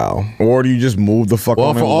 Wow. Or do you just move the fuck Well,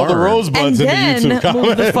 on for and all the learn? rosebuds And in the then YouTube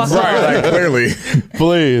move the comments, fuck Right, like clearly.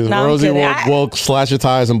 please, No, I'm Rosie kidding. will slash your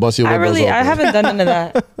tires and bust your windows open. I haven't done none of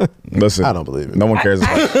that. Listen, I don't believe it. No one cares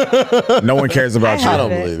about. No one cares about you. I don't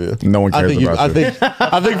believe you. No one cares about you.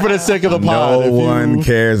 I think for the sake of the pod, No one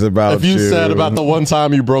cares about If you said about the one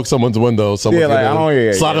time you broke someone's window, someone's Yeah, like,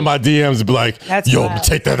 gonna slide in my DMs and be like, That's yo, wild.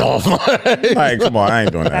 take that off. Like, come on, I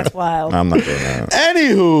ain't doing that. That's wild. I'm not doing that.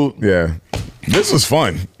 Anywho, Yeah, this was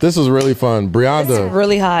fun. this was really fun. Brianda, This is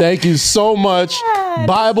really hot. thank you so much.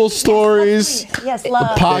 Bible stories. Yes,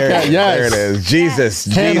 love. Podcast. Yes. There it is. Jesus.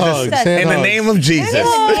 Hand Jesus. hugs, hand In the hugs. name of Jesus.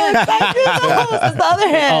 That's the other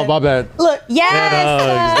hand. Oh, my bad. Look,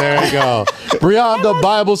 Yes. There you go. Brianda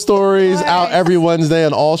Bible Stories out every Wednesday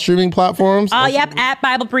on all streaming platforms. Yep, at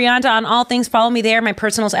Bible Brianda on all things. Follow me there. My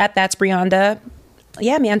personal's at That's Brianda.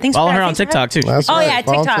 Yeah, man. Thanks Follow for her on thanks for TikTok too. That's Oh right. yeah,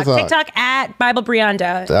 Follow TikTok. TikTok at Bible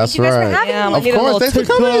Brianda. That's Thank you guys right. for having Yeah, me. I'm Of course. Thanks for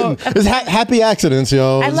coming. It's happy accidents,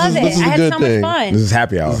 yo. I love This it. is I a had good so thing. much fun. This is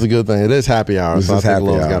happy hour. This is a good thing. It is happy hour. This so is I think happy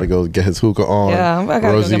Lo's hour. got to go get his hookah on. Yeah, I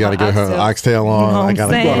gotta Rosie go got to get get my her oxtail. oxtail on. You know what I I'm got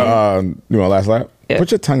to saying? go. You want last lap? Yeah.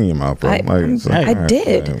 Put your tongue in your mouth, bro. I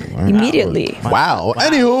did immediately. Wow.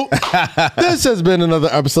 Anywho, this has been another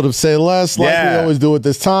episode of Say Less. Like we Yeah. always do at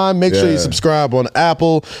this time. Make sure you Yeah. subscribe on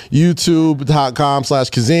Apple,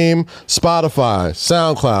 YouTube.com/Kazim, Spotify,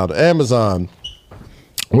 SoundCloud, Amazon,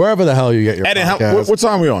 wherever the hell you get your Eddie, podcasts. what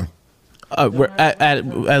time are we on? We're at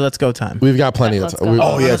Let's Go time. We've got plenty of Let's time. go.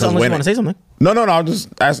 Oh, yeah, Unless you when want to say something. No. I'm just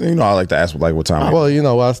asking. You know, I like to ask like what time. Well, you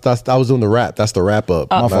know, I was doing the wrap. That's the wrap up.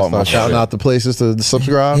 My fault. Shouting out the places to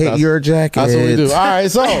subscribe. Hit your jacket. That's what we do. All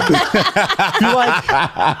right, so if you like,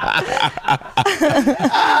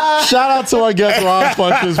 shout out to our guest Ron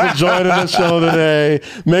Funches for joining the show today.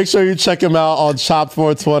 Make sure you check him out on Chopped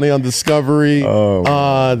 420 on Discovery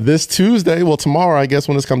this Tuesday. Well, tomorrow, I guess,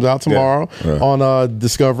 when this comes out tomorrow on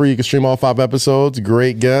Discovery. You can stream all 5 episodes.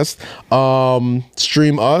 Great guest.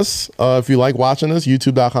 Stream us if you like watching us.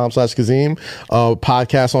 YouTube.com/Kazim.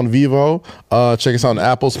 Podcast on Vivo. Check us out on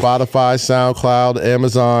Apple, Spotify, SoundCloud,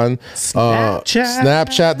 Amazon,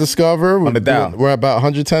 Snapchat Discover. We're at about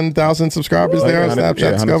 110,000 subscribers there on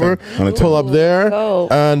Snapchat Discover. Pull up there.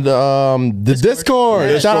 And the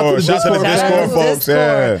Discord. Shout out to the Discord folks.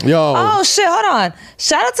 Yeah. Yo. Oh shit! Hold on.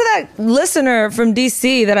 Shout out to that listener from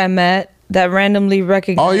DC that I met that randomly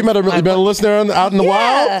recognized. Oh, you met a listener out in the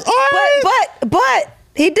wild? But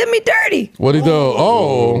he did me dirty. What'd he do?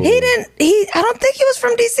 Oh. I don't think he was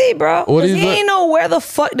from DC, bro. What he didn't know where the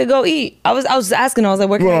fuck to go eat. I was asking him, I was like,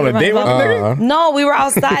 where can You went on a date with the nigga? No, we were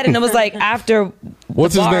outside and it was like after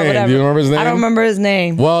What's his name? Do you remember his name? I don't remember his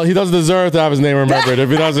name. Well, he doesn't deserve to have his name remembered. If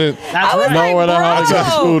he doesn't know where the hell to get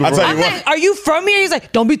food I'll from. tell you what. Like, are you from here? He's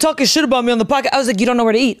like, don't be talking shit about me on the podcast. I was like, you don't know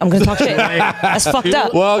where to eat. I'm gonna talk shit. That's fucked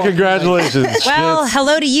up. Well, congratulations. Well,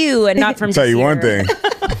 hello to you, and not from. I'll tell you one here. thing.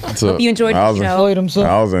 Hope you enjoyed the show.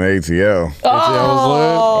 I was in ATL.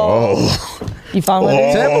 Oh, you found one?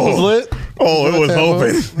 Tampa was lit. Oh, it was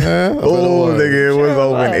open. Yeah, Nigga, it was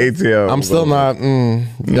open. ATL. I'm still not.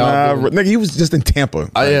 Nigga, he was just in Tampa.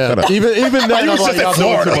 Yeah. Even then, I'm like, y'all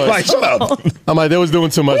doing too much. Like, shut up. I'm like, they was doing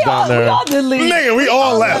too much down there. We all did leave. Nigga, we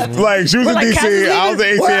all left. Like, she was in like, DC, Cass is I was in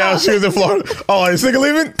leaving? ATL, she was in Florida. Oh, is nigga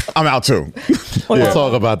leaving? I'm out too. We'll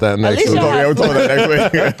talk about that next least week. y'all Yeah, we'll talk about that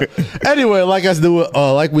next week. Anyway,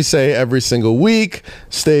 like we say every single week,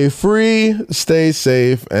 stay free, stay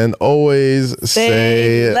safe, and always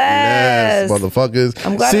say less. motherfuckers.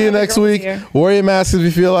 I'm glad See you I next was week. here. Wear your mask if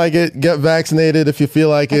you feel like it. Get vaccinated if you feel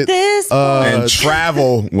like it. And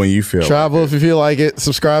travel when you feel Travel if you feel like it.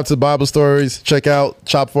 Subscribe to Bible Stories. Check out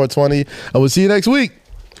Chop 420. And we'll see you next week.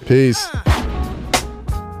 Peace.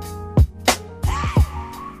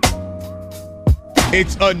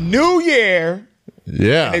 It's a new year.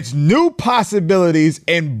 Yeah. It's new possibilities.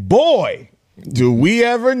 And boy, do we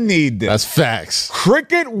ever need this. That's facts.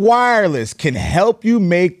 Cricket Wireless can help you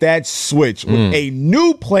make that switch with a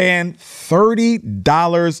new plan,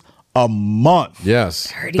 $30 a month.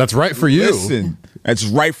 Yes. That's right for you. Listen, that's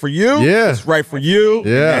right for you. Yeah. That's right for you.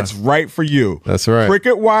 Yeah. That's right for you. That's right.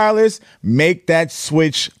 Cricket Wireless, make that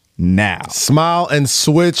switch now. Smile and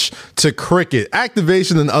switch to Cricket.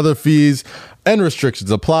 Activation and other fees and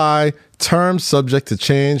restrictions apply. Terms subject to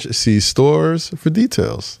change. See stores for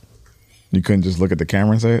details. You couldn't just look at the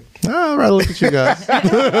camera and say it? I'd rather look at you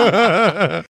guys.